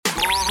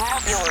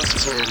Music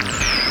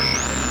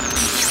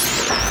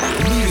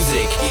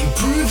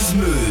improves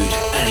mood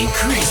and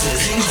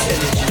increases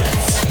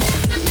intelligence.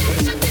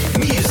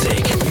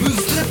 Music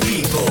moves the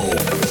people.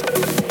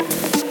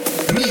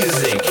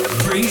 Music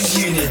brings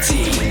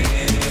unity.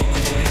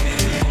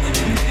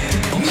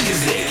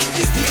 Music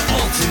is the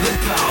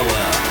ultimate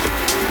power.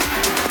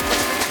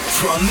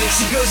 From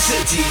Mexico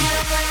City,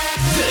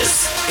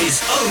 this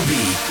is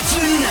Obi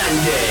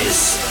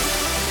Fernandez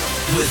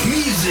with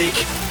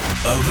Music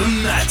Over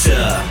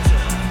Matter.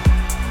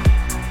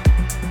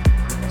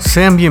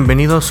 Sean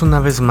bienvenidos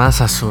una vez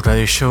más a su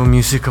radio show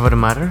Music Over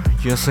Matter.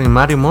 Yo soy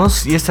Mario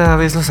Moss y esta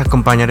vez los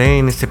acompañaré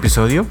en este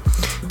episodio.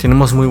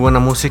 Tenemos muy buena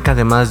música,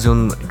 además de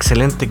un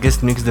excelente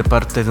guest mix de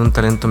parte de un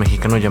talento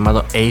mexicano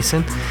llamado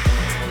Aizen,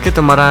 que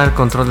tomará el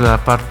control de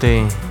la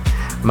parte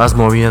más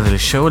movida del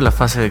show, la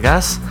fase de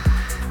gas.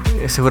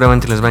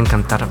 Seguramente les va a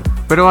encantar.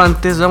 Pero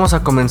antes vamos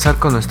a comenzar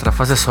con nuestra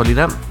fase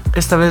sólida.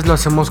 Esta vez lo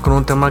hacemos con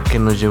un tema que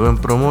nos llegó en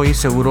promo y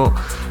seguro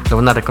lo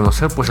van a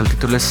reconocer, pues el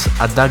título es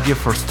Adagio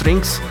for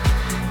Strings,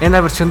 en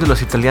la versión de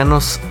los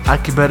italianos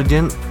Aki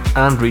Bergen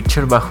and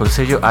Richard bajo el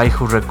sello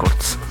Aihu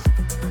Records.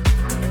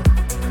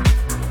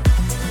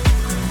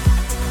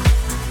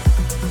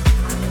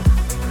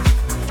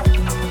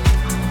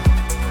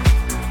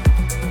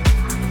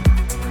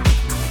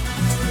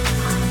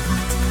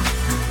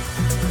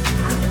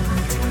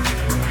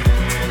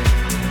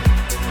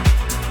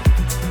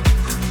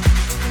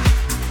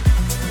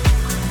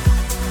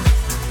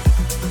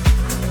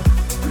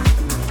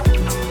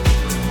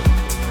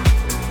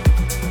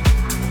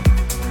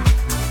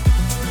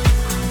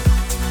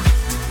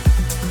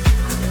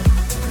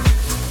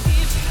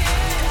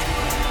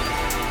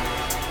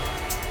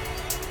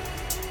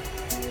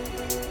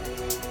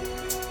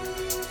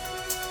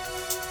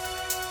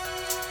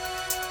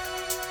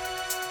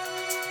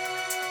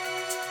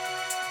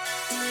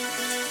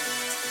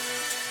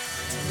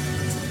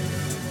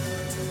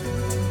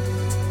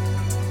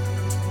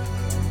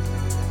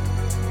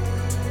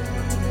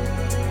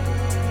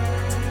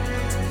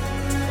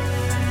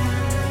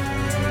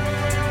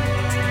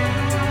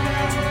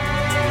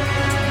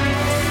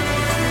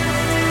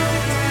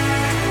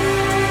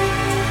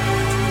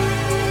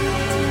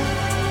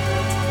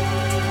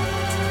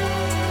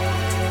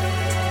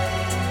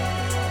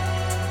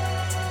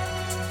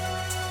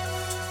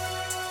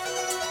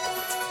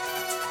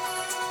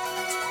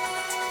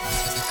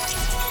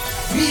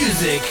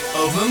 Music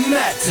Over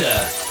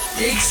Matter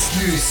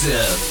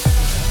exclusive.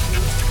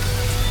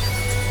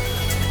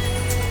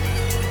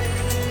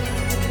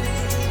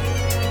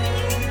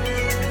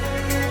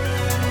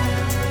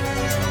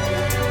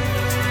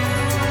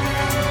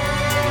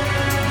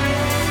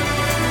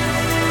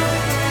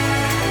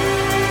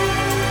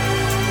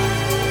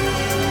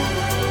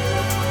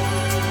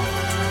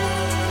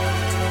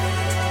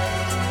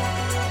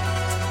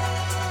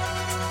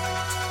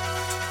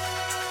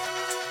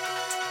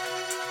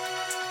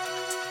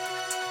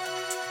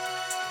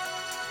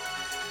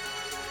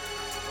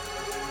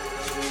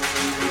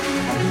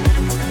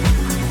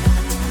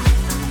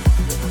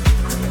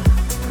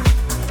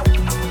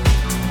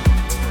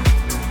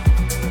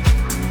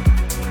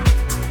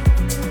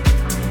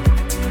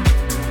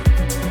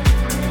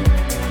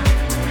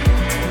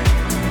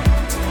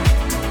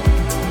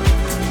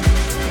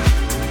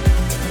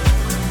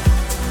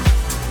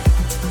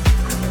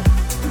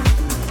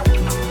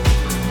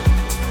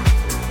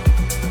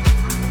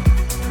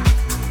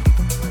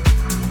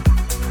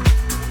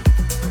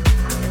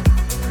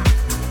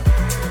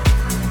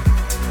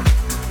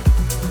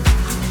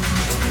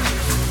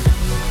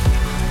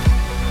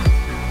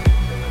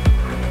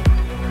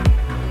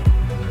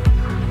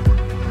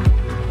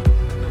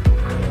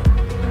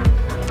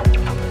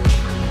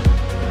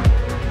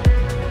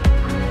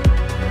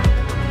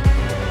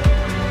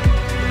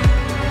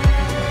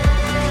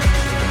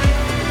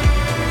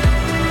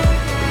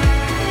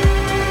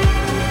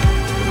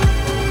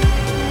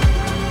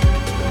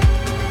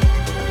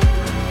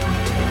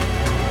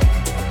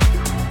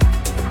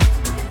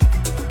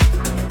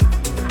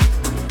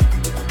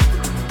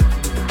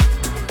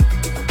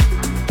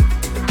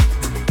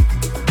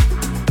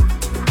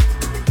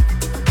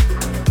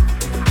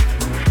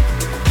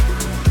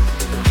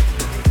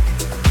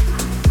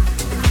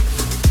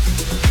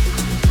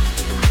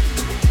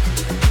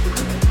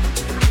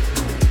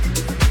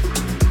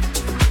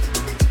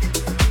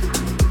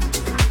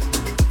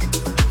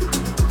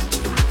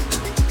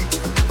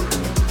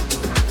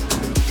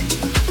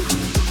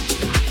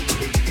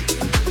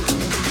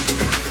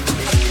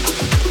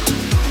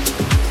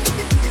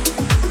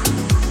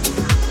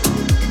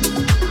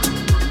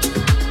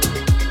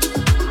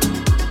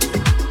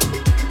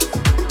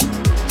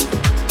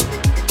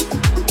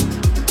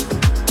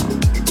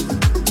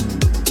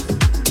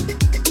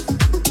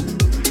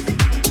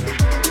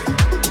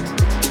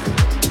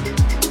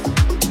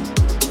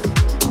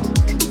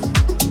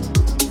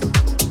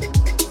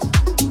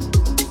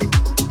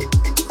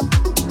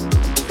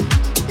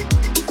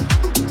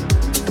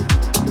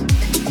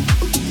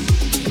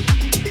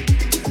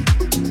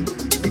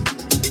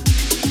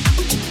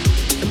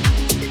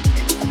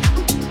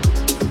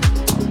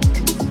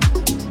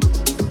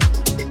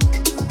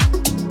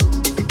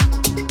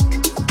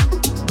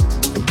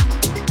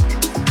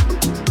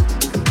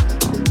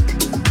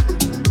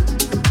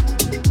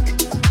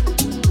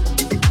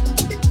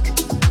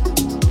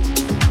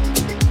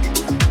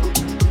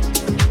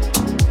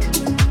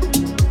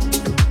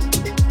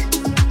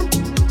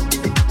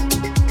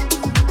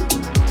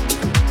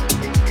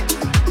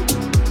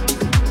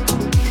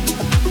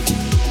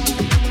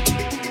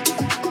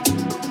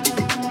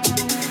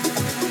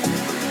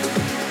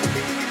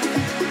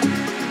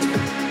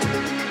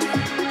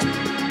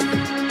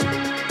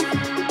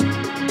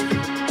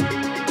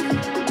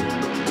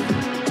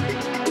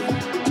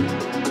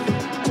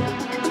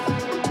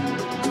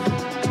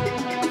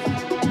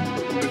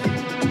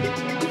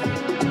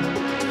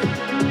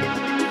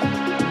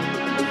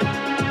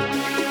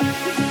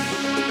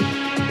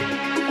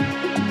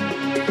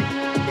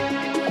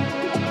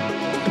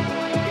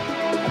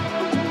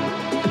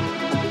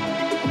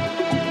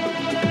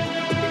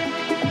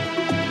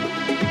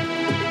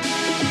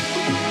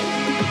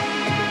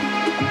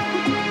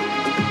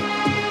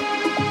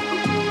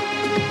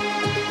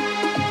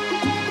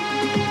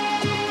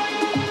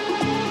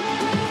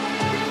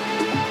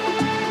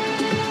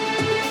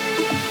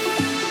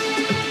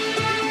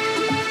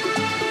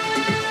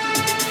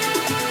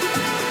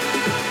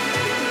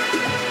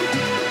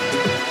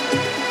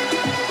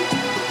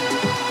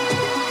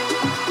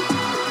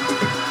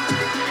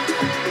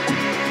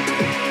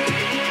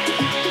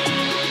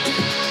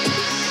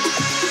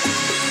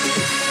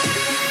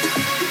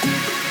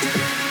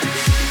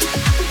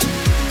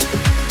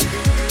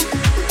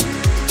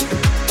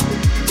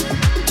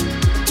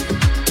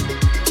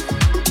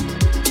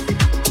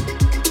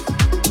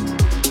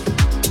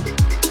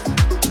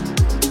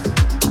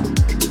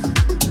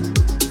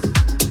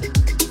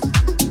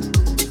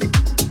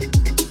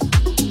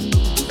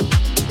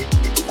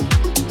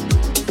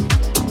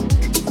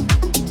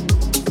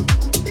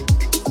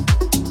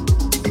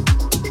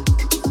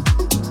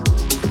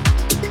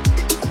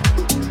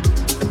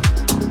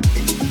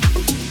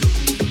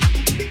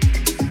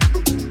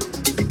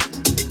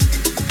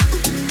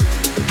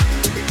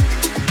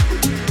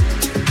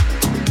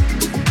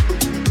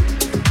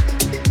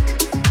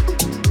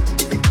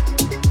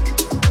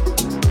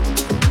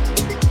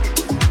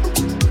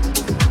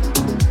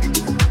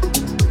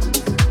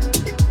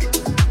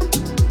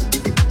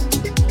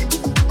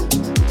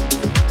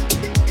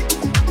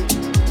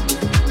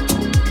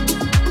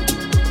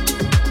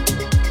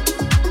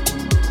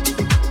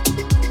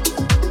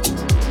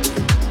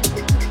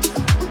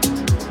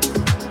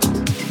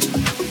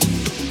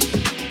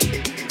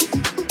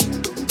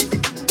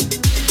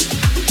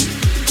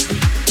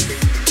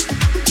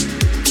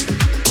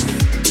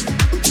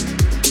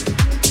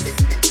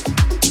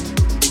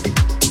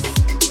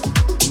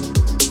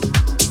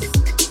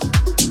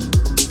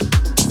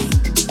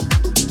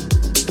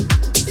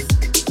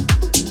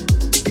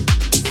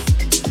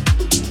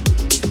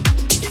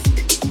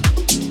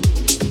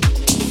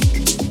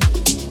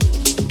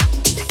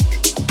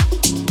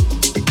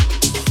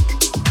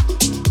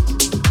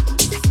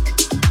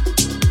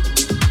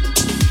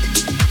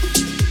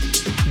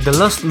 The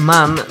Lost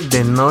Man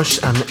de Nosh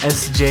and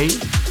SJ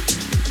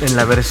en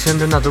la versión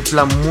de una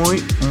dupla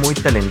muy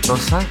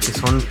talentosa que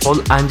son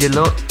Paul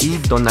Angelo y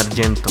Don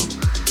Argento,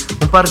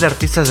 un par de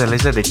artistas de la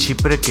isla de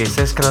Chipre que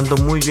está escalando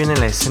muy bien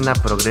en la escena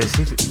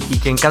progressive y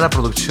que en cada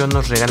producción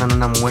nos regalan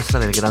una muestra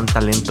del gran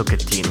talento que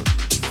tienen.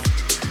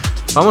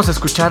 Vamos a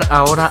escuchar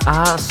ahora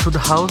a Sud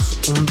House,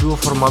 un dúo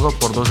formado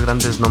por dos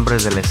grandes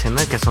nombres de la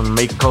escena que son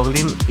Mike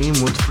Coughlin y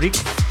Mood Freak,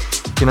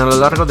 quien a lo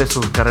largo de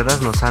sus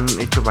carreras nos han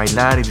hecho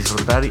bailar y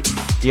disfrutar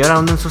y ahora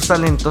unen sus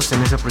talentos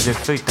en ese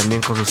proyecto y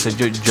también con su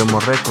sello Yomo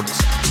Records,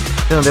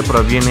 de donde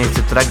proviene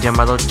este track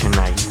llamado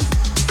Chennai.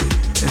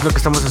 Es lo que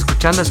estamos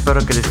escuchando,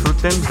 espero que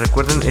disfruten.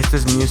 Recuerden, esto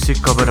es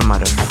Music Over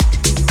Matter.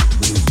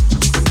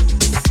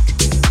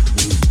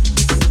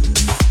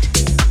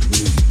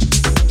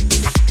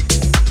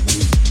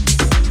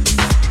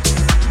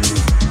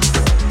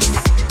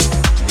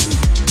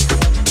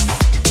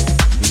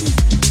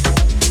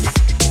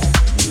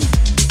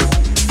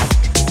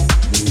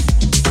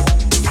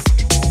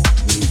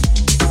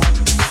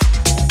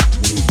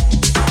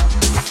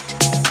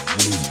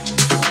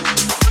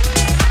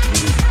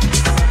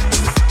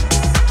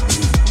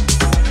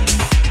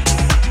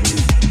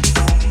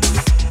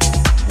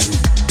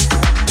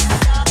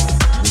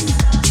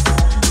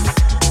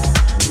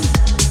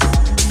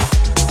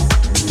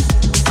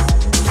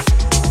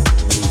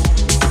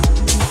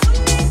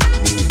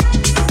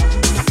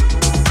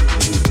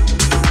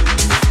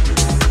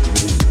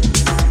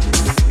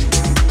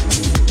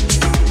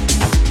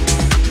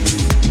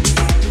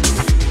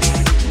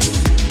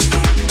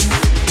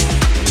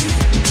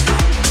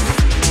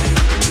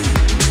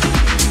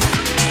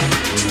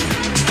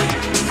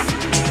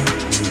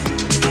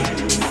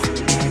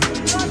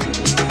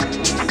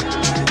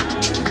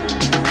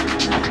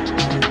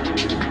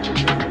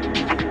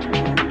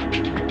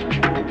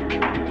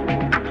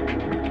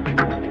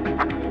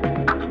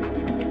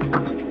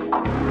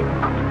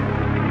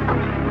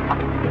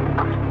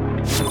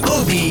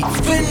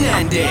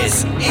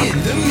 Fernandez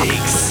in the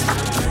mix.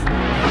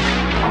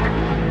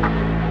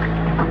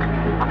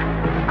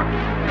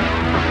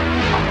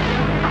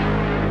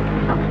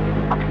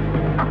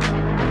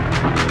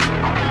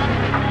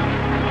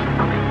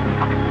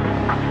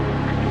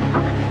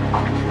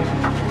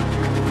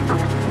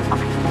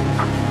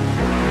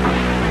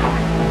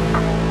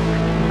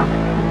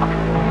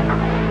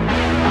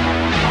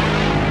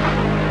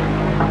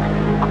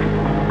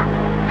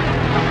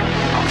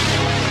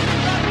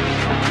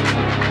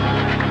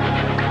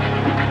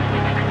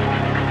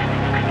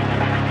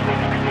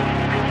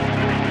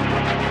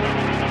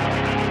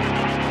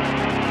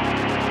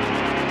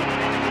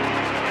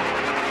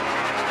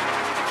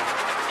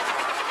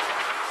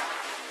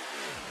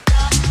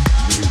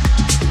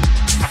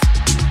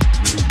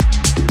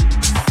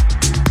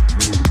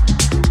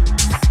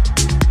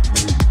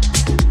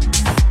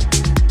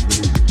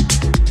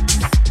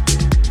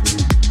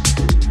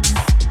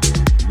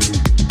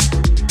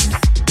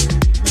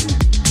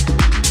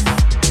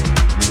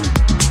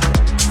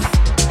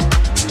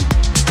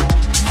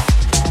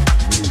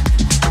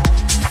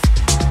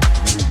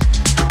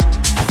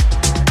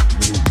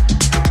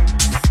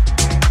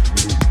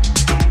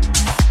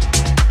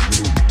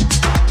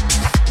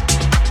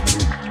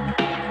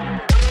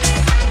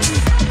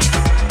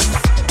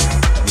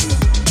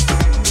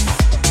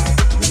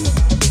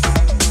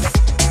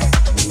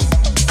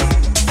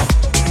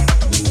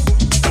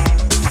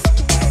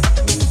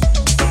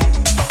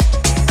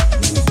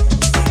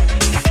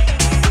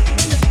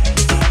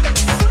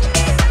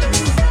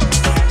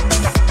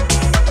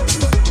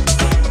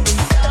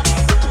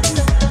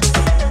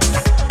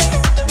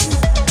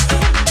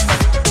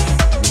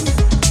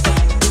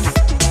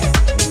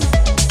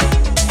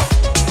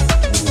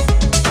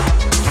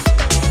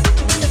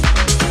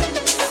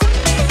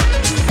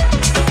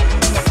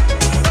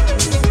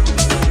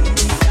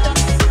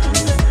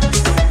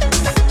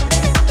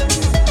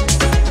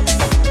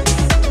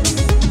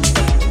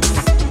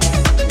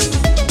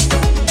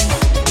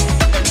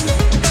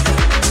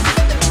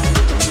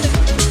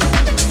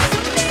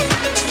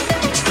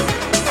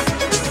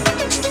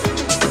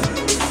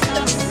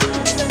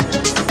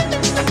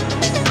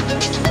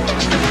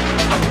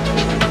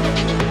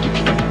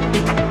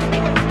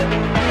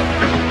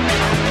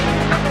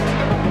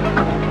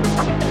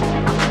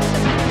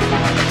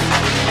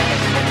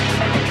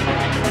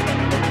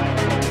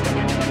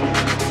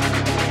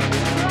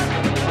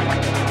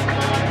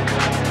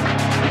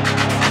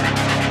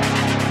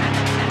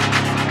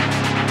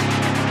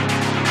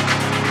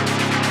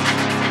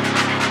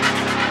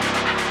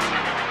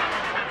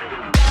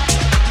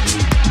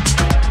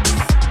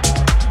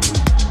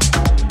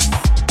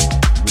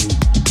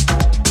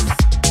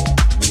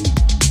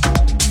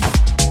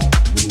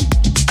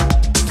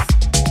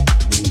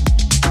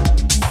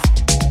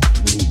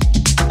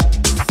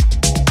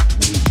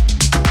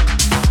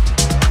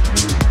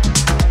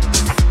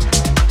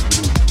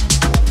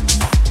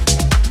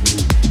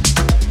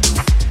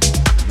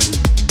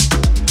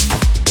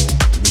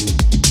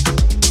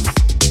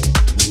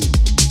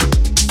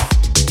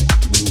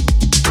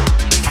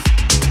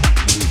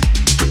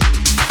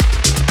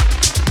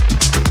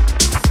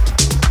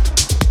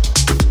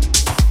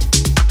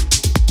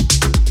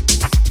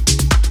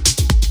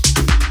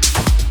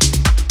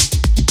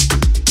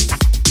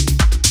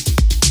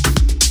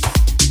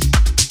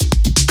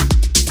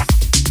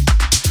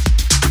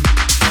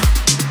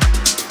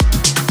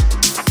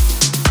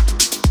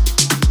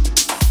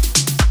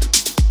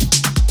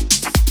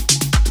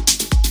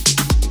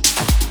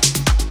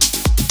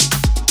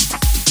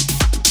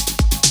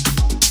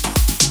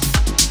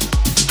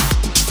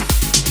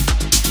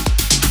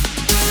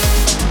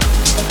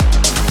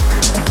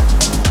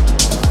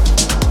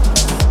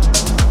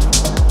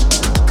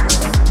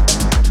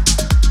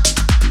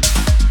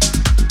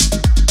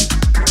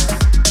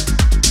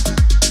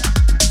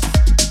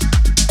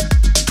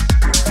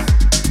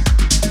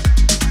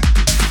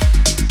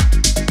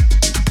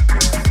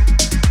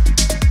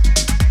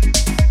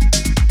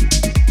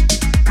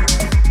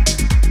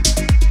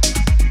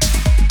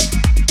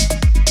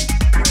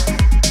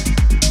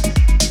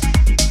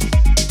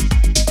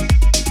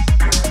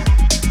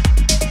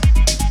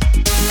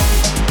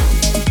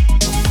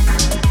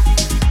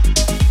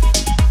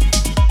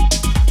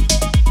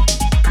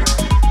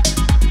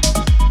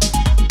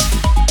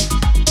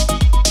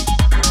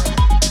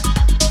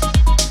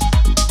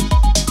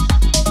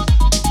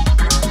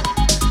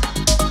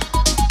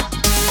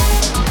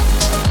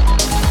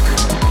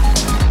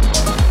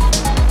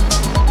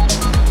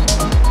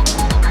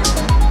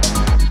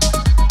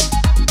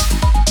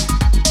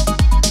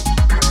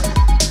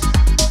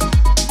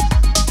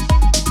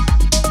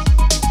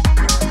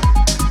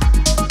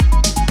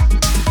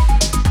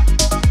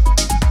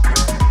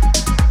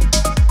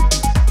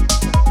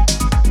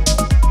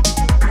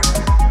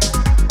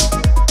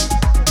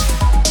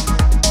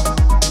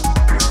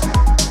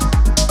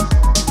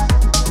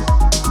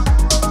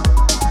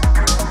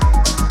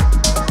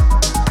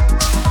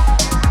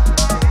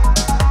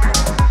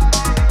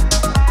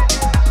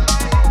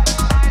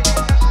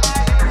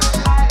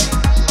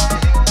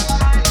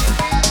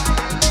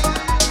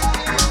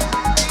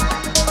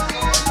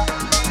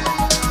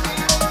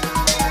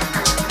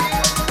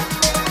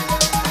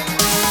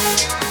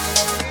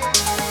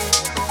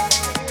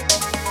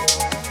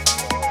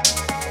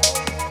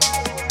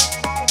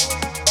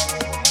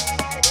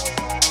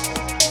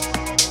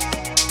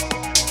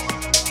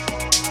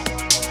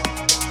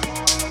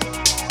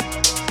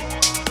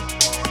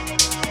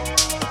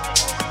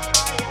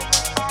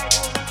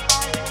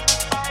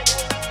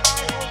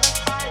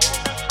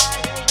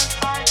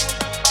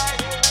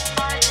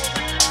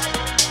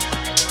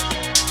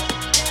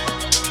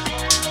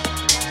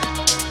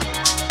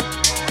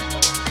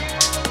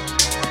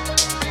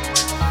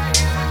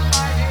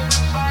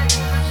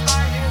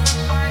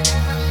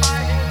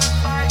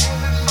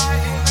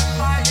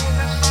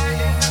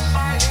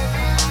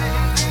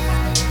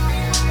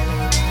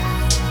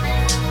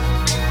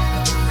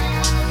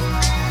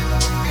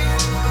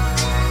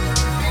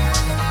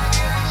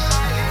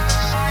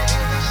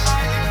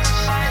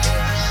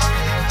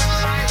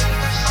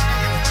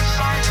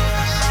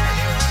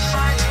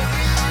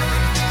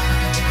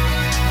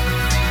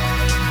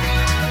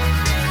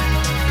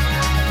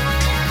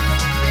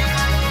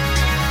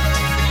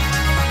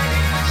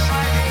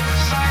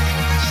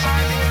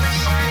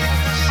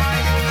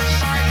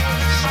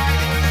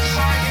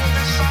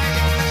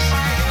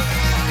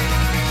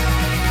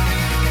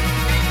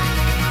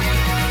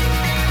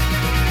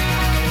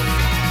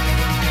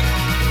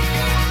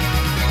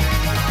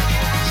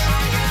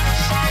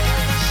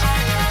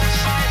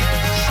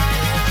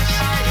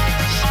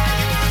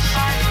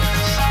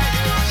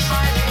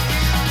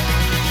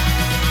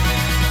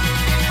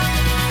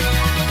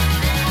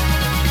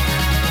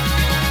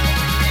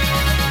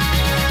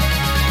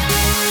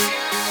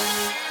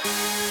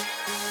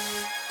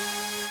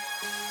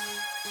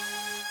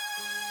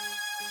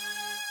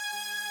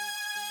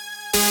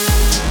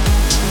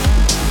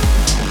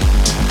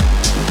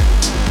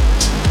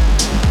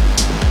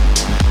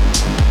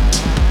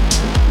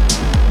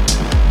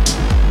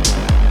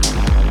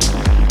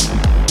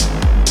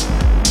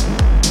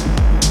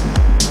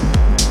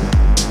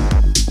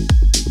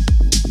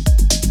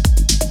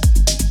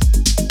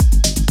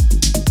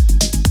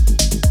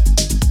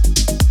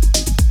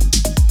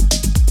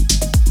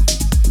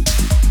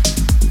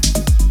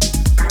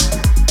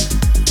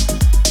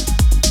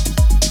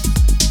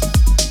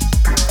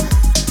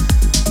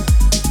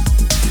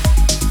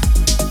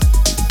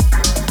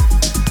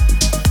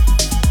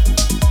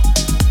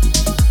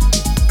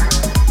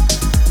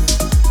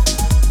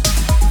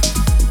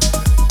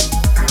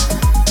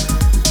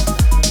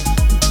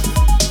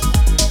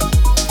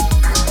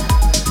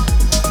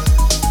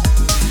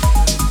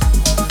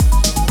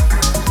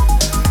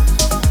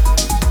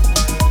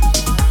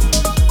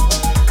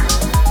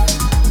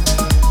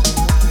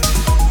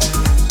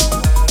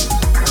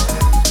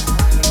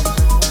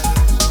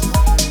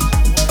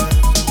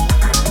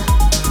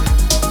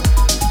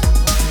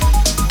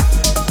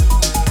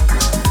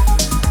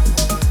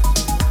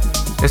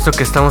 Esto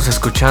que estamos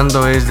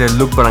escuchando es de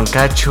Luke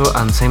Brancacho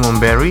and Simon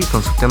Berry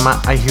con su tema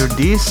I Hear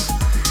This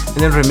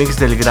en el remix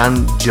del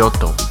gran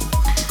Yoto.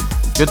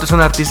 Yoto es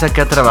un artista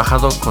que ha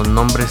trabajado con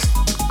nombres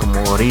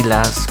como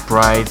Gorillaz,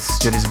 Prides,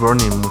 Joris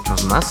Bourne y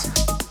muchos más.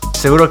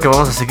 Seguro que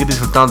vamos a seguir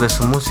disfrutando de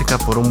su música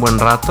por un buen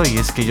rato, y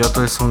es que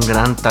Yoto es un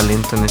gran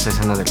talento en esta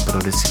escena del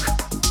progressive.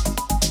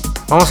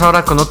 Vamos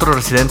ahora con otro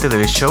residente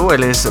del show,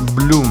 él es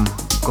Bloom,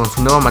 con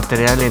su nuevo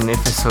material en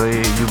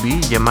FSOE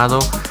UV llamado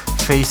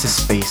Face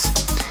Space.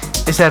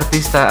 Este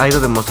artista ha ido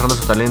demostrando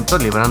su talento,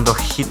 librando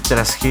hit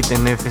tras hit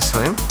en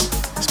FSOE.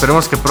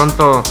 Esperemos que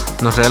pronto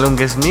nos regale un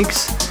guest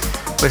mix,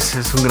 pues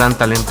es un gran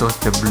talento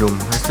este Bloom.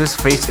 Esto es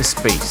Face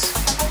Space.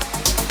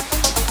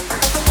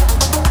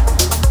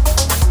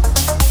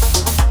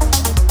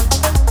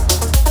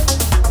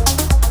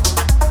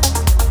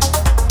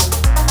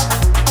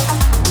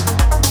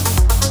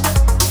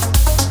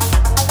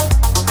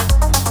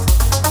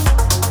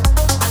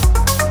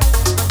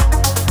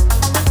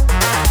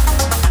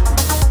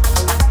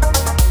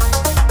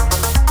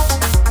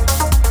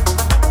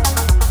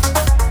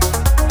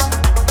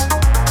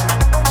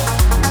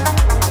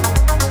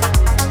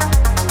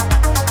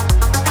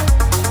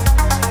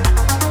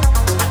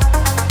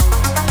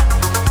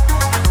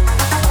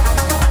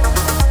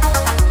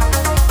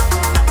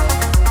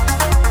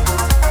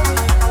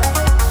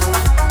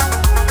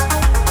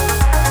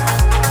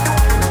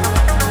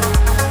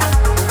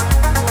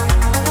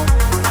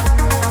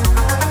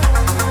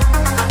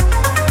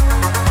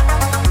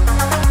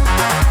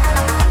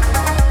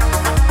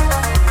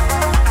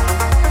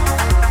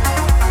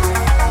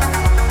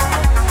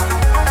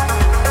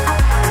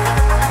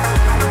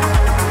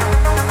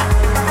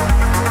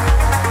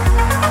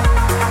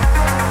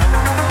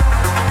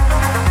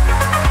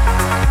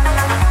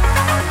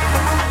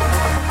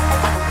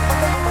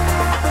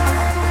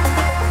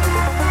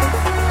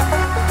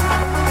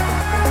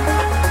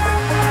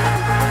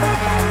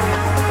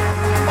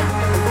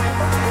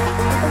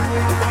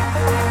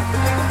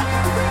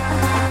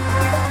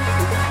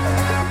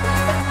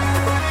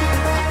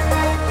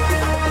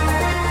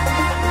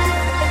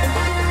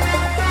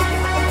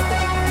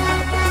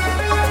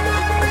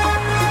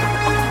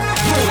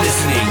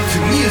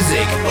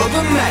 Music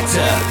over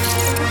matter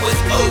with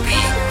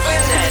Obi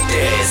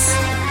Fernandez.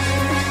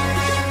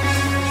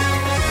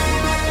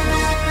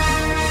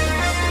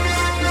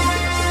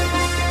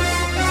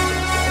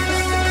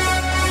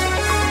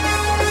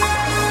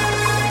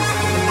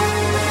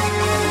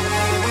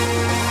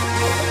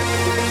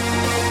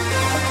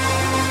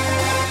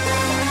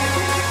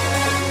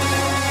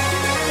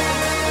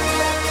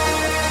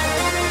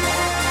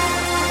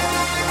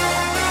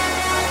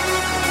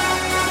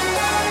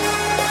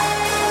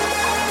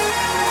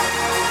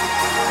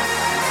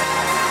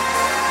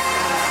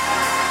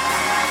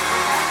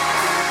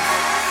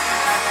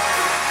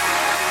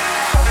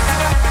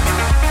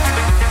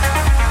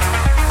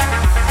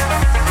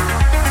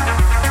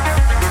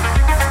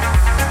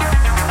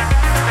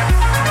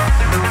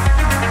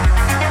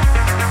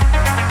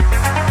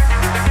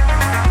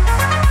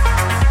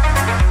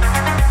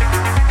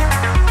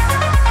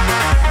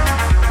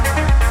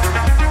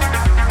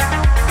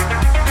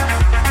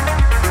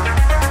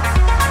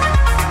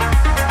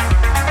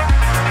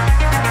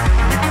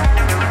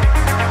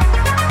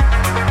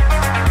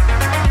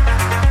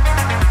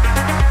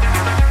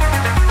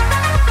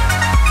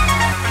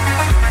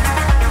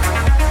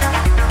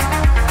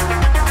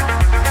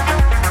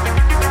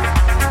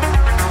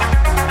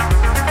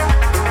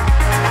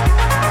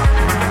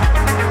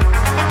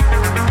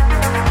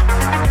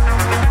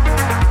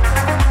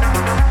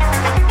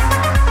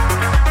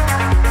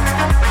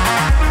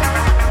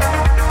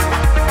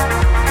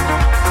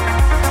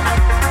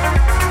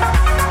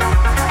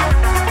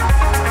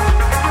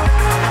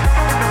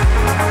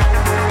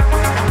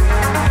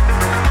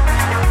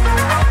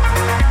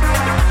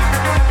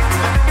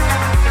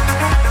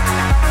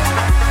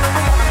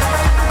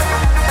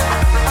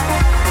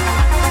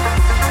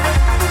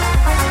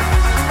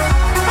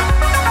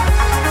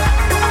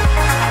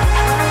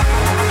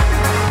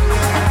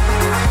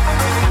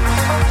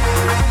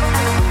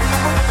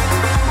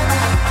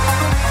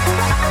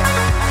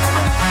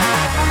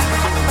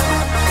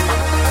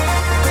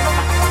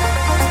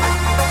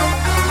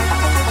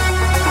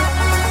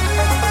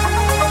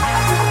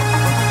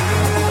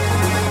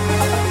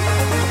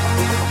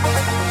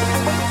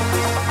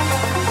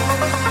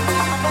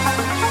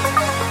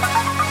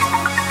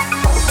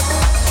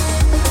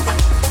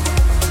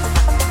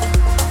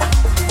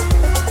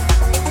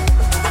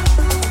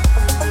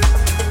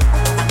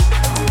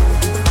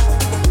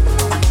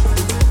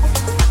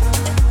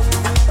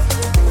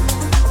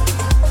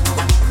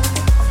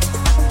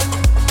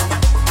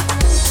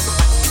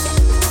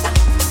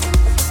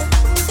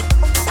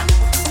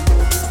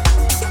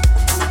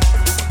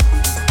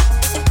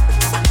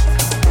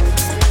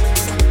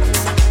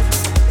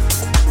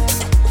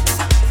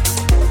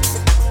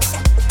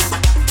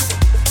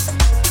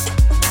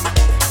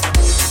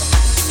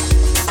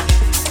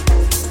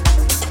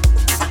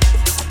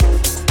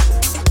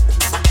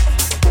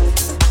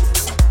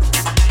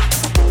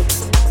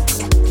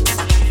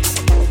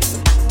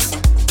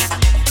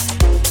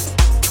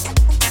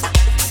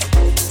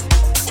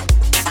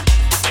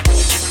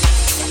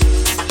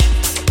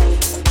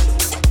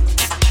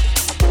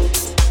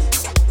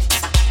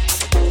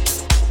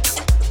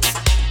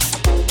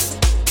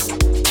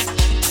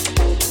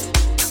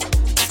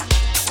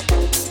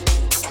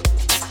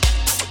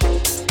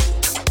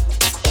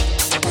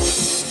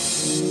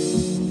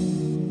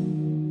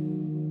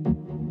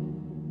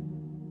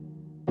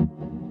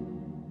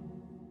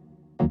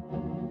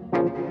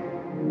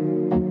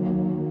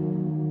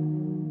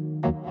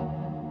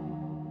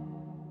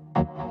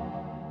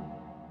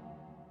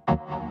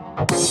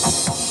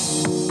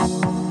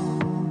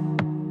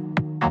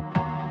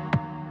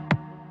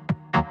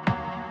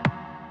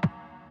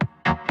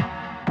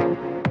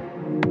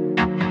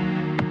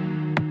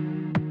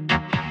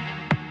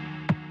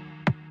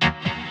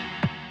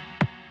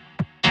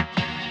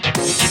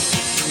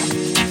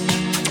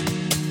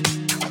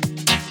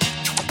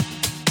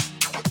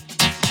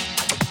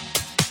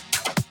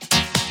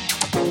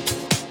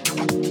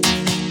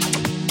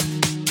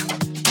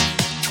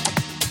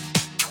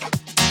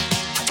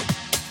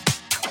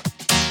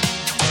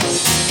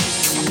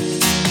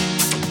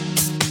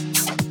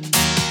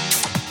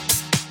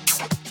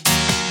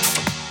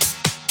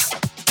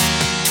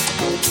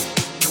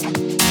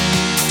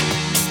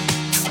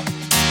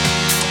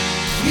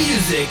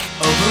 Music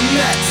over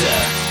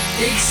matter,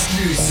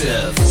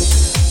 exclusive.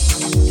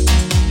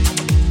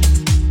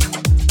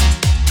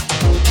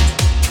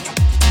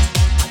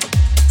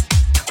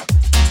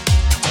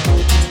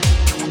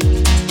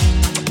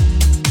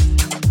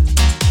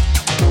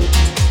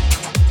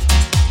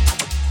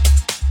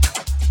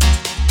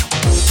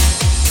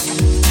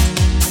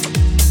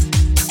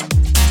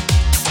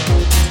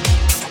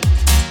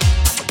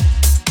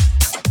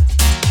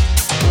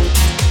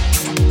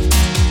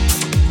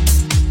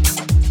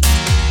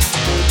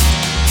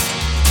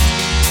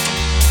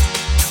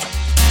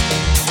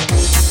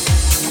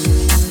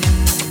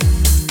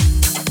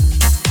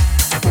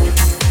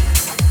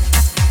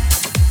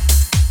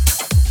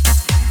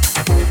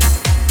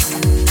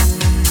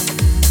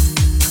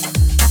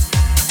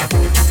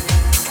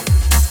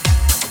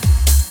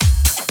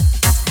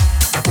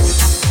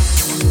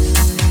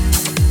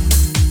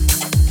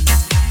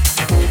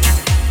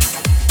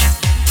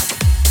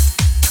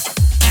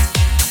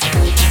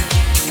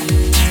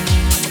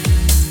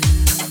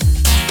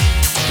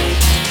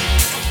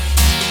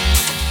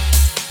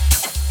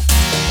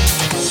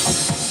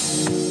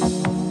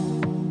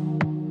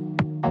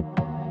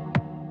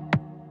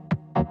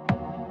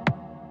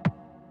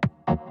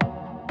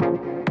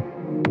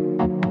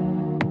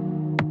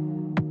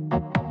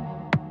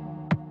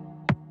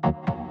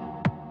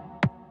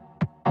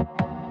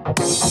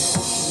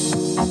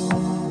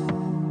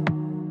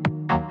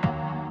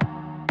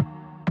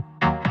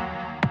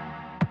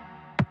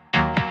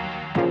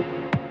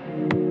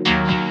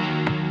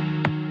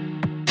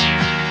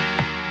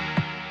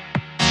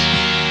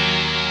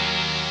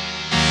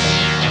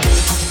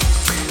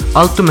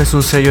 Altum es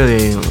un sello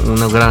de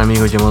un gran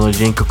amigo llamado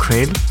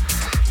incl,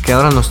 que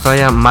ahora nos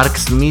trae a Mark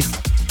Smith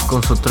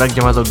con su track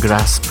llamado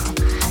Grasp,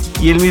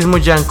 y el mismo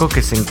Janko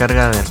que se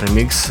encarga del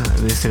remix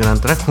de este gran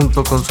track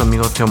junto con su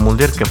amigo Theo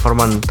Mulder, que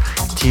forman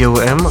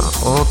TOM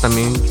o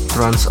también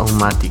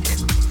Trans-O-Matic.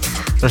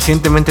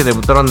 Recientemente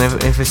debutaron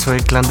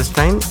FSOE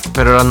Clandestine,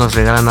 pero ahora nos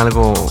regalan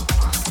algo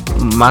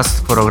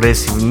más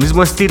progresivo,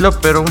 mismo estilo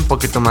pero un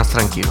poquito más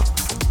tranquilo.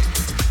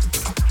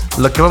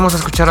 Lo que vamos a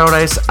escuchar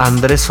ahora es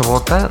Andrés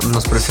Sobota,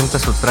 nos presenta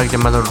su track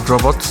llamado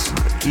Robots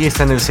y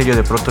está en el sello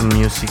de Proton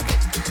Music.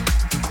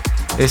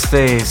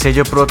 Este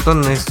sello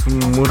Proton es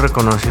muy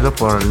reconocido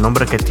por el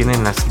nombre que tiene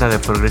en la escena de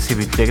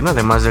Progressive y Techno,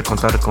 además de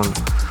contar con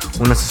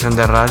una estación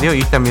de radio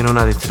y también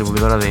una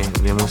distribuidora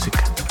de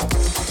música.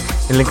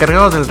 El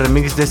encargado del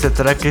remix de este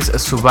track es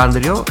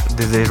Subandrio,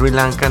 desde Sri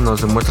Lanka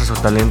nos demuestra su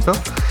talento.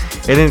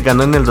 Él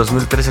ganó en el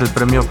 2003 el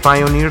premio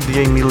Pioneer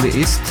DJ Middle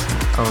East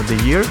of the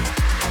Year.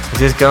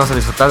 Así es que vamos a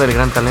disfrutar del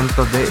gran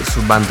talento de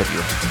Subandrio.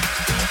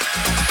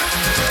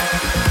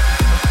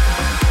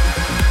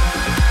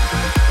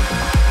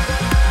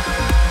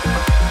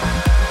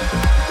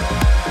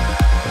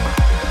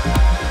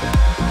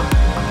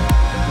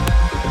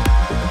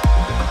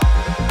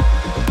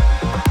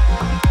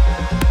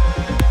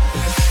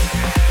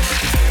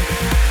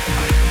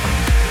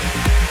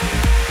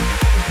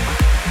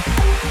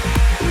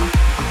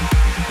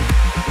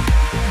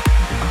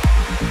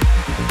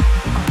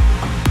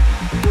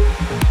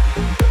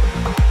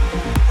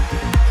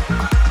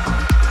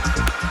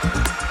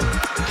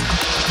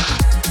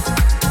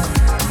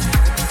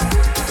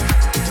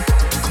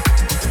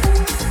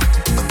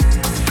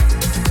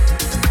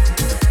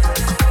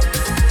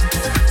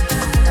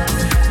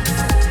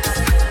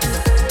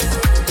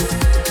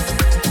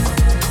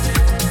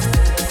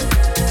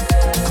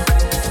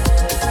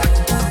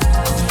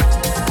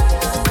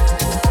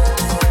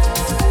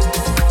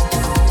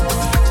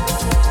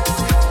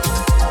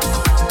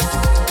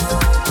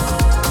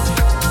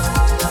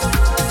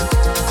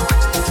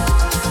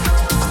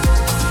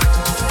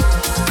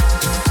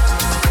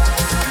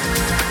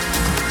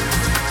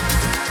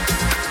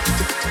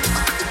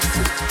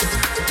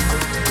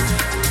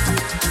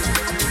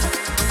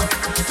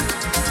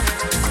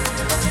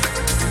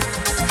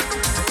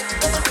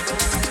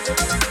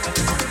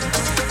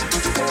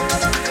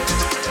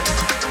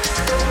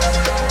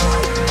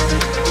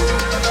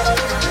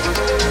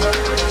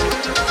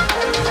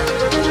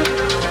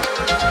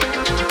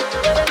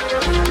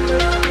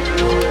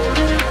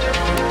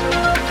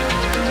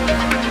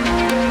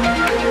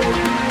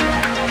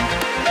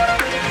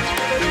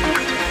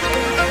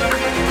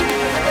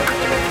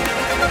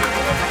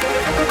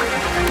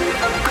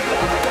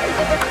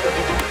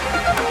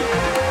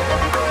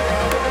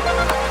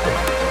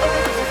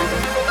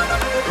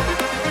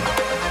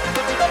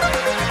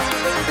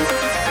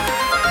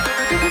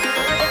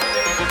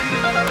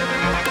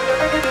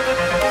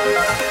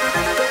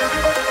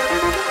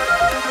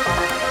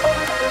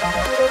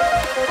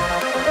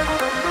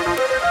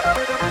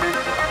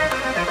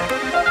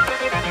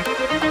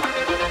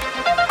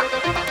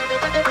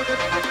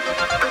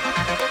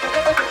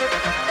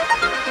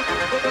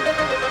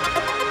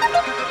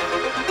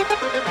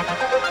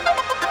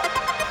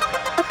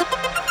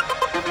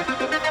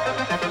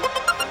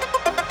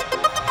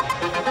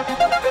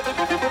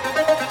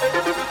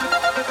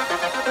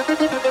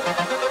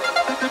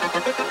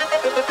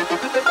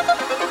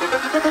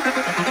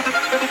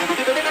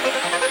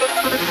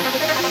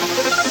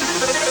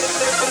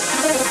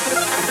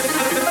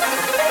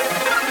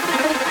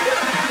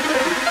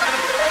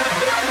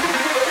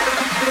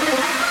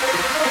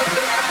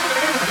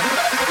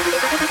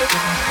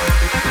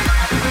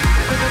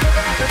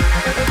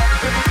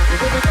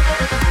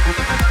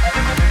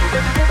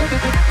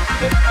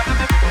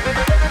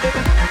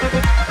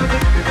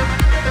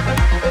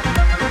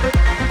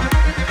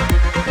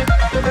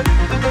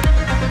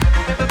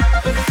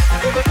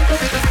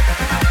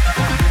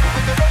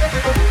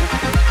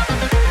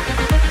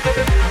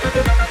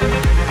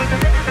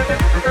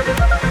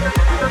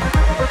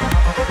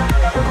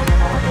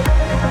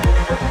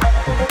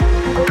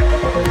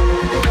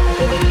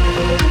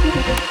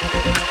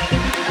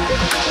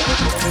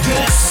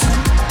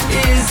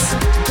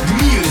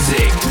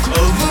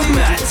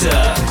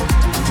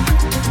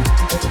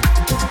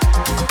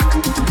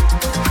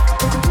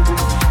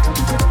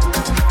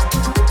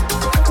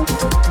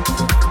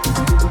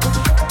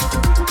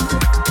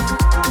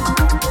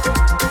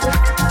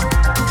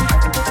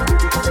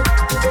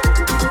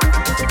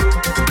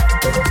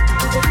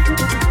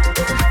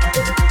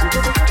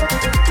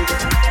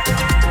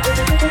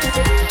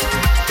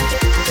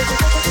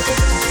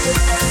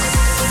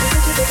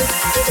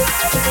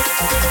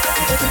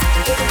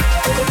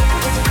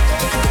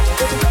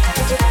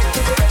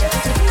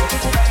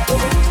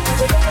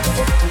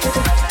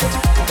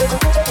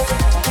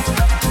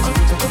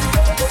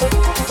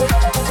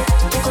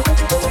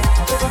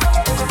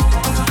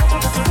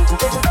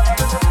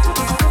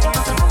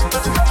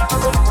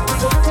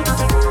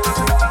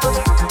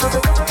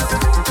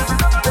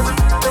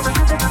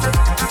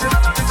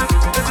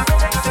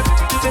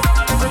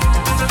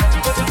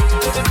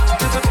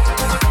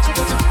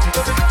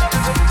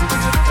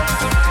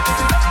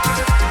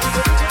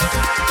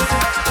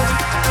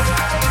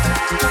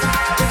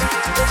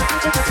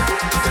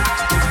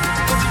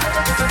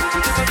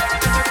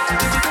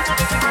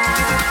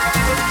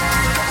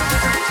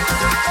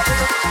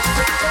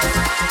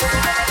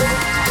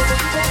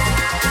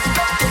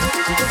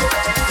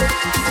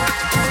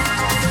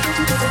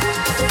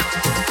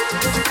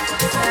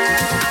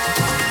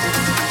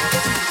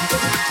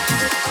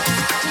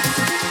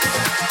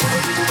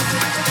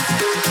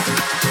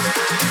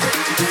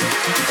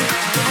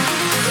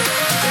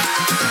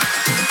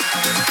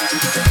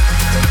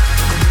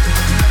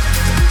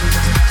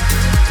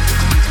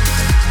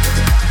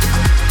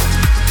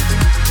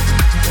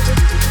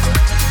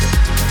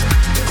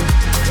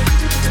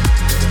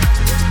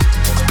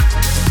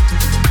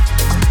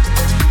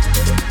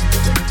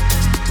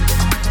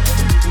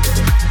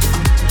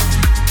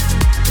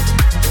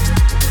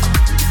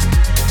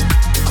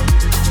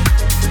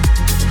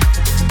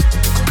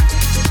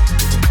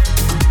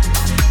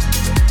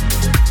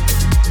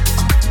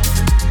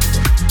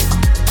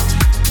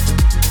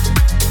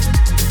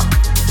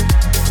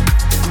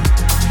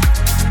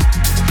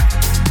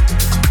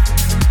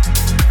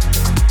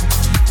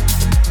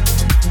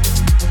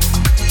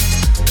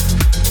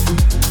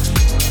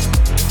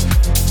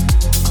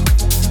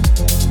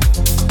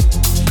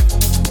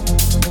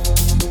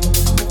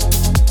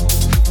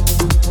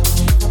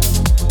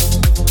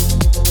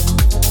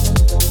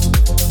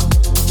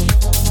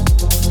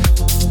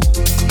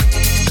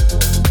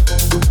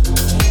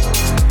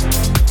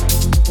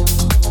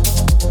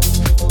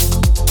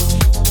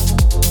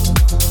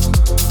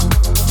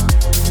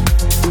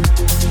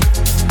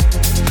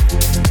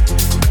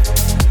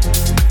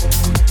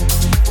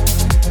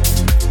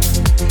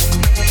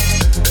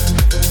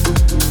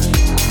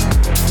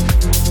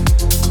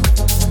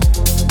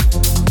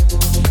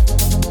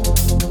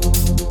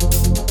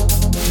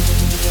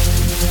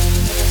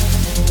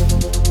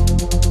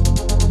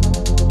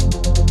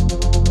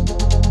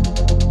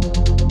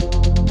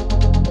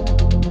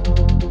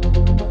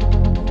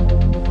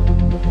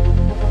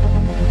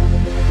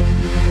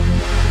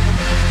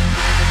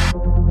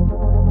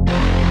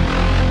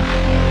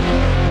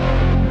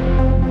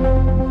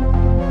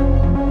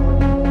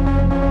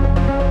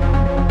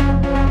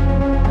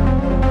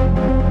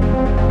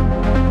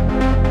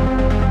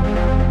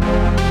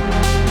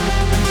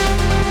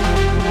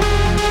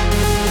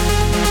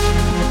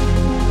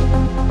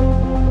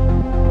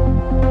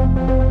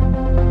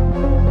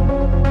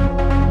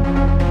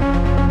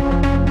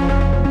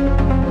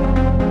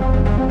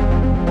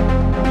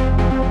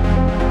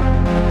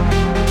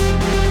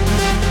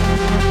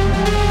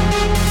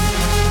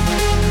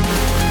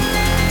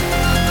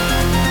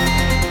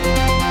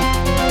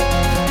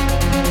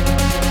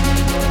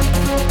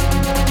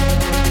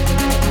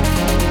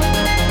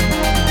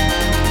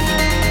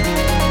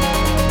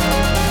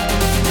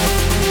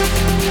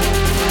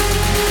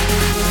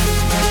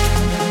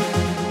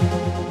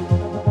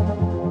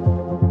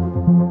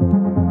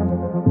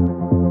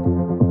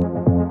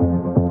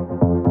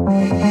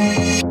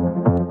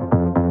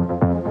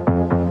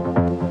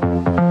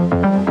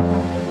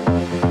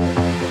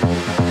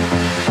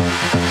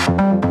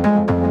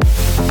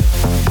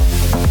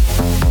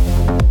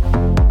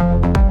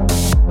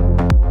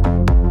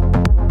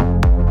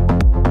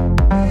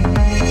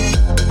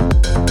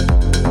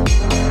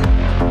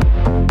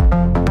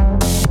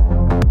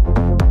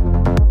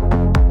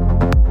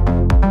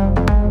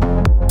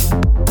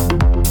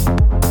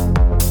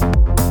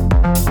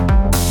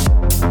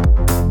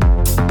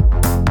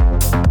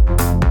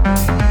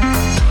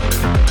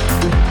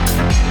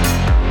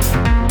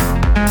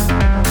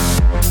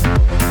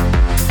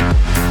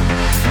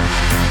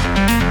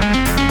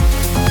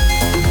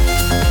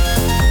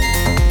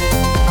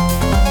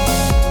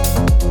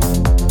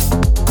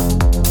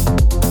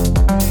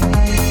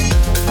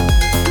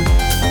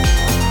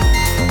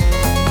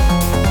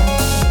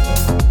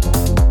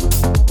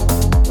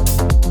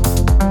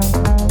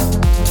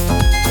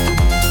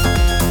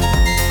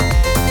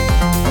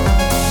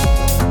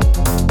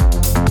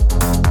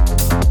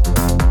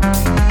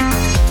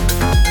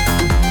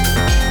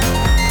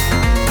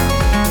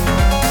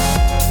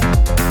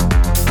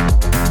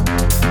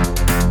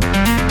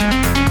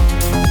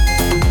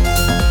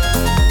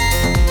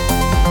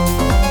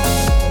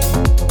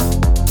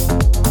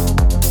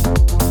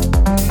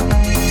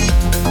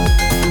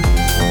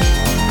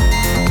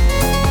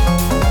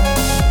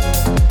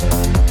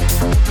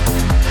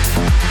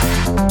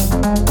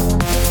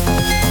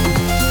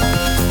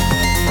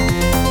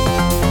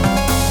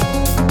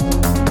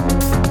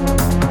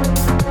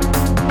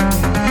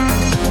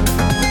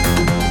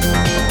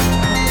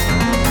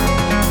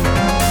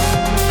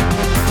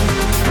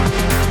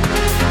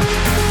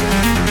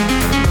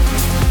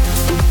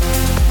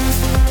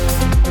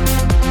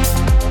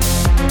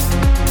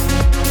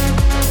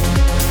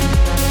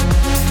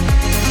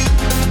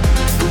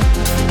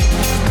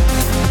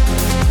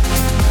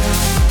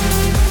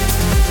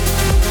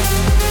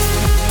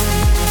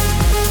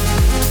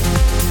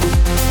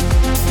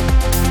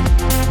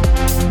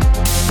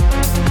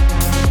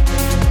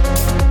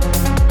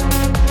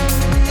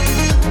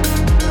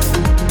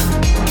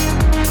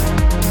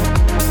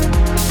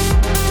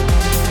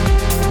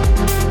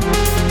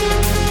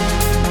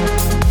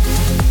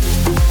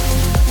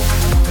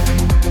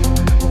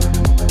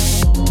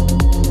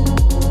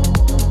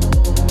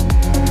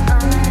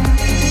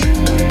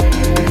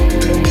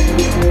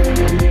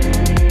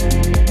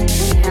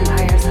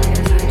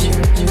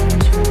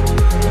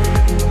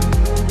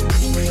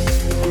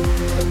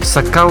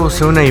 Sakao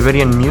se une a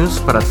Iberian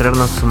Muse para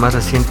traernos su más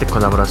reciente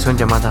colaboración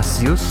llamada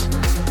Zeus,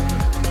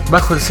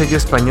 bajo el sello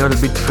español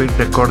Beat Freak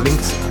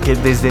Recordings, que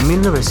desde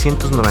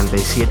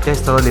 1997 ha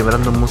estado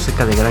liberando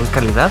música de gran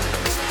calidad,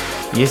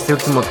 y este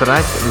último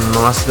track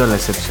no ha sido la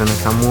excepción,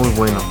 está muy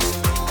bueno.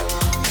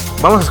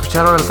 Vamos a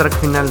escuchar ahora el track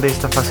final de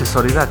esta fase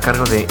sólida a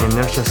cargo de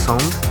Inertia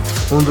Sound,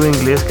 un dúo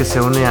inglés que se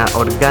une a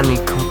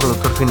Organic, un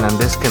productor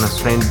finlandés que nos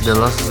trae The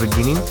Lost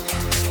Beginning.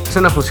 Es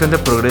una fusión de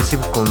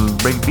progressive con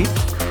breakbeat,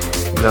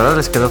 la verdad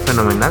les quedó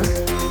fenomenal.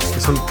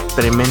 Es un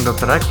tremendo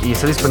track y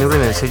está disponible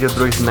en el sello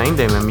Droid 9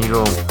 de mi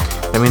amigo,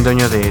 también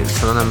dueño de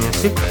Solana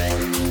Music,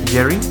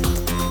 Jerry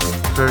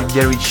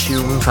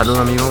Chu. Un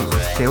saludo, amigo,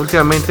 que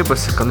últimamente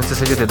pues con este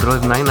sello de Droid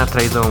 9 ha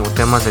traído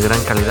temas de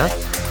gran calidad.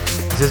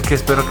 Así es que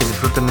espero que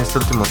disfruten este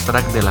último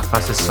track de la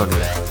fase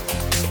sólida.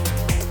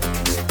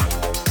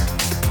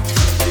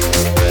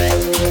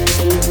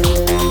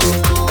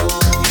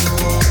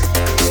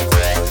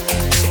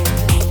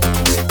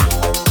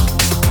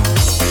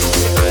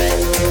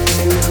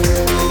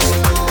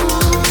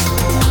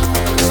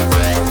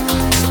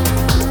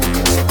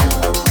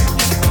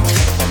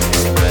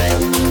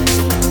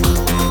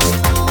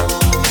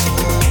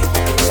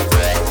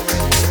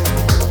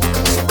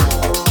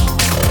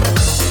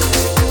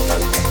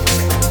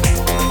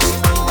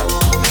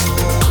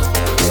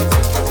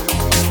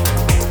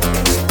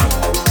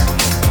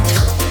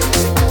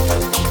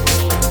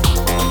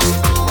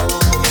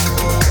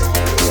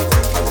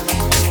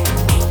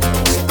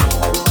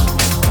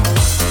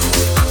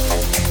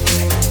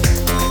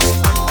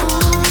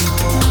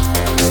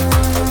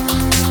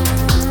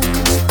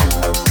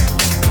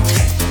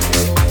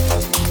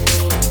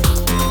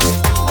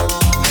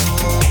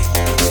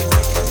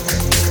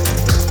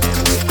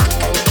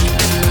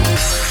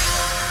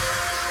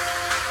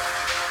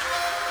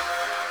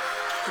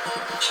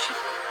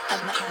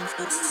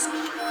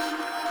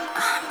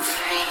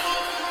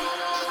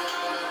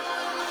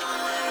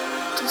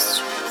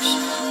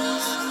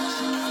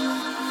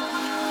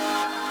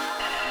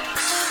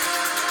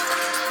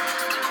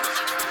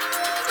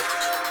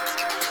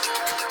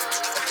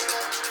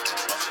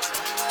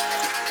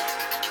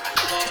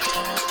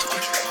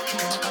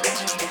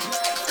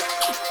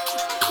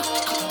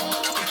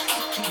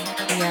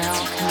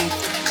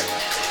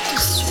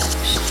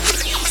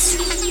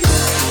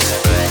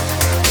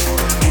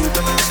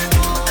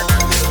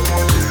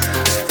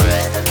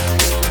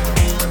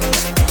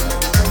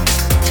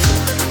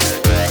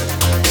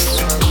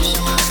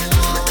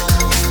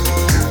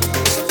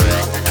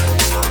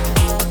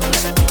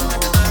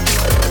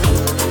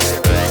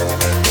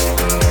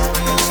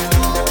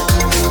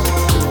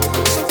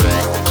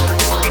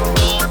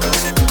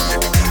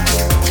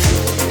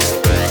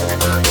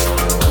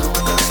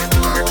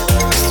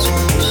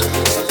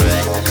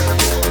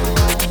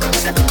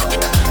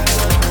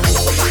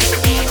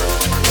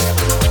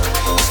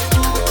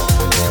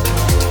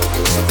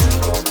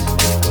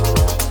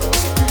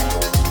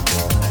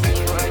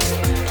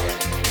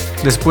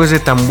 Después de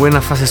tan buena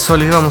fase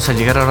sólida, vamos a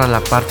llegar ahora a la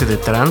parte de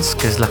trance,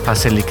 que es la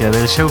fase líquida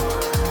del show.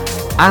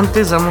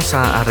 Antes vamos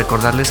a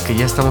recordarles que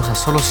ya estamos a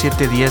solo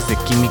 7 días de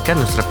Química,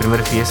 nuestra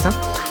primera fiesta,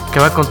 que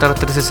va a contar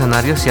 3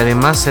 escenarios y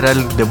además será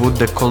el debut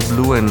de Cold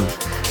Blue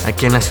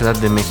aquí en la Ciudad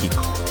de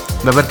México.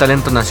 Va a haber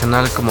talento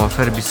nacional como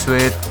Fer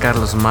Bisuet,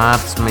 Carlos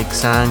Martz, Mike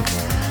Sang,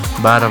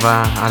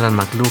 Barba, Alan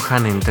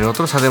McLuhan, entre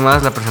otros.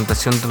 Además, la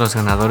presentación de los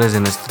ganadores de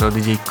nuestro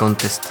DJ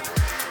Contest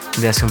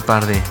de hace un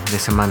par de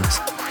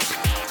semanas.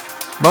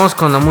 Vamos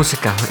con la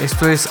música.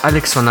 Esto es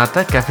Alex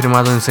Sonata, que ha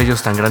firmado en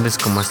sellos tan grandes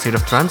como State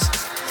of Trance,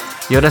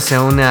 y ahora se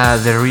une a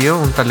The Rio,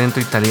 un talento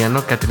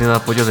italiano que ha tenido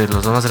apoyo de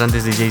los dos más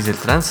grandes DJs del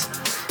trance.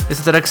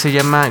 Este track se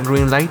llama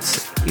Green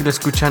Lights y lo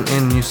escuchan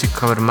en Music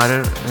Cover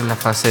Matter en la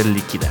fase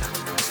líquida.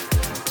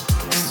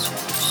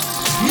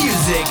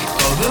 Music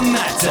over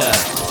matter.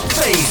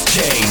 Phase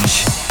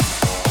change.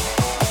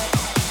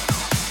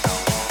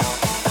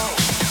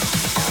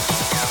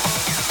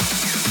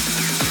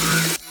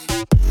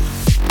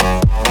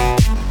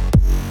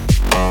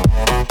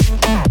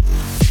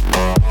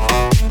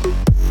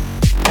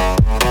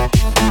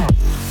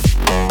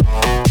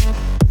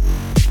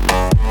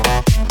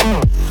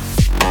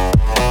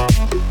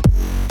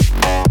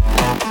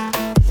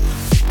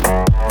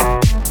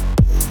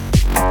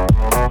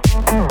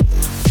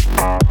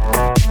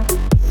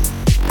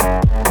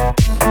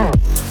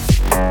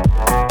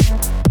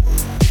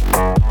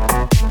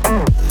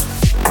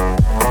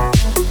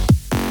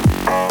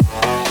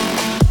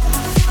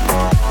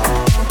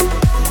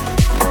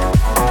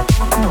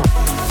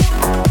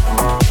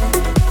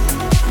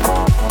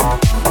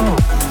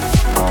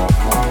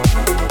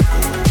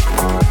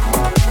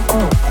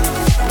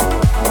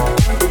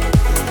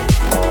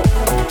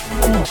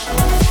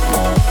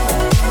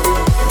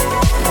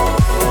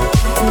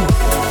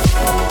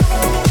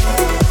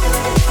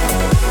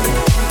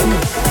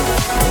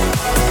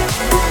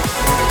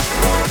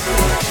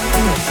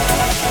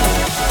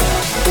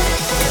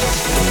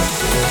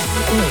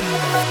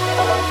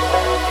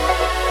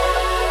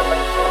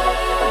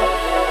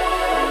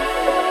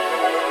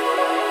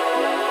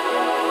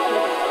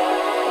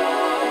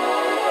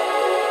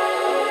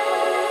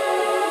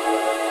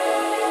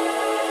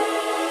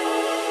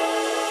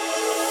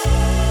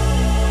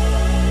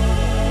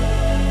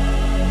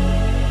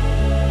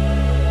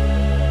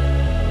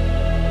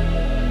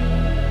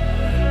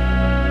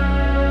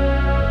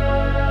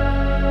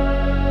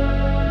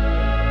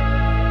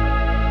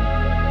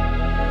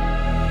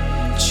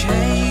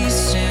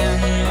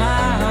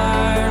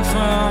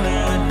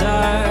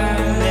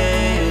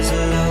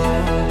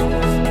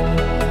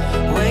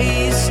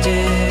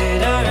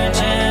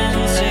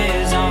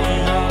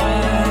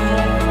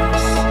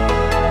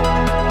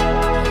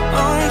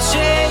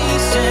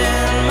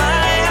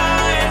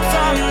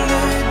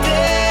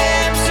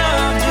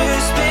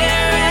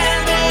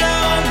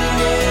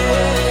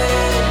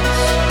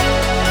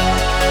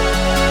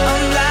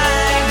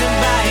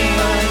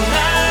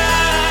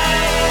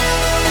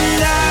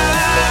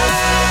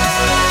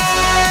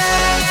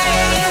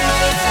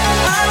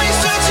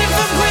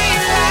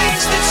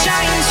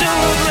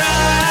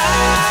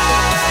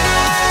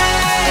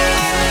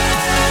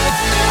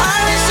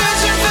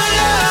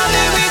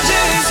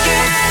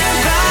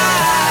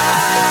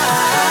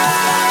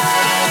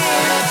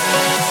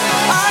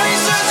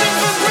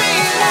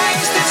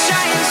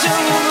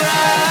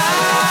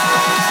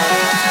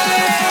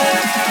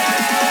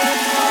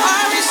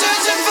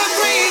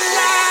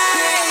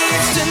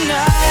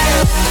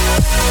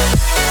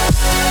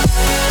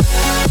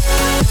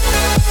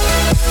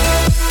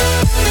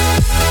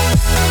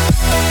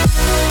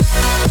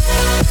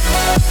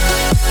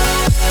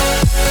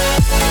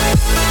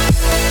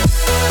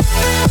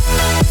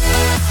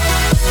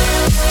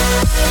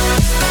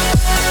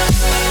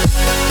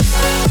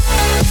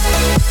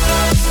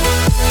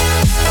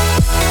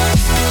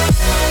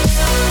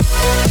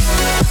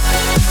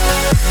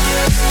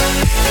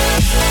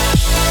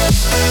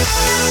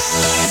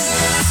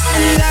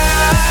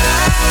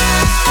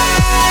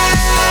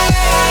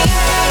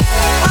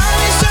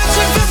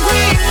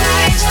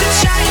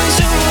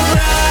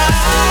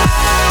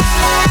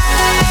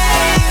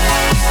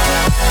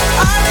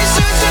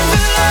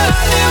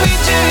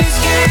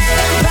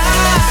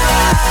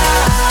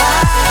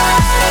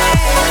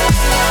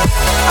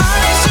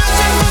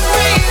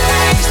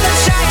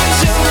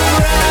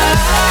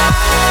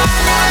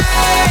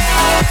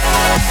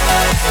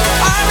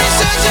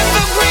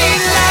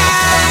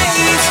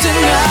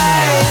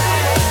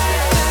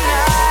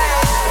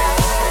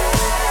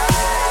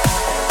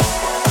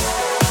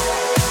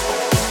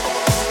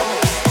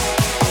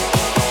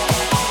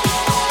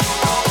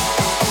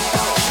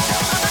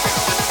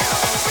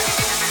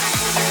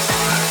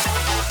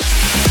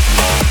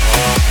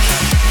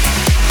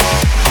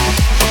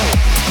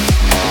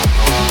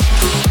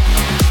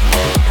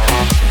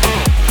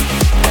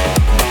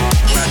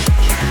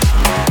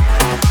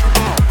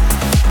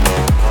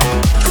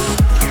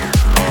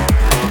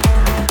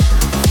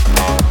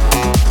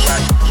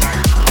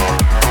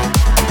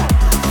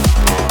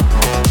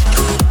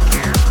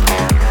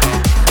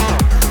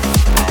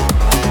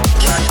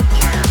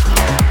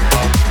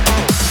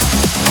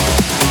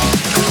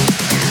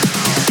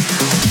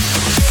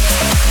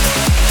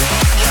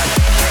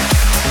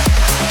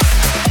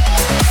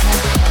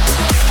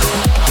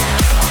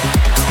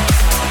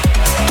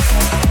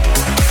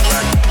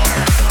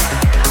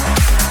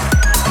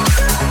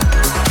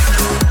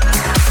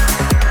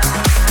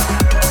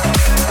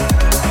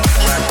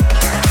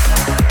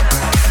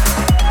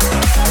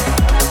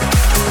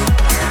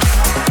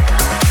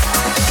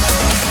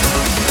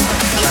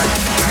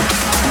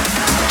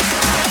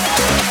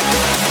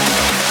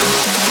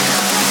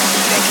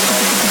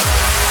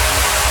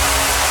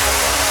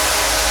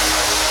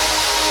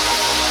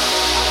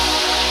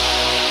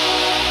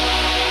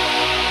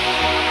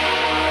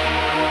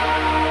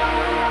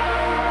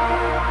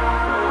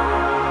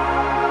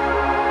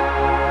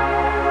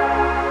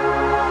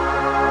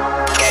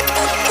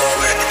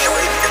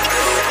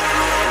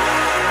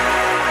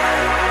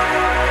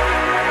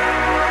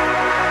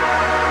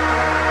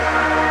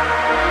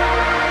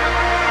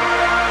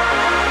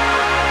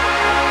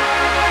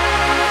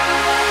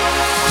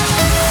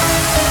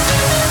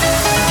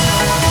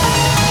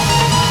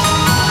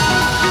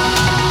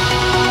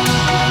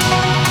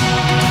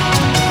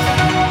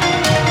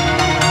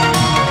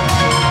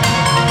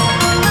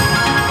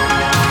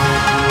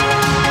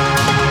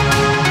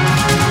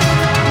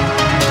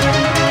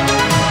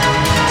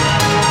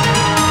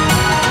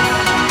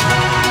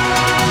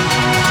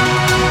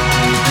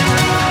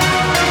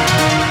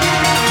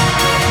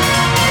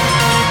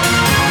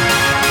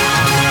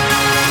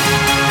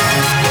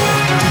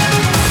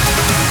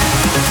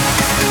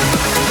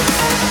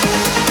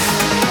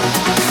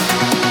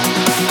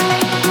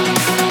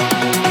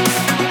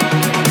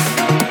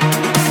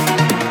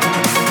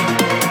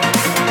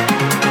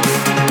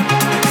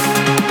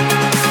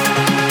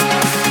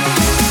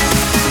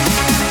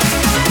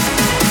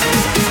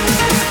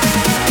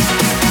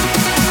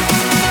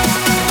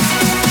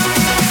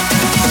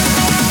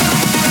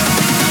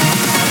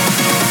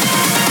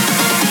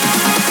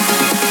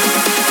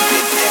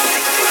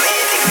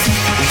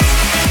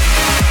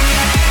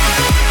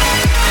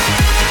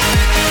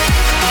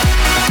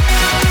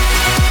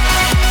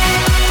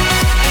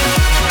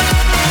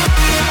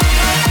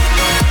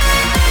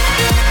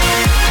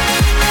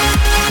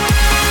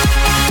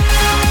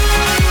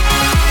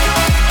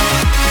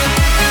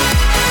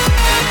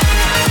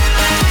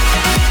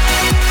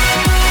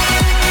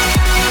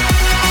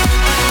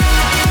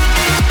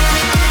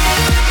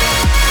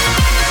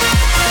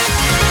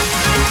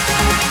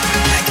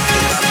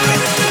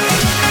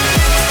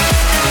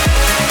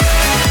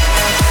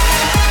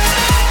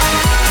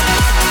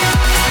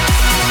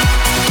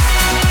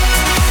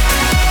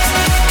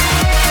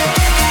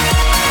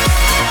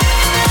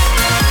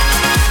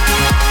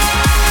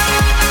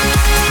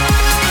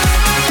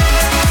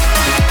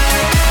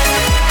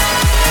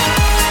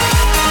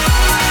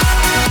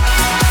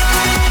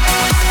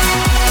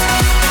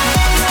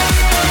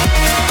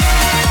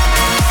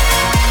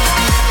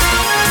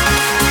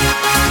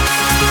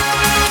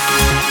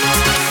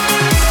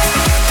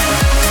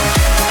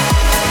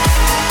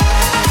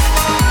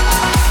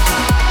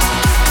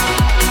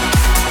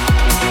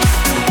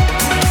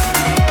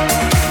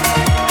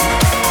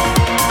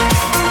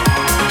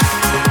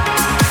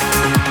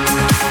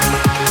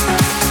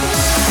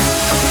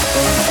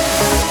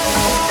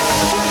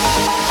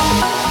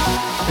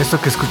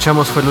 Esto que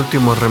escuchamos fue el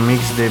último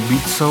remix de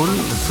Beat Soul.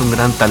 Es un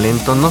gran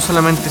talento, no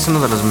solamente es uno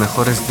de los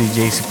mejores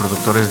DJs y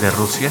productores de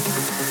Rusia,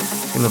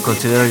 sino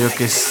considero yo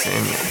que es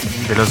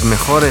de los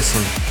mejores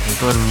en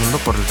todo el mundo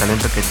por el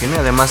talento que tiene.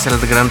 Además el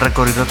gran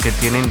recorrido que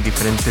tiene en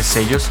diferentes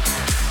sellos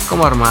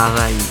como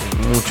Armada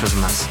y muchos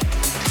más.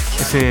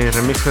 Ese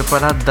remix fue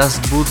para Das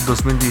Boot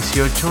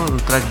 2018, un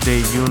track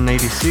de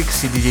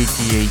U96 y DJ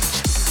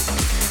TH.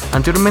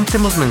 Anteriormente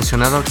hemos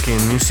mencionado que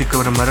en Music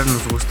Over Matter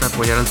nos gusta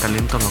apoyar al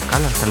talento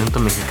local, al talento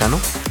mexicano,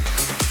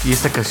 y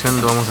esta ocasión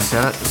lo vamos a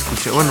hacer.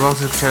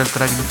 Vamos a escuchar el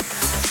track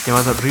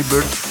llamado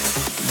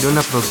Rebirth de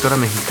una productora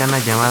mexicana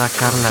llamada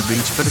Carla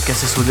Bilchberg, que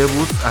hace su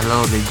debut al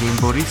lado de Jim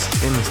Boris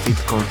en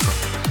State Control.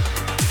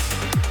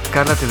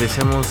 Carla, te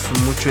deseamos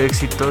mucho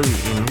éxito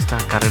en esta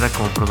carrera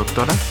como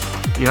productora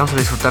y vamos a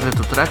disfrutar de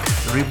tu track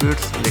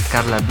Rebirth de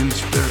Carla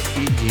Bilchberg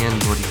y Jim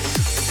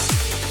Boris.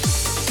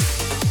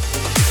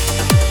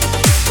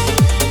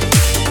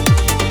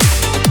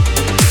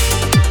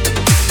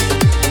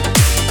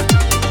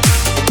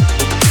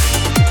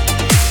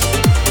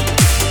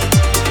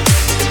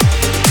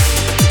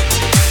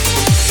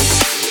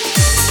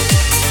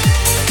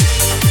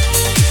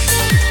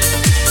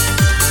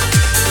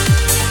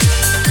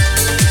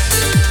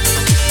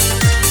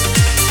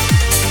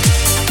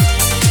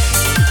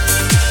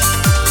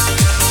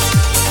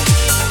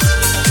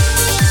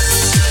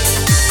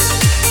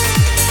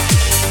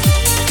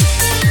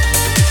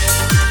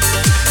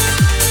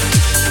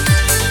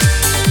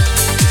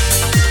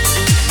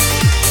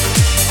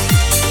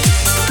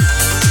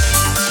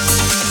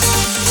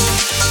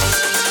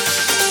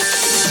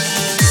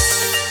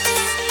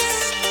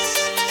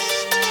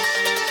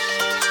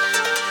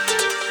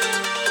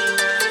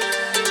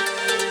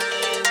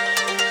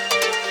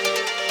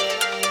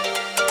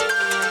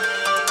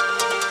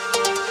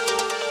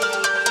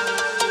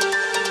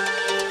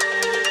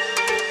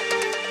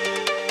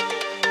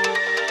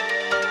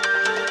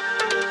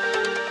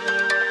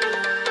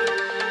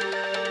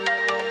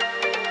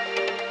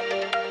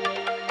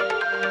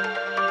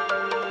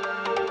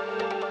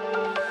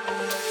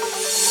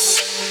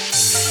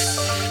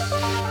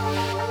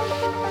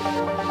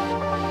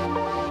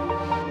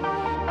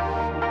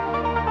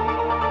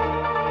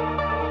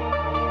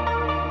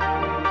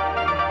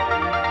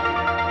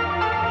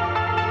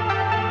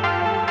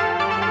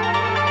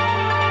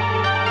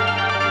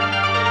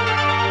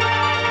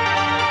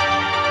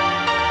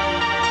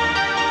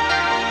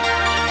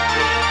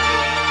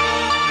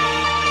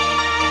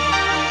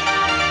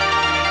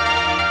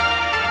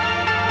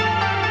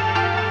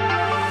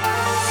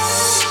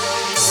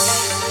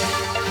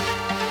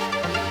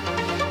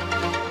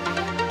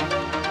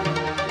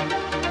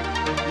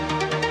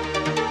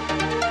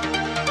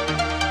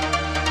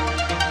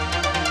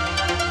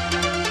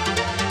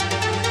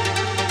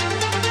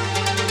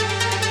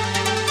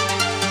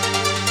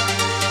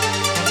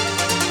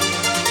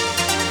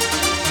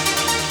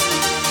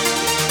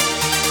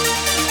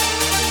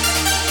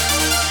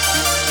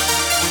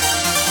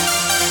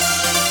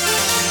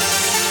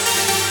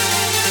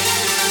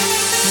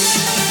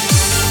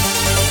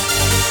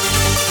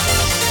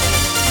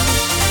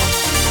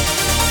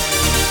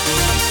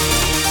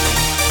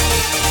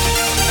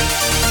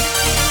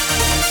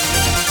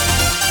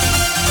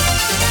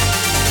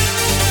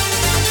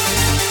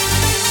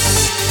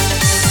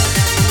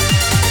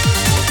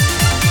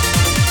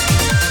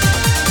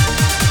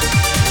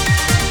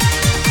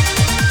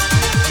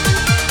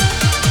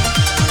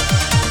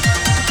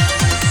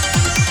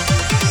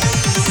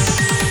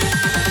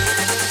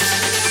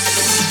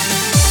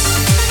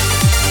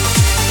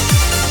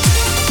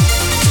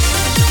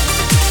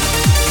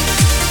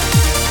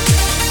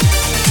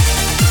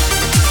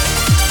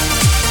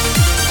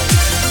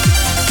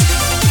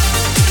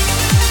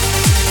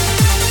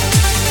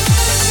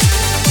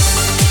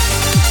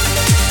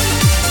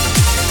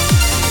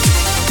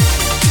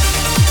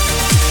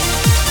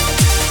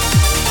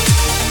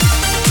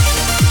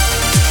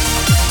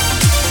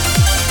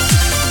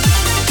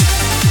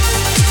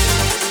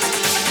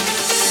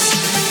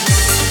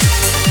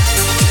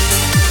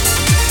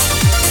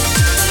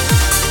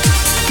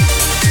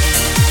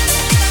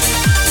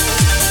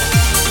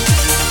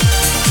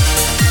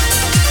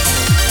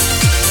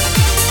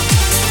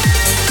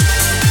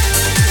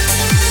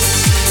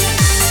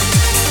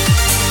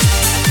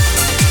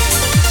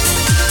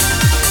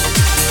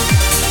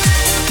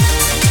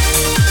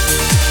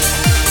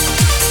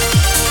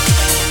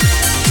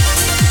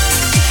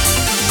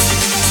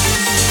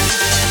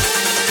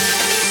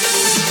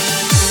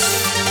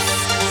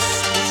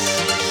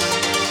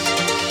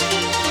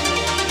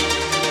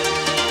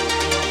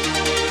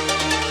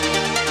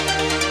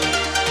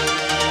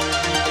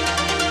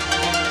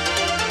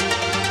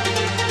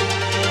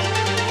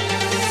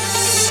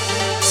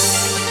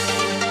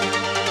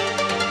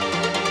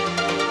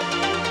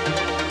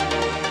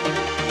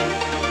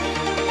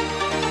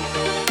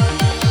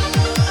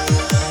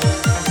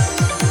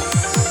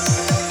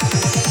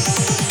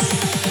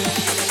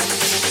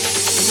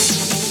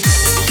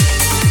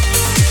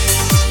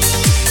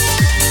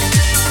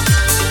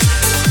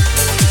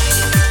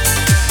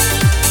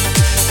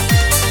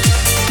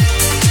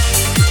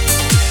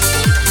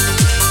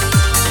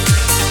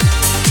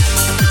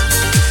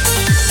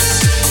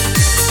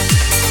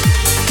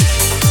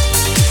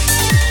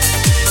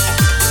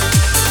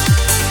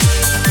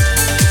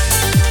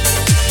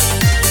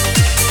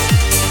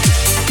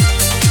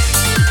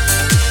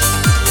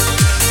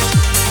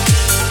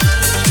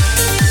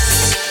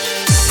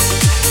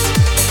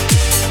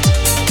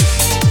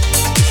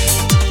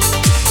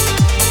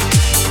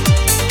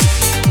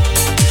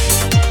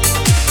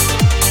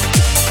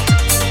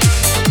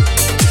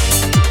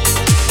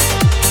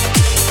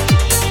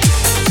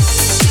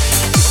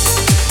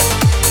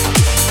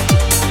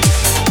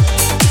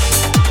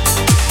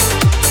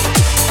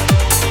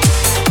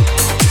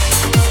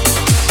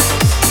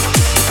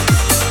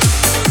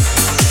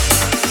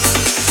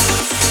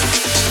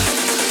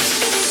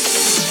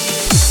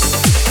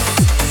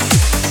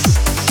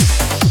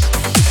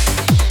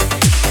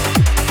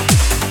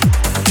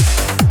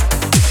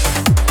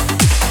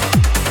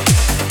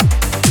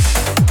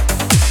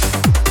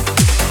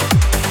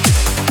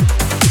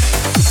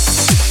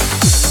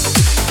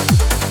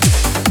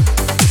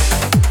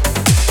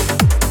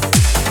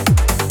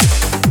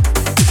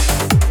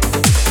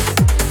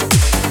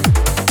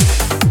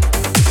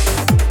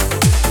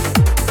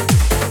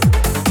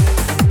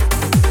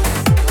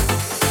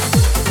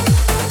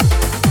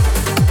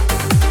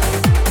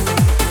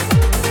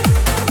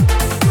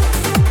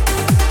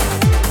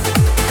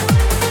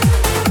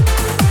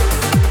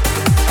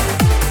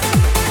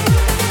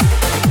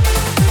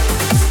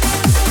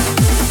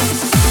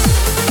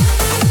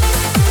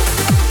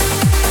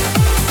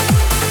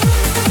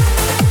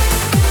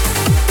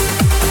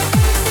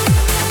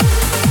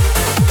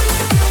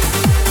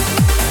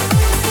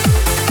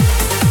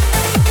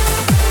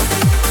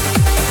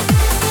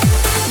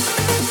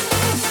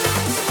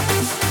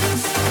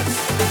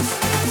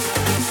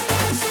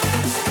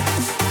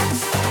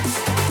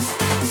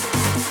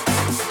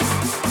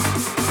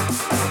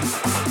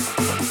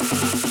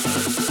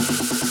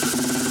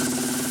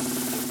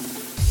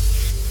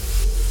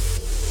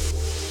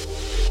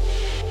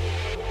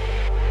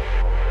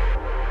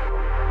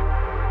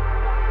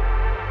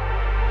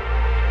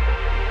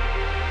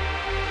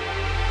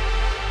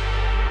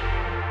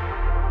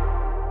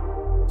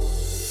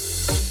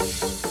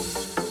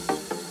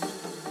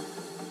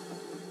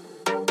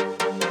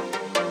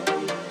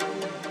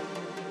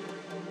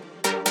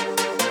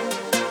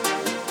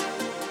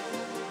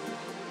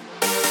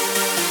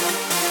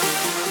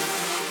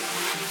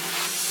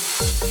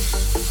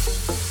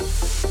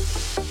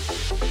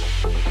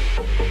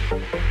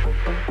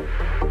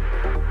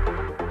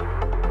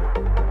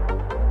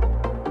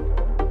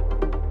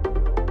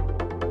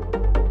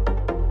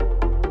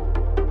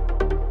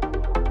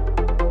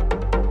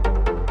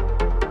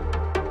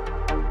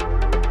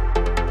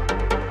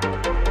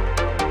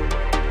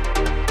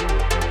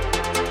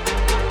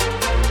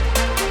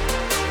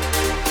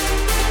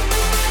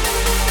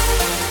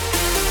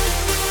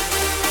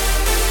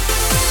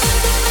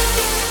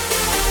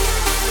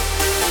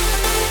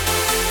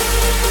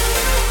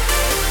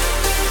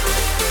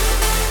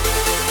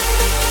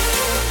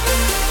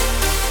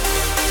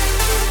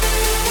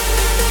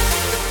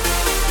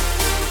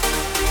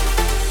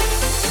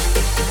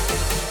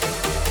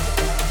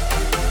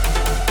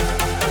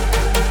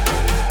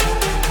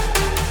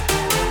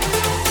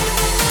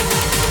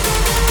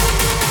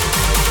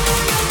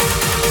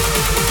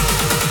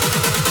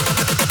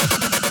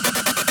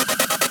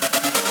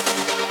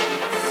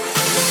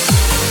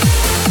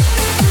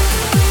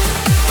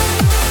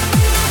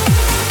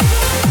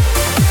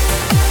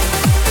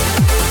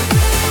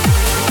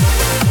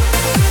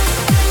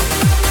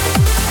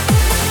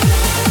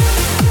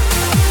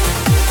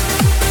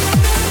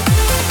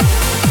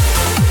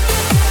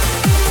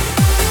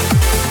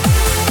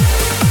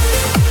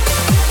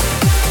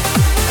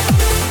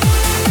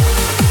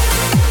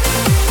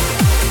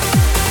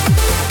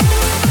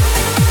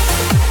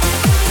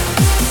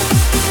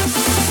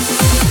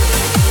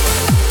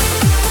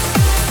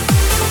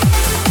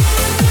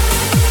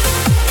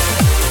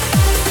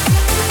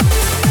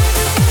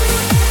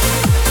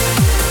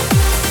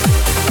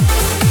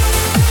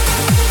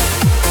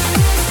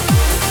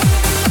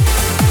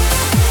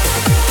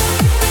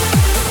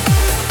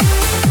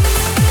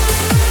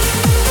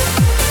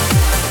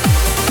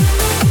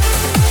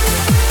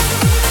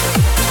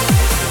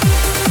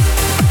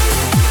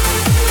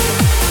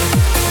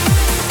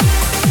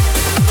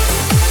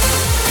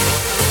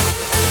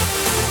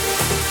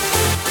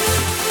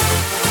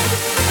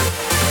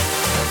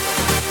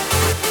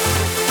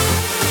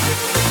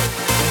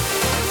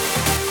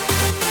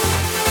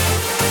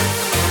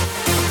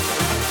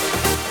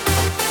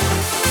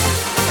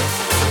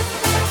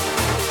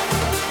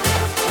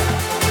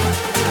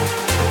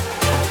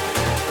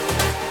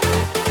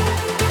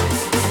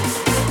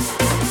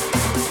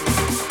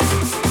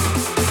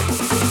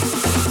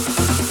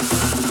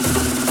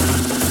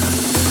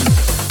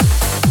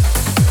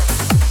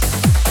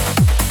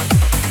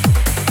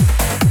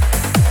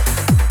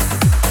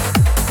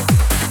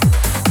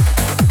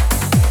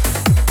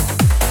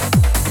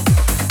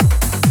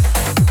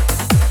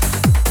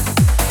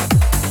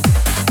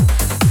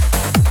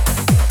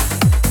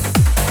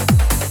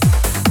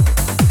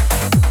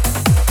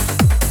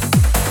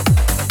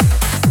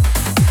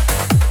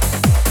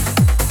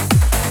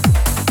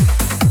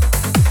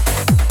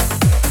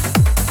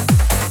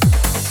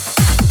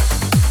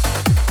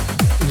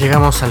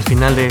 Llegamos al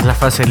final de la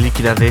fase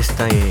líquida de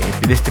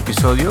este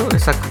episodio.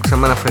 Esta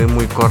semana fue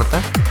muy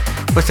corta,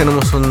 pues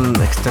tenemos un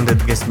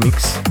extended guest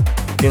mix.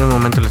 En un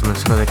momento les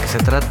menciono de qué se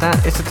trata.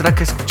 Este track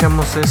que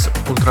escuchamos es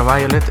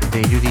Ultraviolet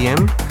de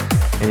UDM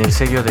en el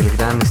sello del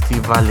gran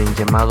Steve Allen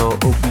llamado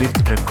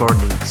Uplift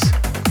Recordings.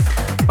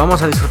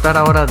 Vamos a disfrutar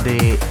ahora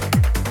de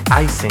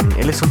Aizen.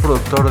 Él es un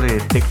productor de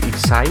Tech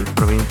Psy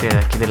proveniente de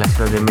aquí de la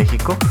Ciudad de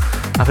México.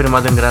 Ha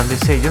firmado en grandes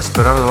sellos,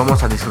 pero ahora lo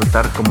vamos a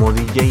disfrutar como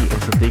DJ en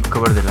su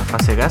takeover de la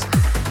fase gas,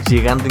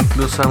 llegando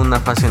incluso a una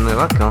fase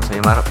nueva que vamos a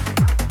llamar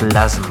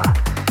Plasma.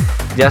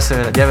 Ya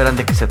verán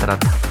de qué se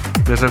trata.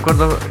 Les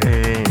recuerdo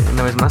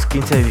una vez más,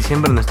 15 de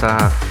diciembre,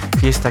 nuestra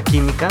fiesta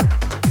química,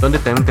 donde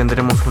también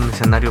tendremos un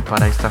escenario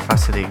para esta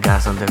fase de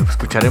gas, donde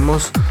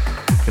escucharemos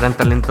gran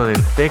talento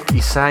del Tech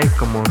y Psy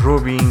como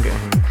Rubing,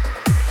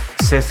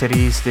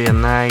 Cetheris, Day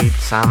and Night,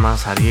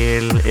 Samas,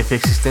 Ariel, F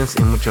Existence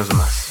y muchos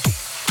más.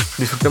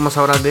 Disfrutemos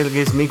ahora del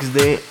guest mix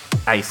de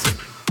Aizen.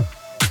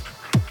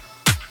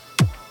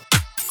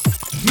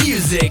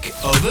 Music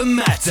over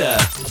matter.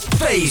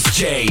 Phase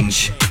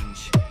change.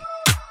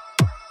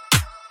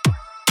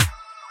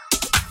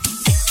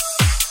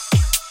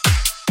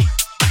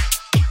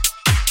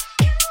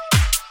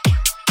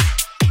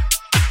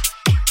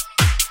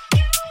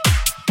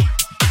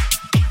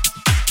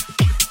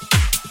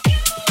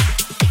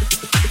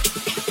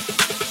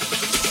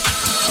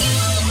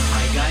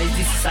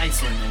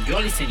 Aizen, and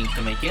you're listening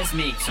to my guest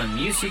mix on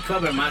Music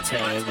Over Matter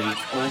with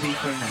Obi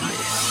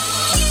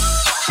Hernandez.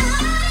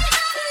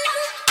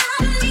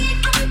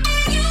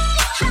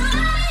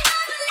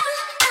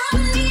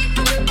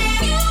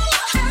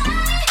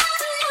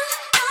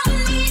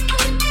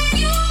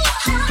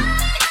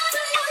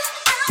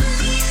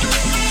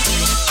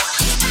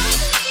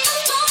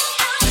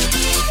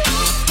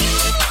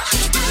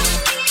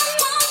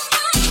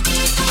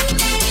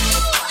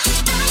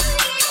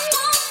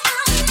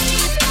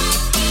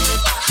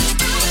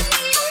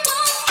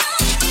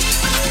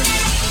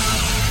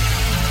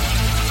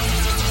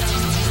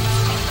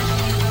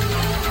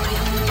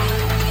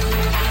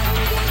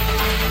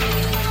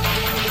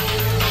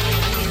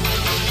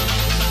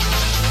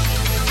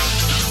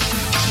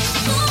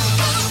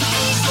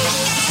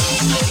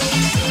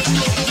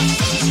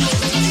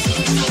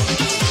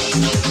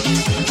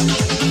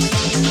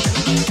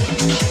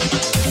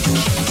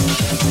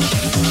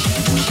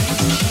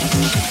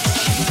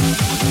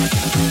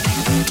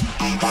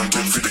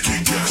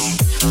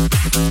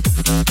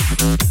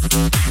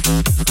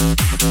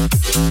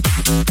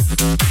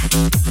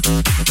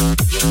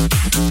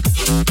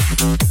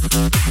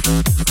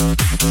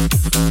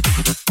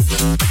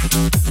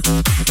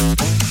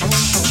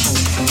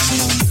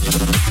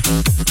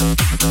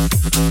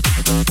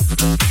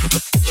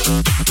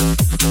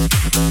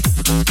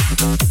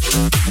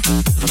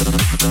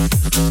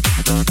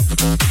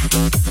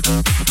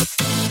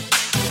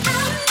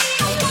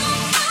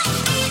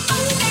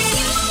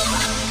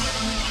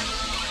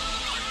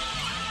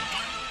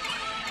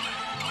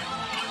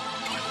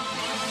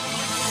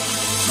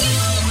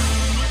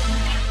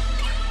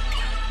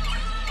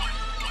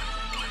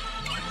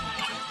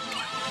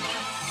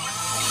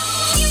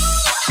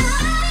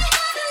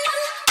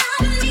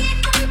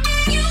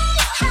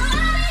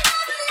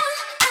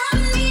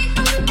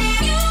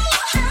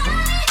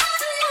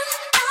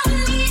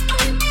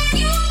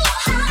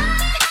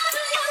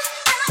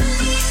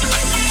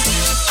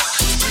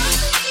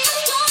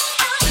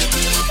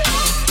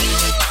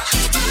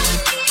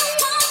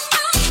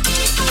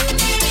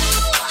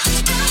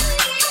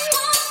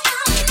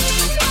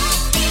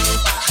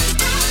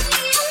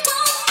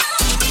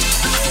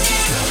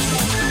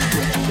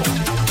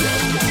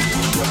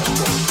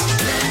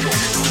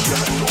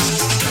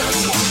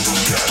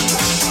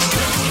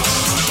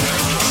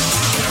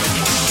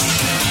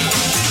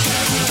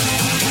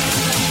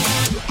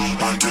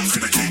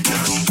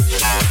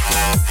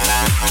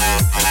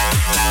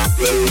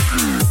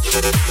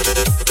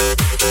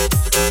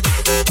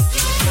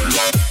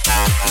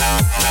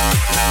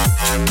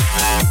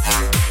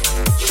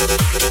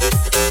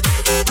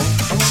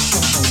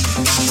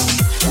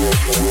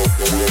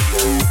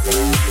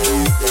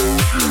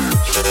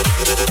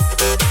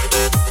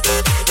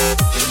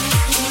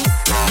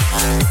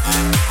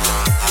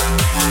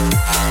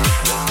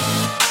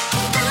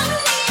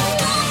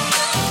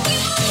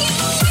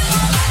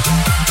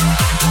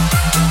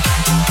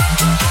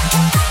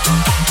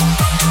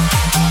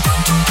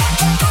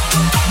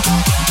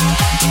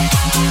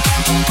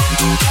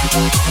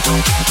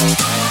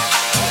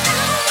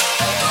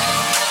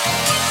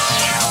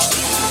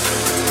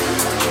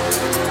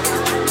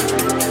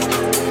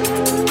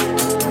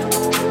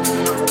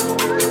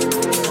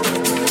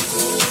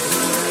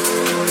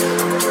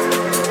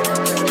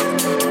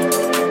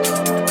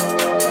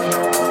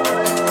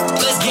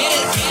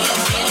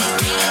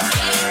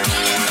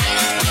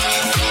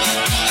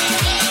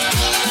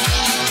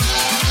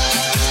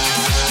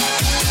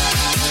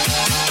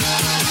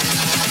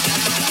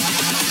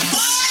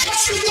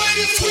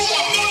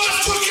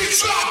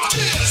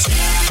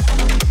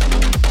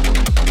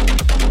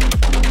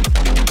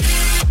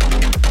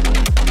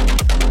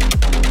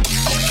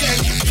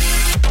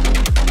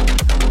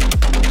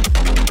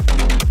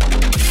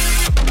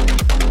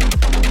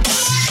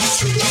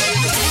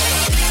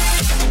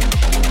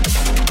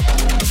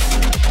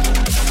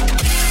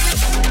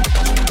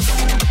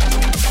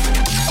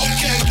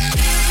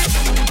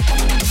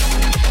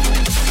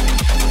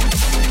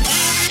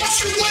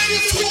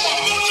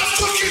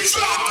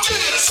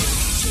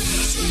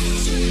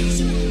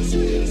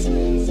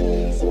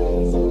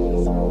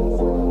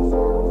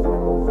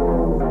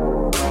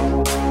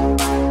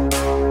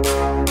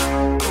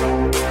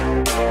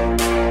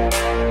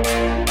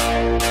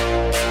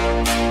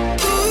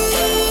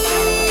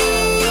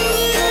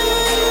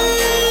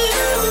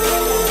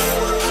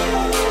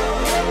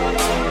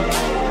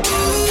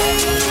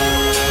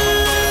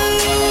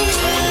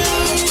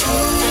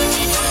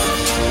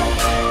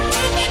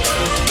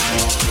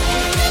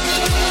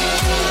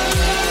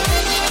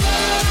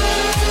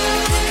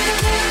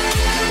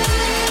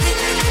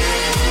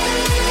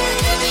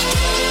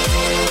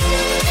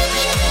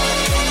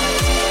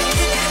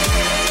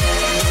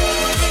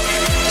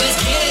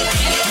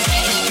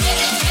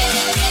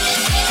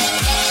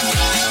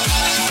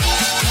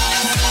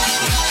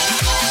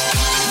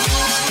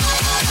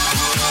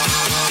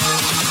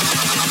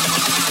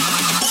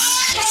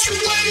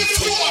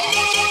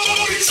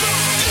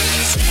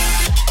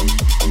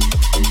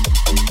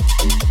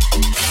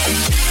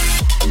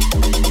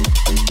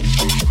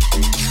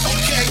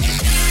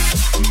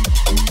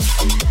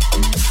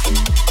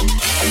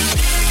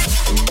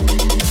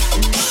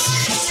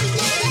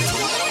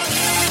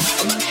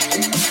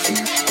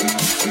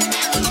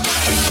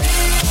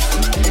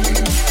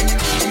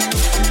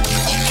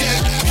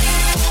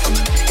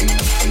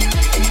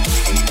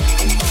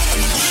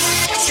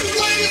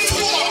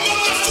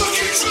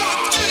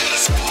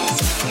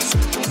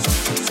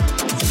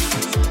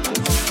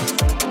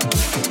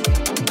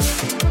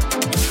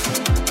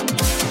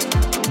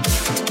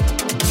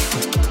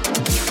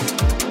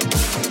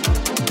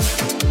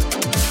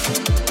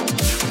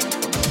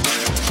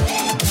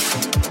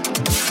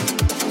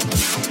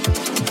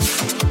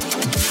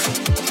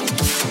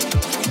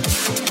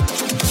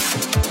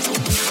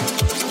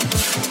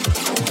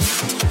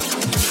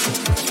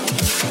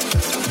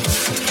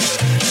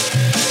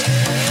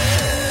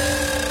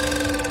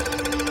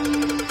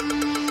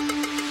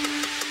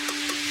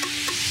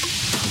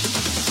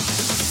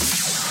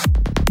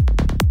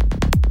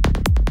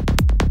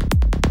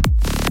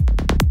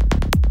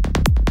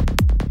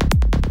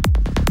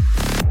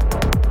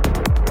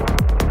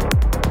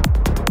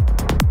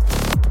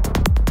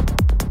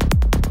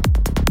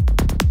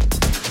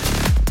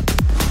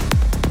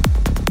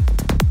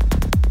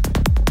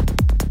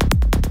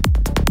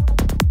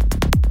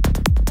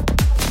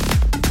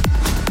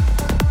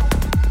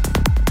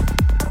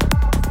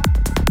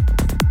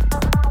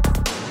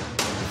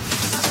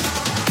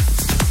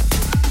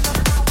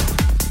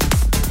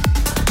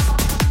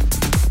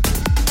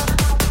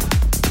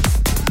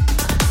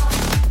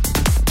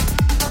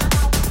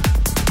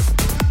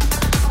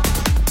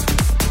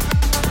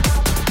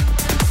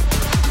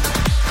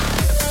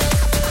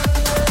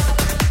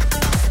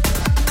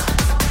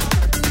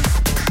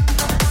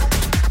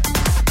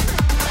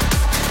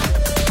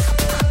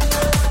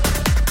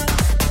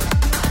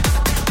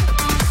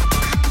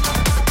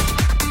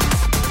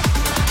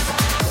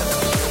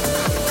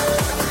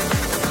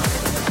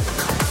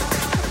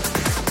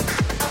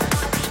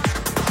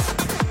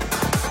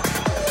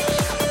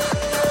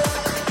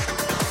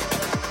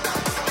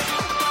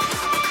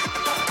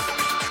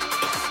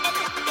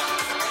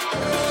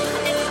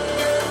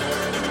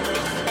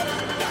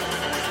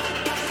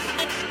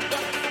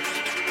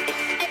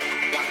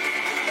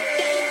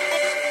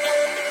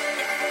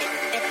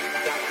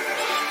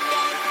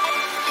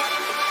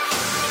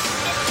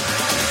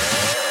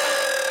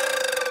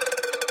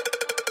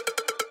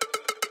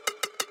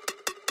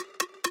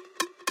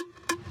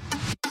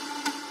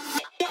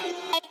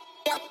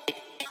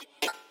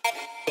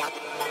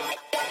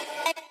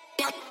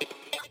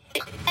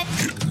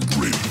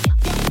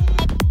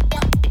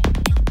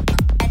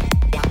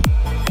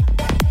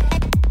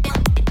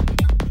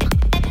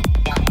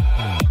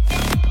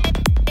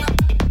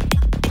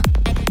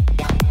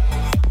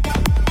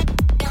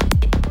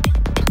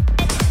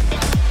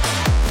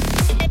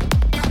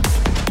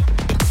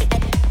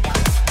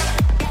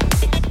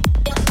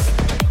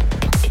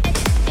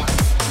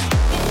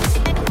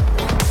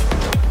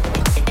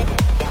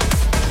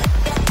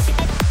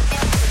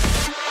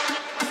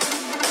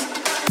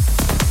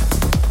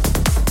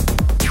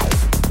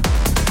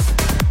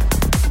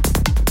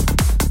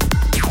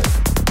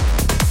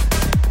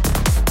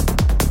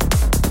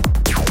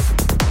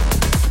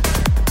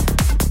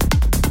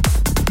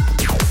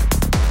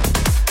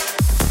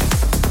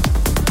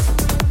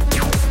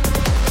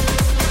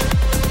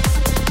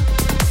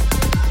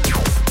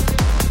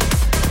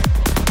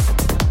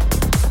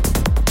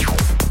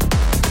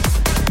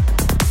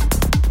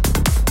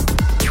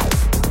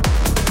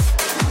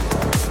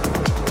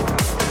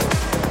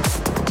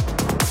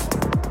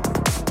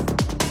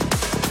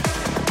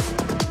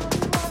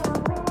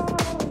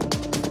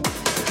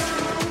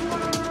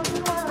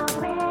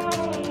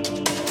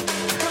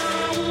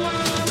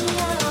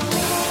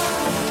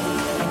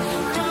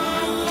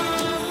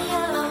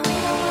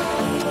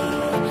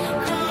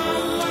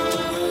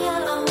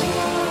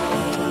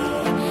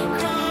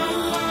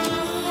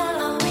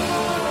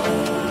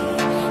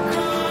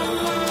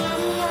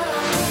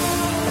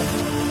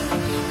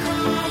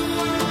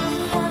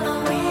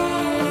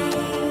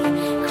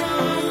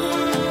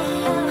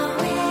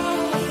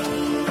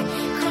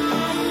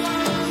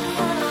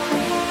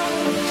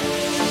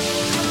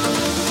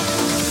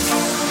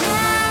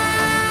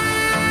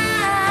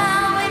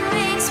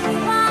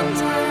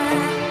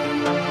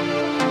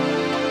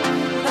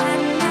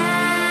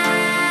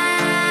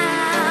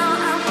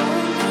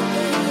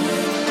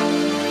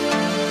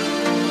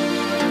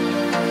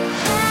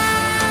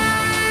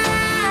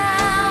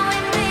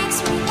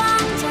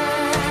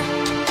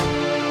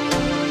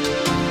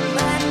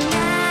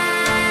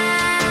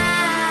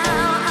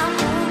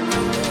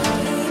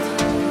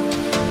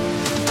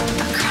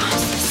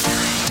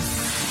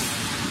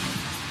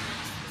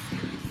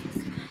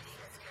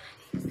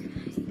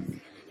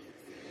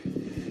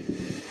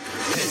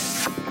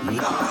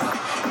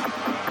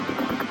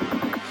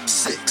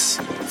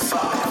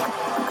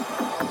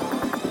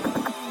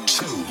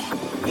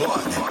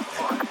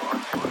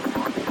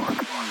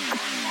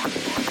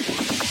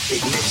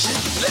 Ignition,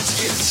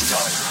 let's get it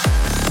started.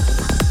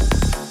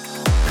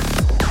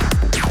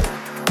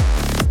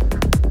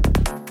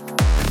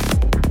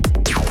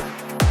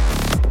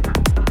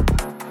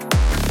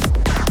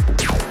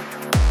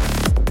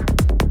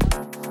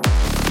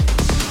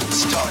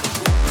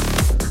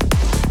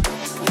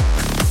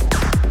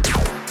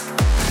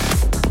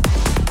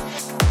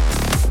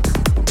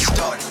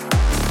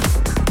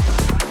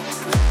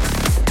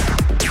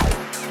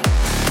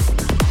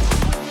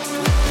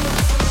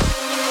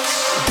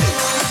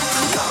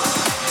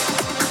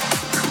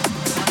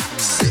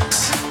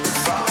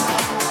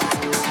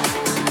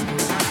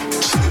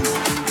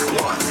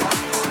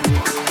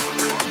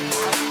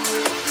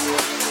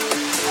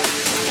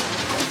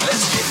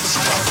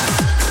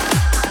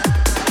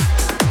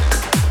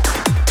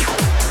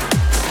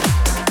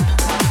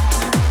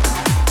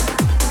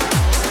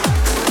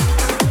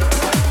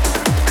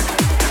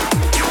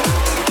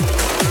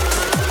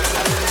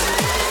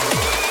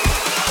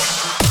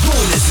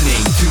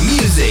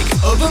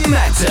 Over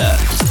Matter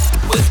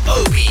with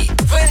Obi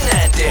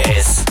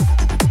Fernandez.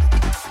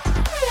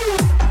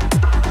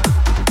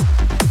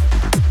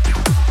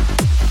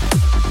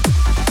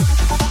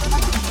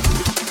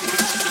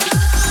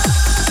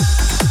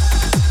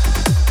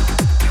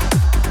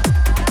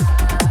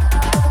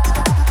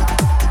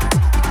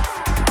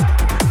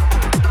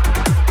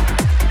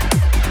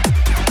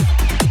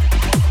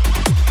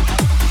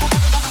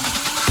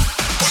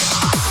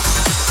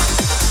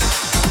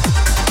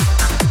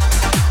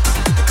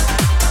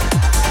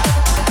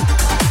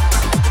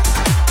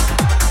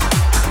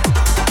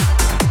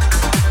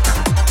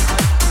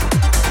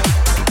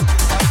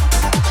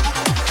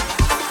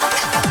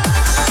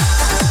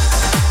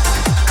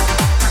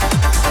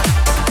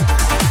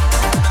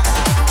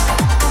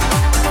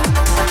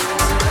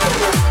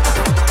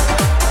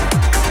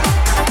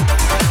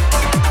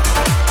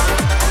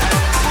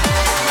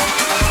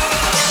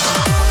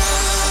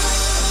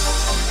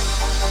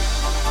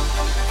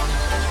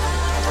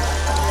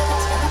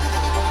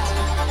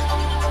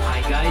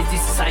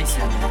 This is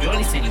Aizen, and you're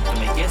listening to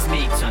my guest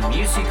mix on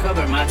Music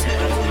Over Matter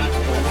with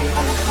Obi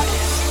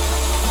Fernandez.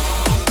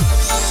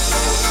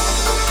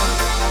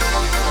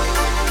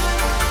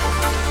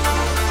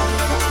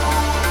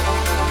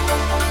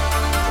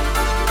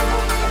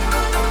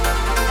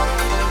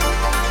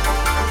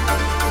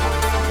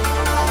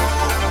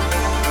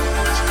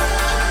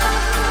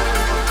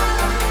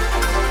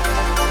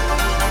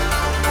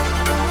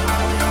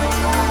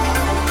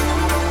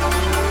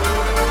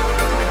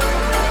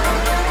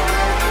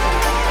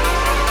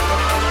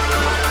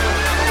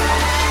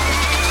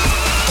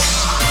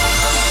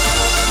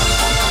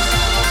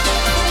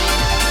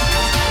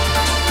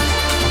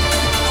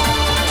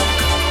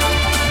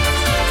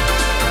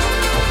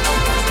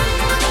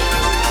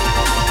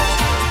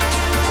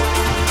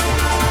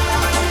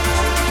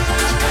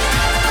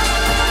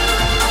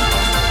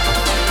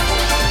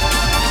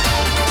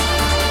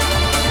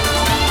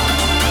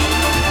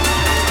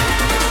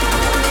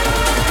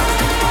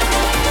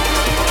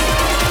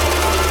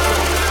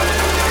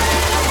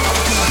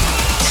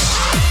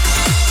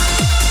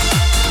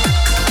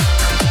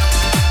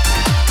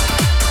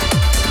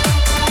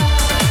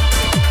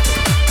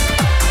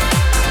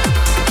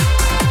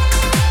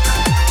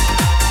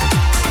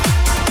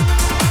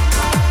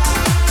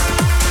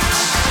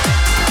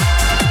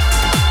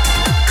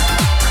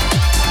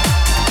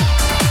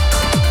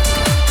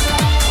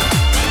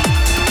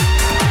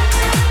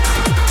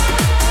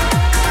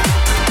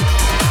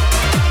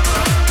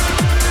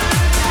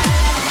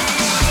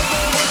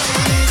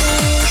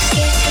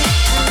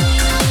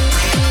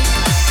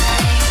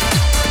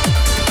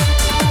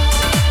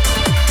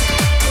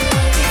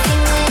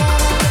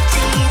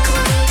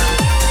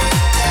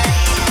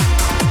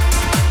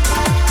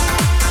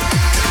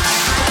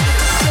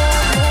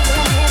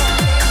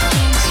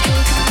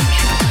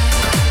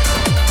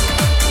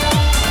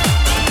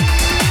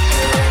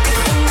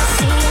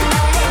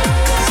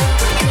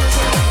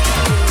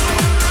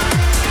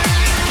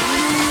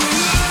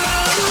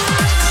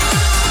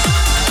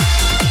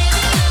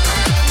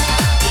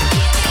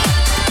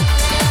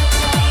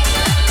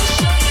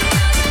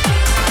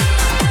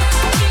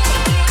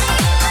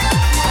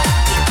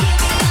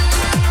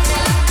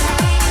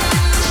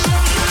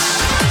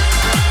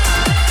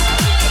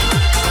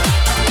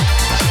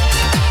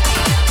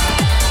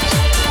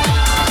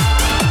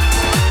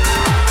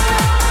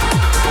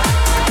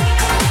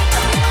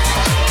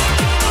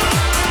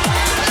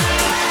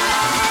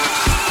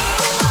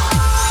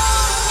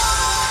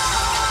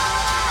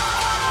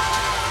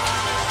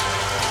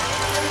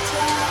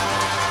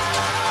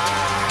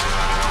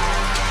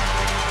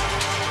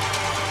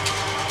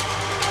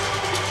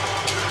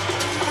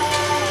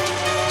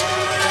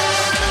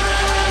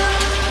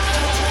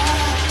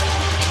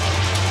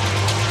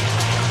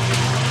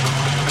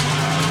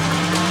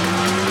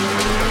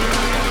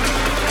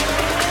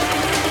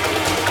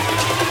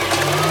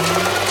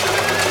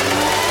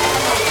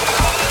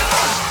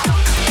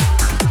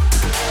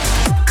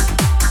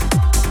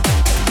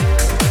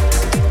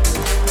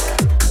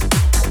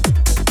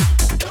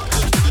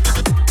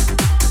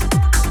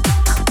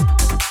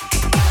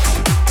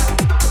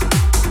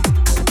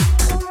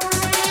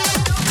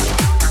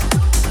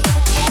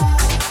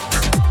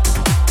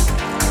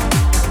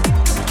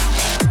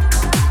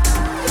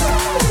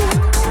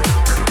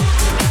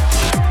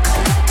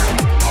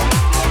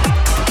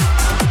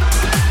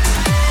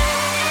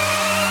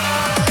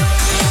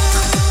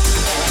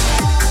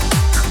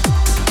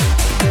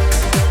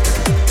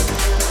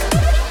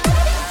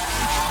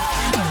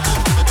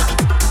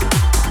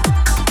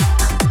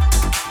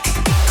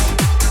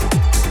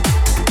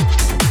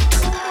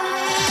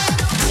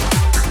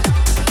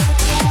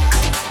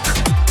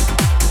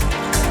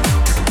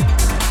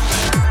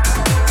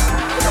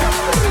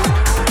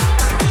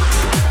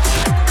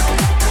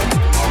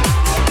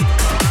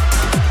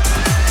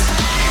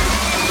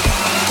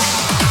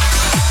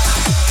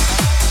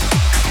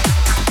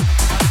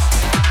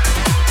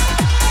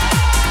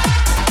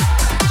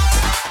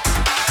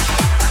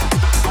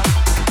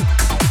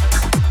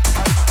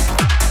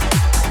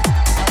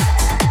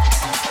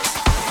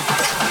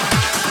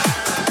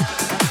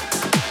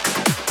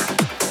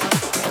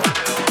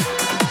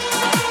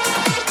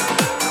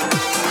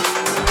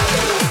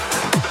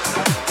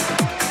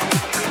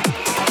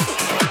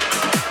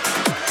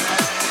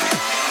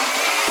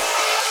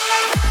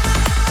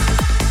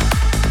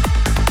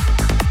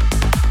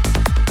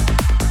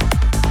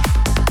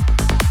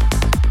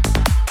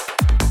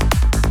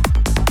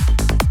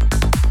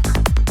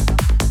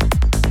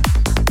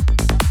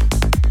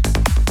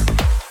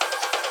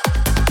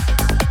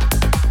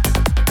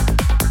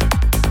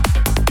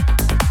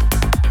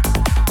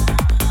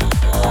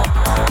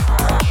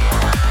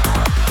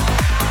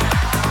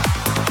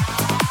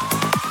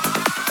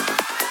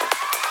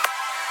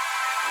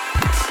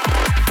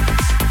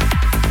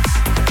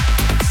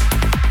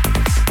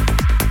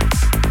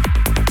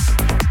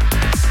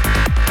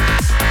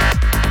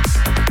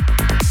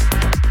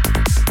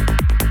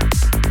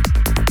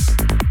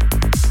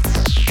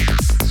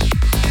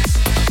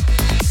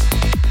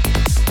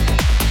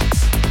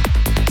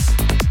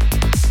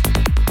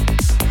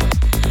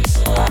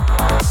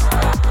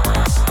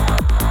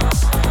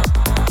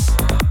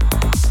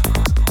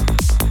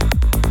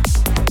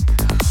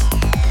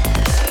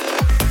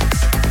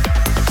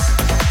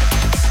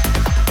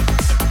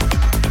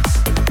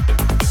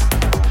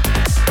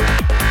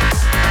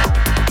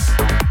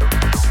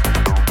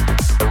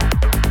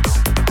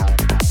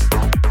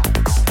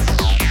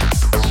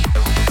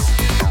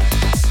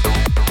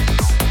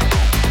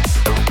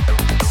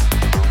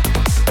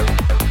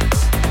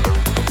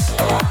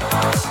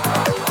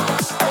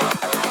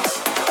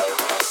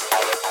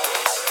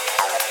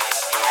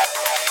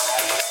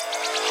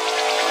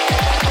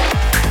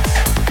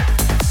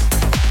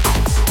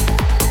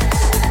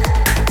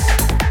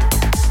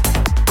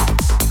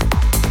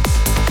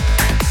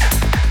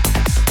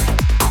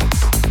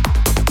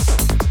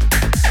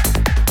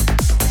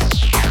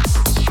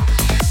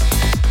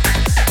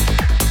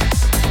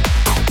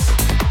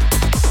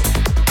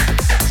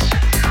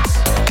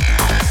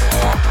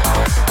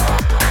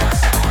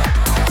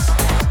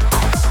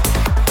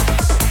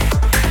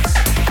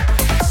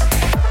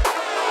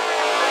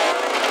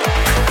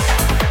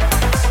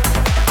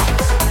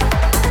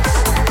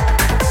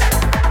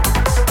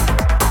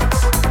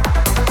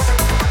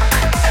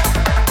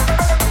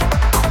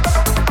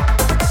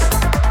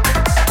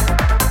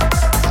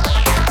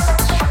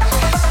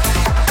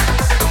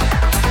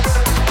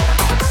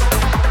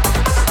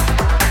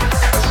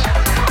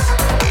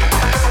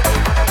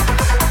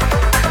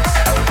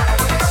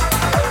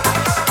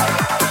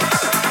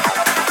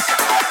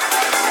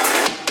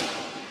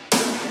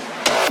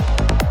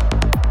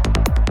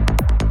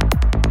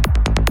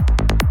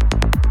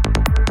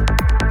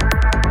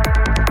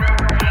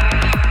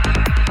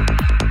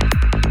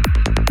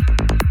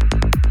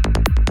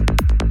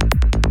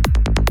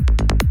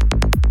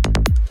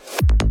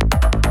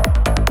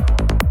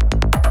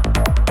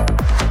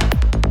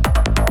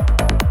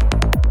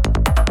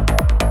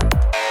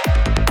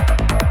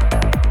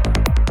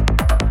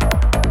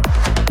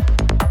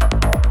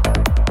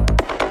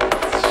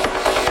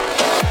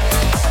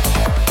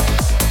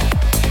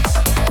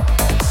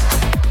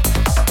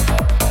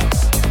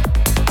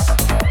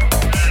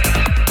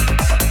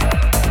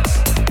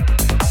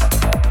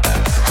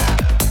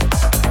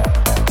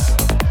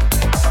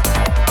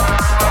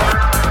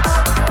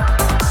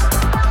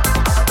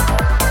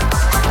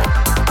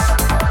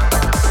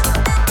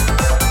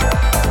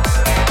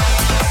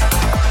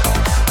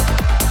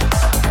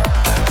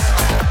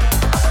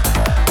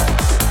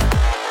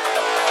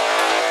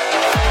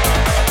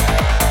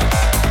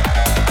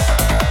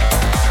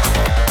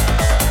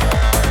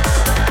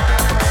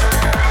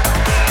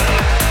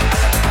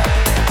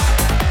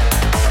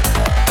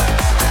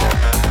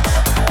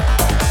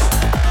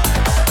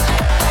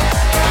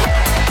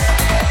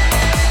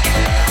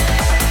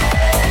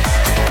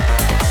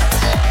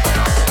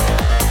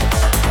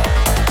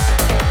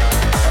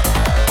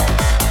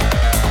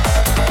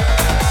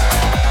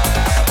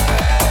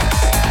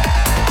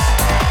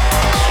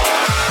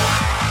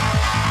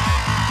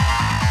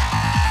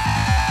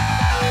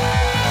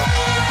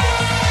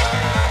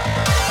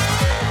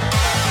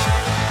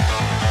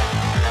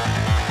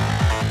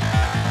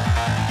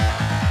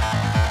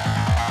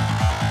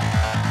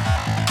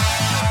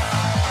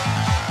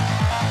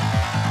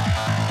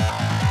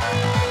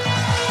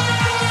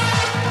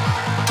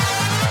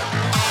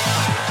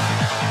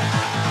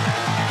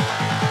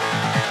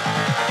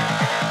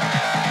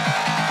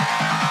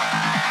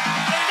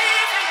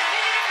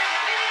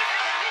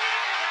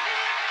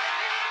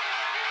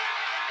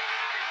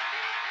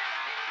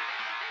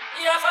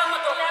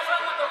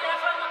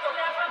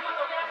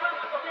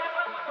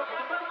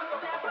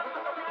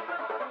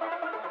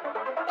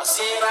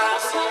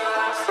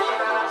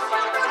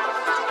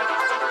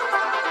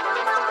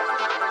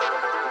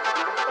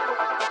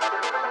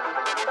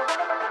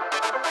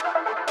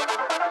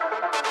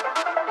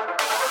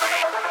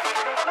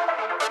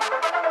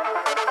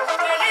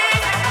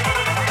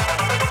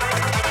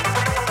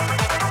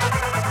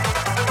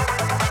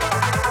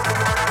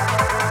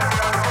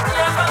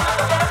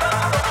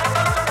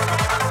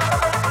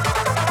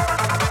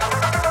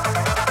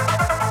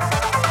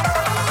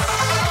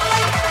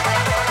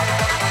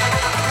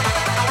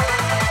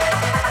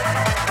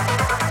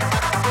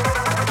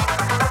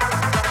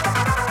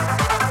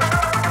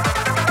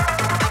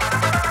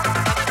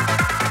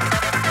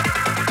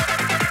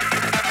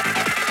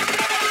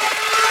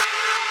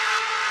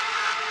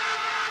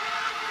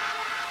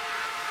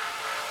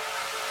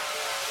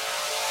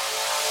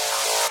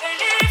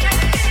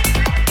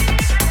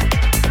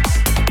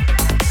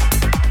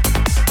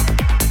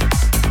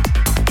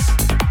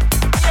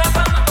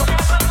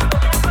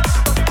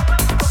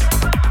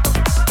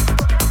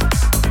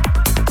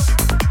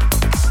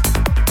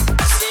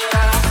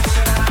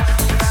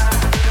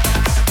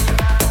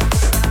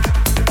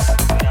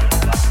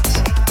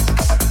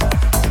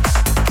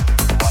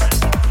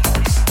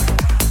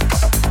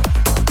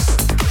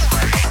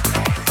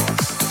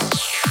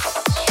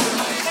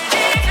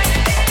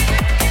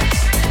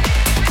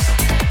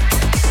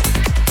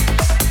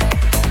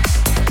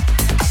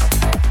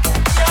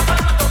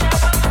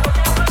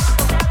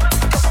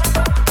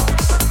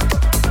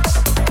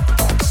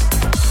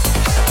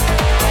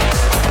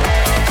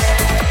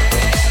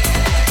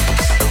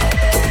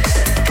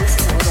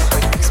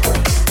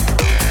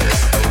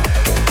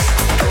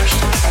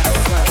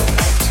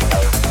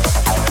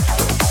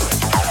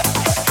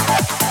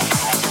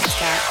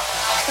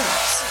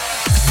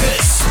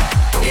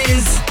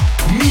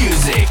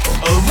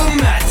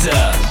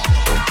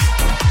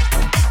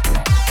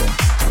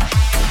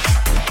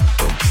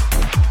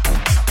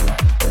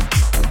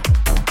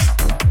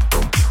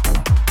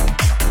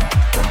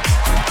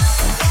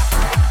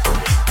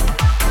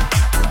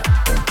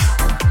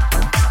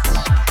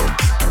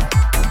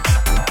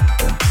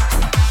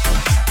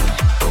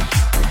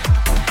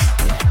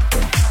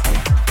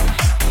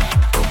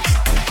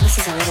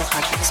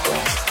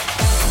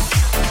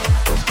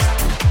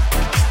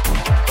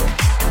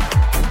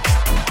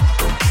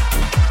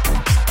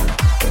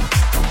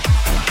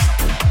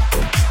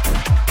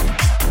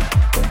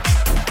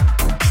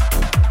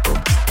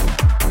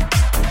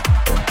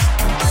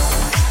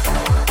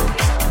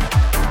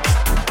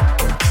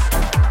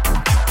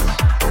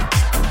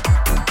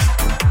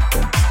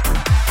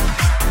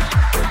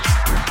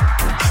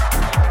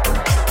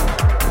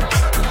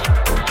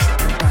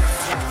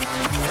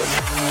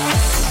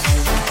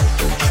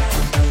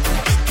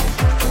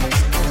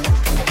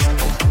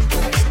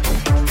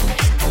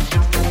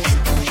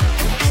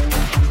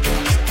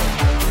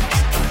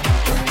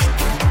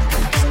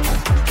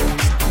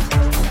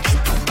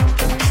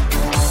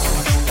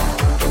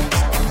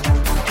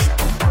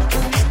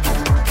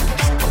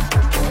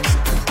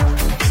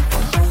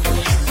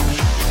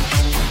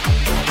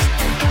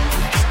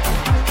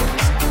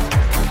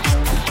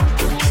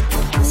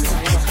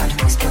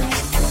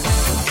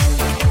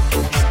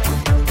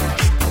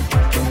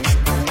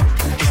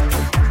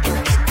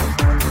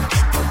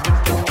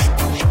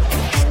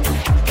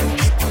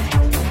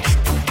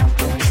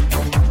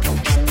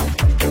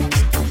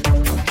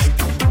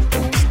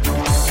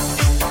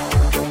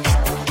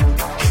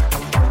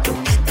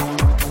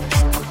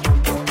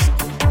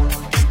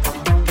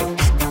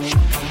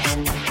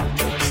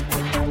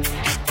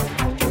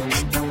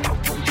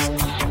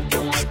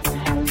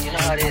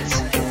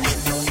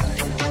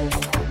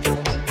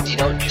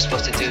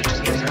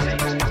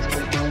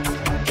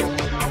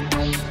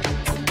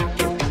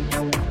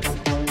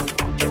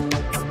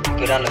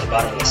 down to the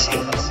bottom of the sea.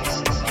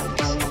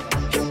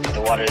 The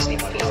water isn't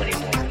even blue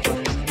anymore.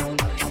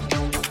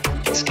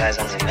 The sky's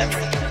only a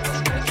memory.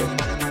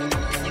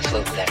 You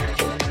float there,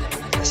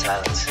 in the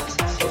silence.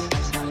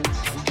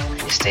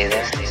 You stay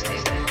there.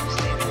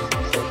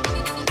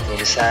 And you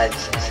decide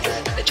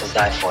that you'll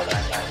die for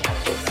them.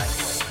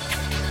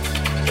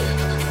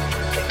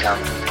 They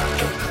come,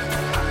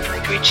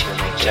 they greet you, and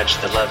they judge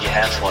the love you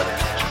have for them.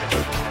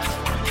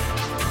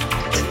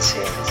 It's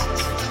sincere.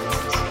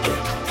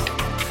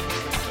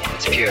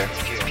 It's pure.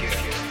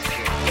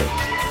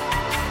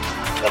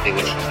 They'll be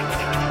with you.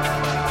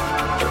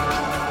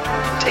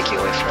 Take you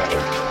away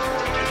forever.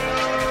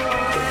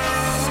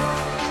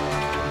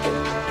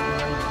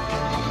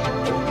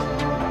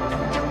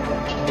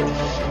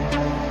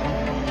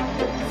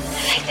 I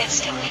like that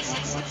story.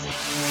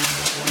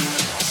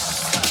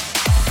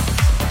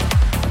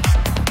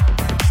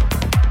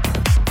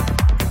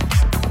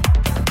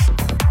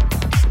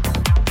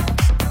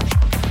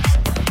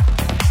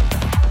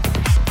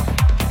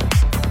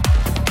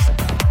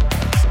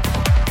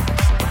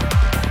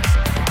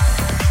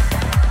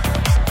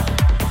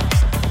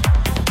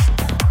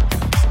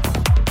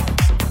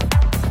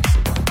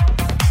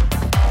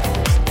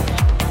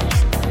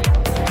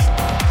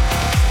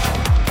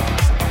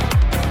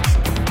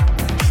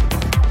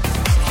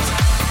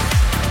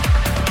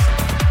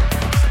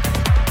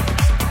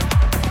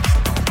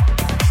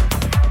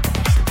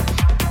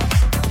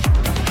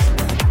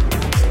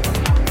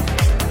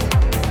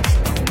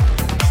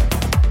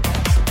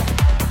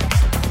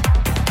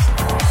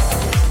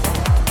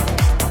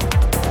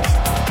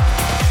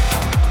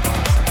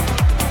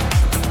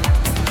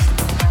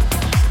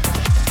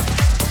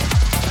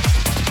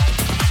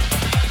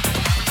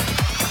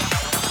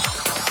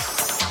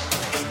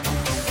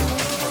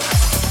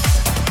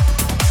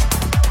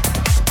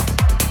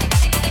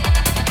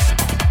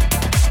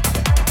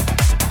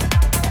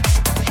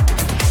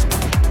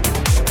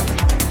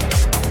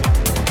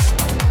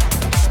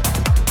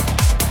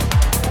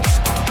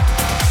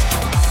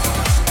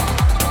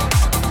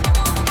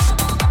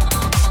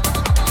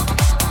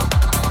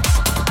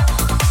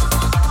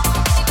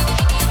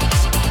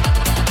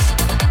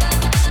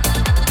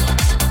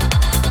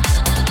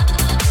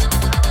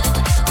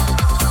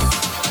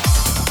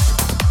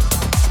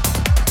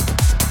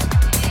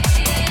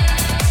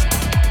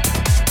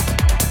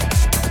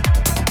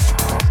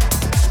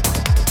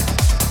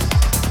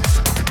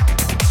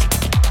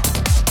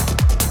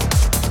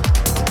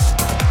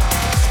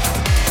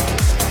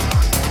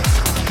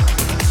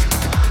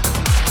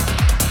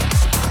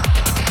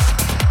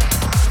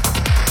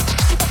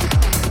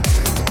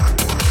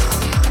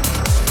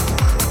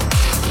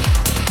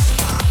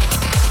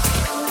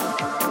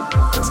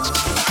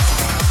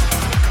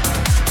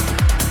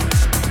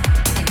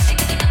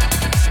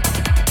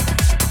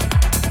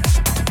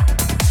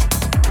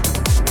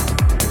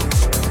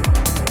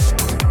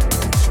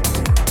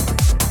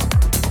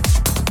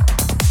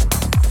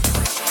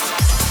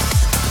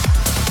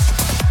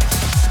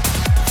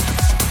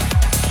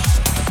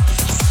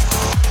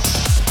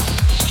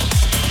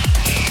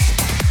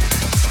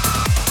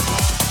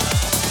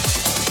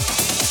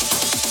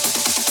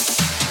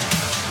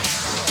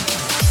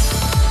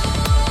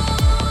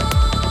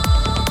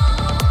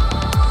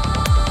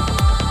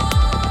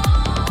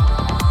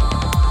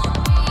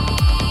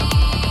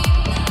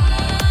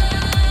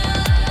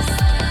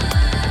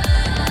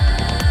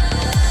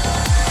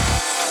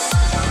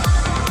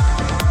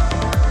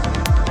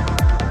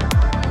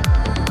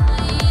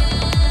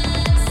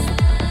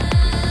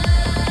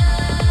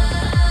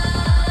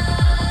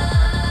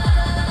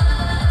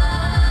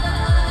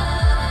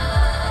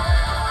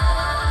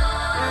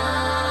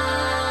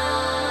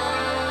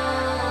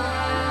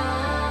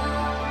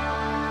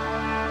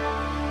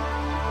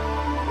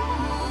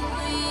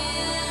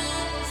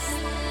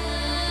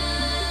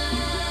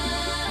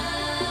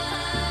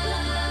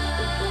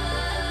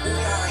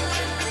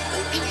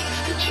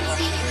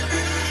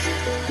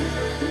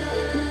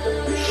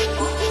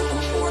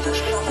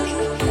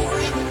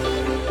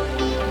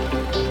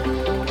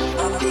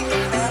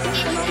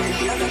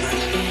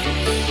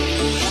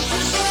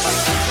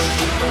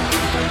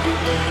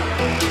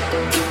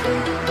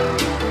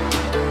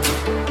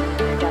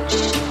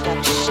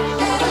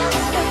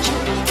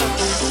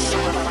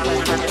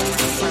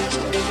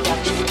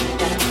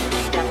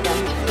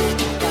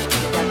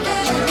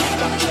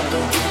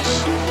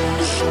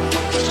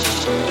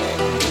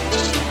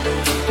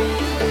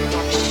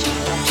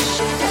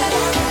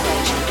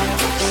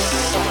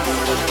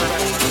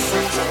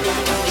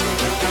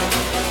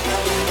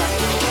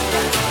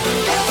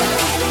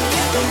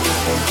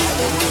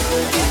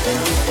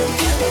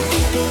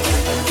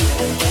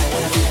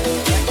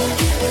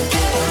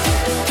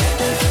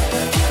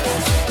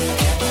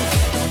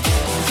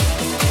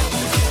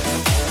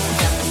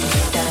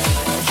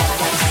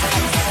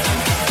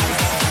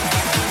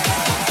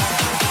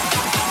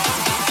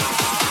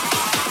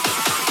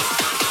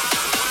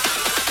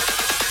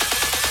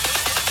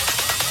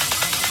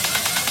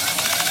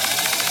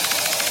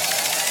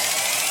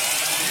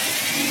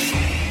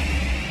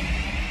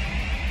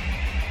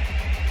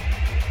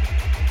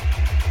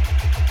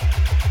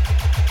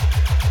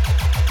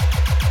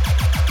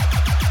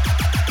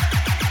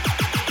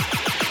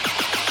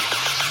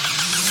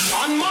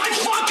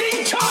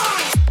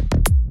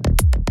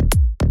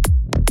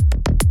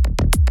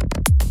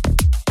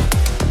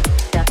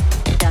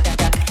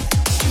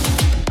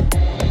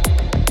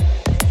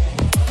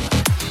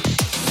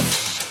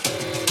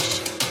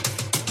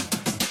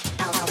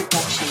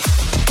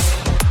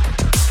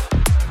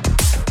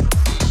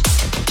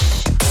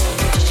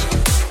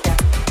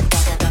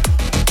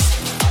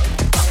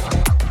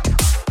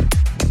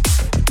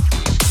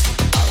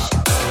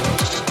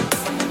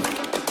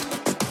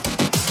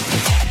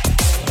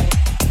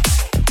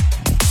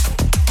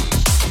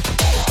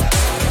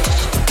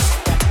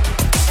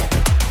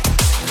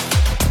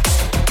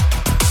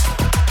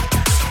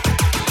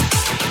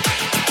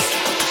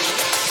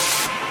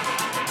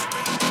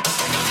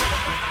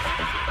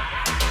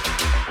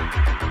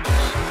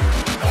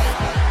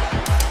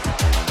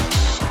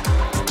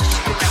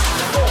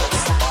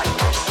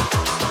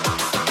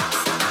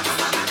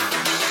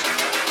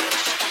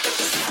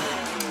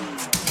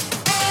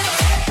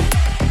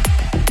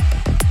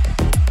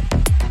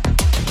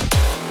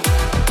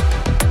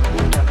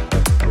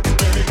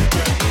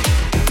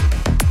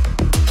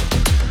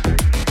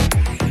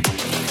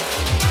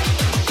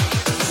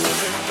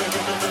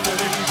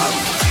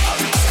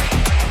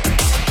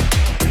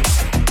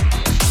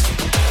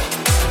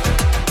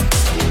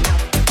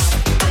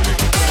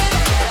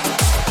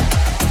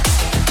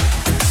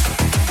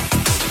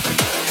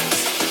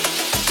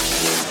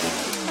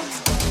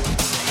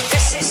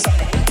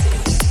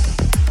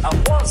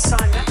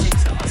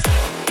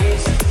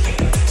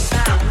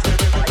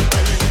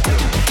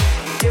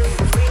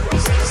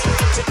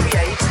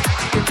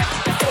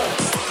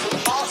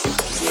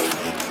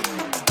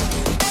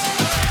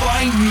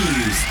 Find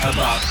news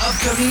about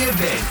upcoming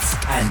events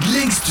and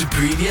links to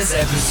previous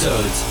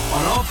episodes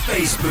on our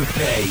Facebook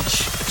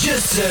page.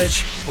 Just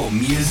search for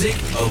Music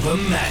Over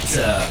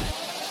Matter.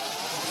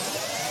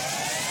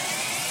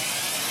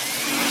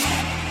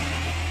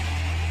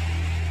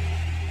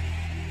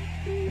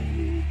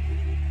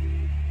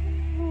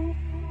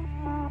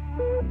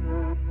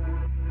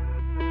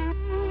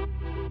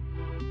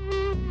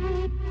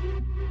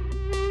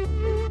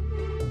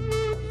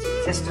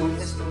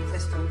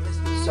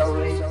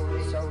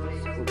 Solely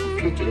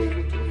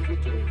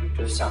computed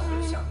to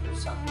sound.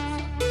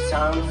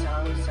 Sound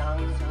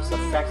is the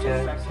factor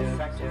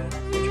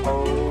which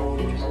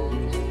holds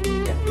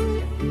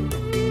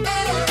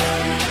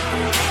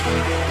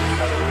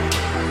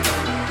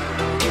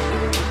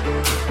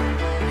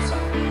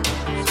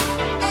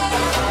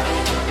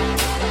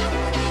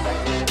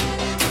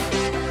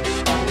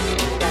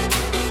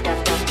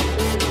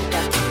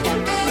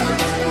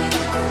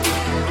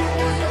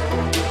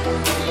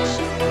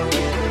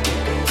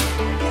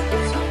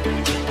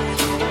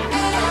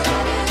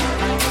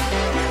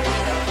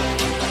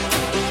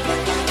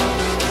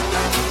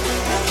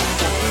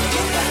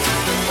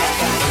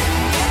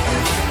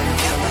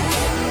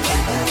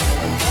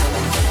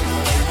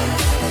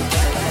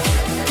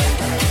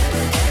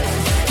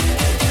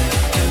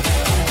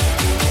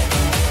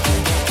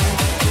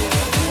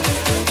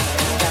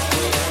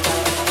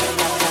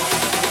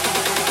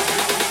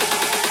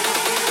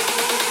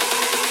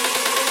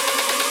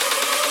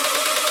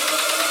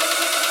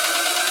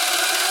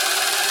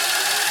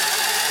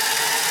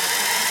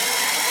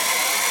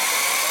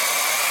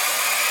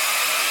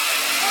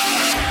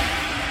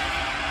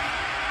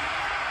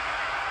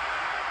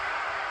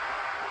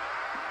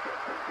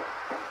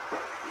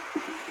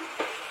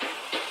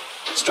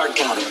Start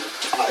counting.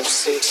 5,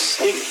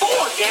 6, 8, 4.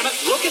 Damn it!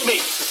 Look at me.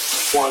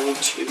 1,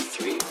 2,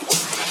 3,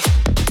 4.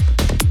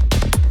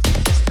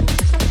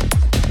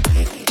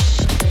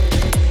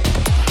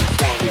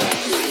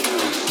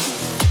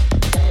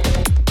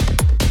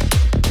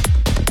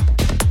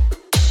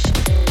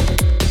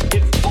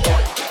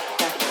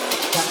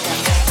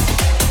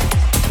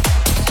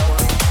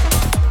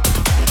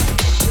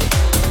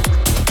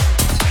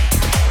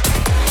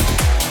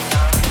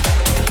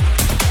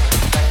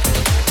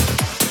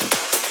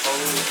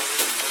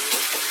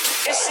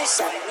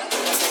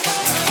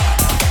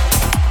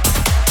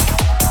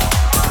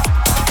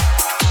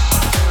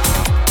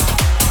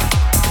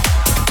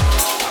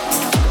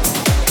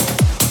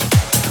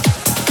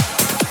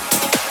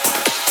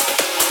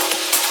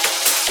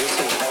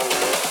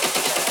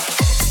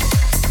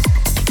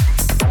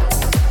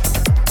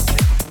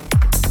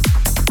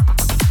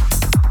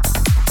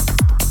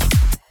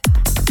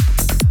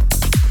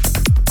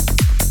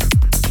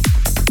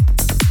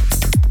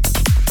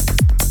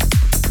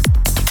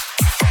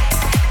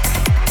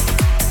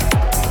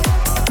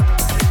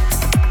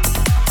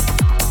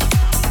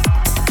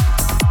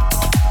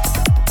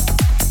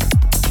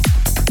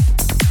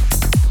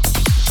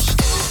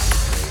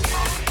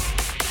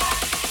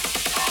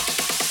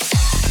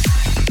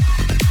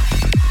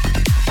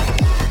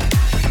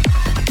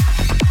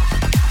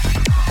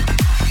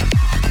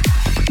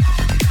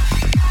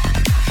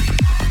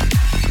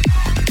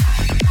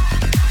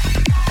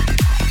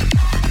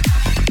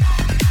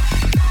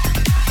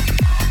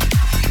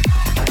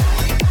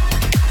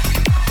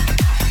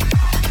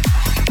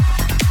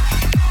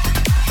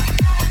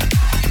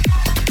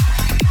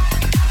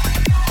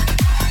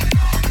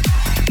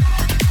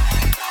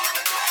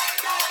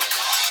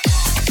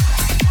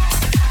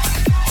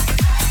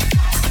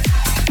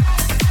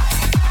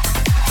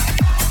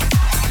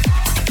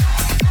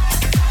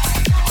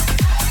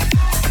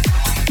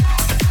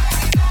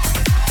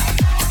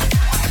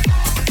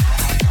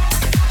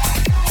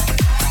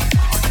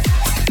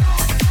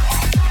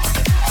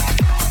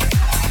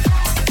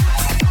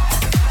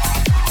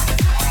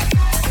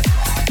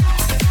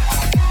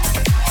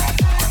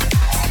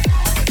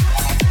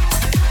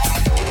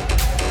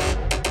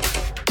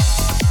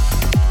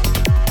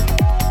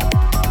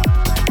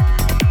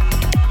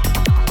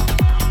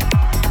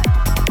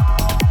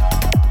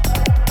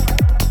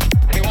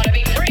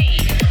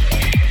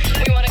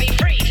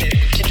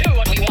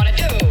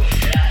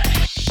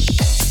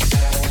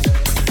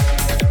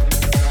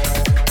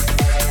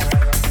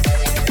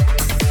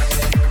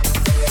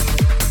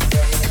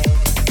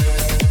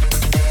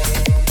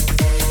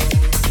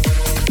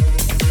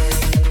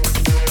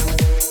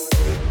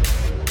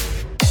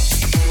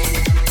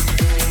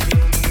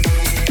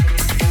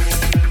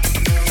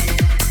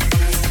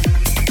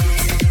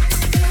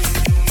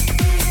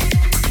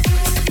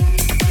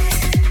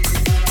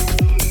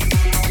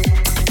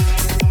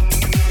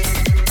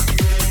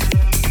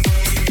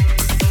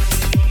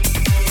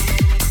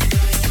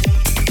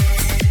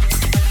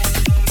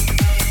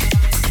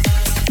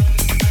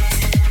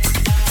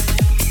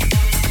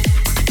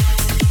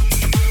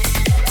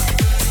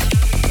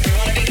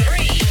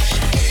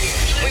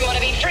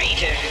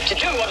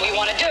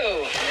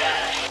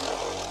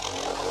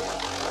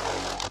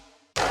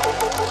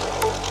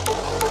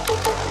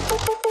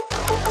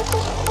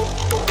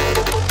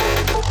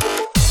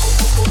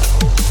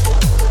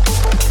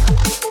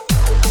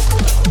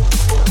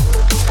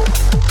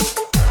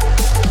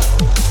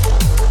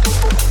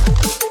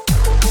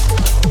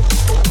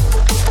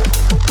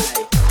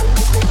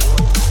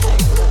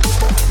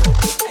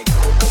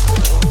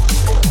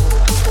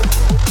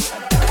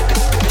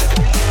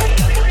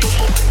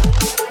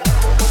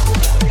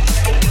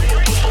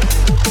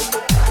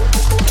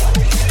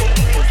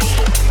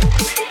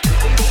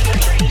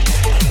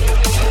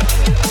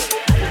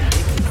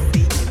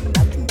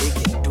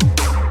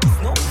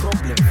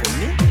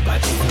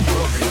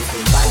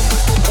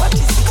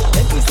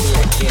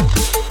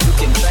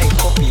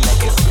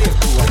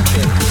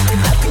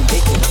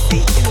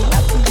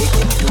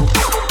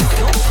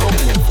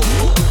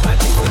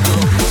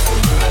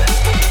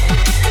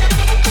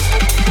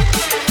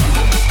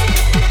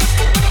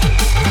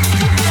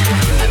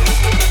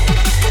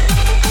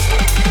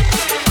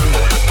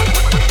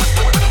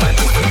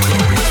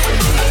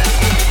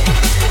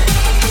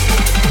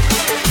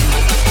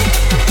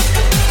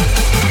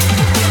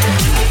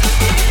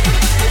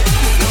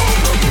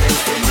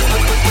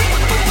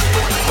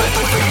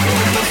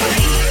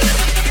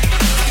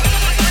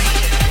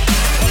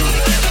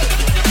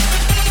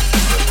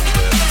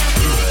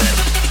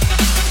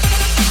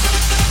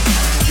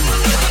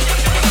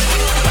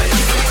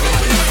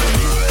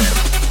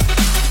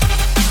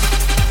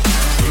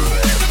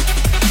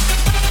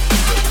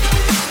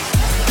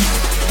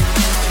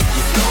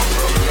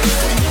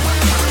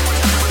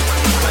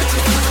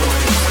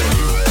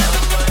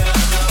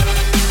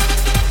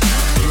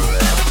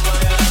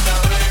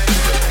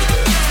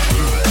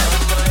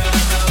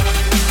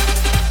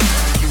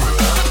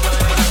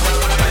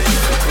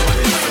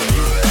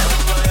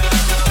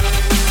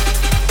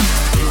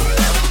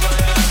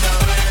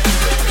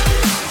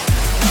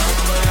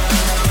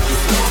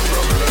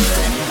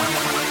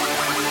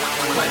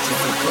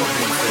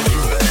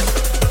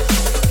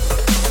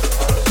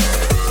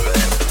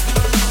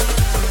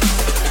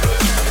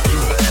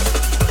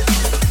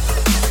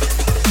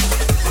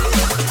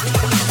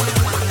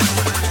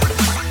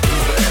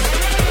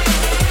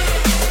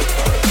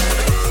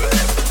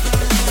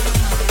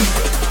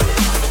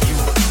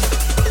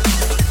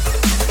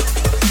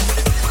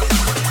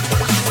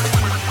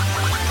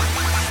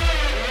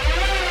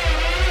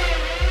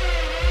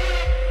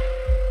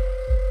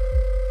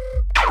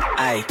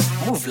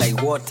 move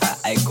like water,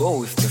 I go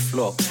with the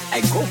flow.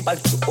 I go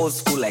back to old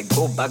school, I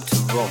go back to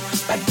Rome.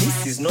 But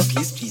this is not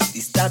history, it's the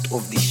start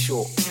of the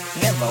show.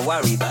 Never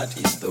worry, that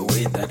is the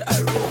way that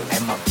I roll.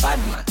 I'm a bad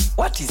man.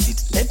 What is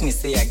it? Let me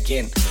say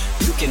again.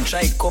 You can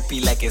try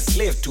copy like a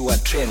slave to a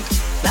trend.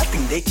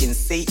 Nothing they can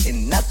say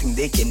and nothing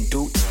they can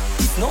do.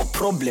 It's no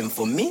problem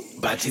for me,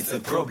 but it's a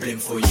problem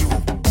for you.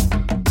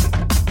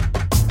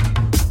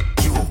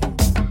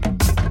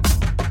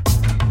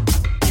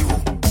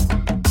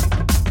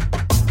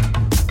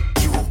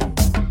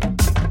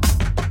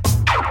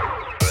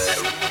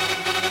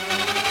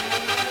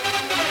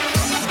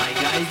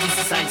 This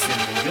is Aizen,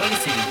 and you're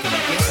listening to my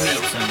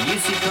Guestmix on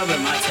Music Cover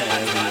Matter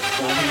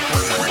with Obi.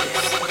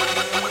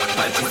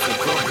 But it's a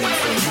problem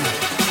for you.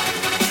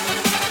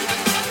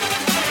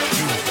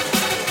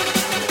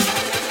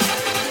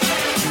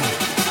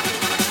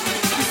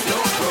 It's no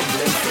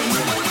problem for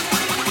me.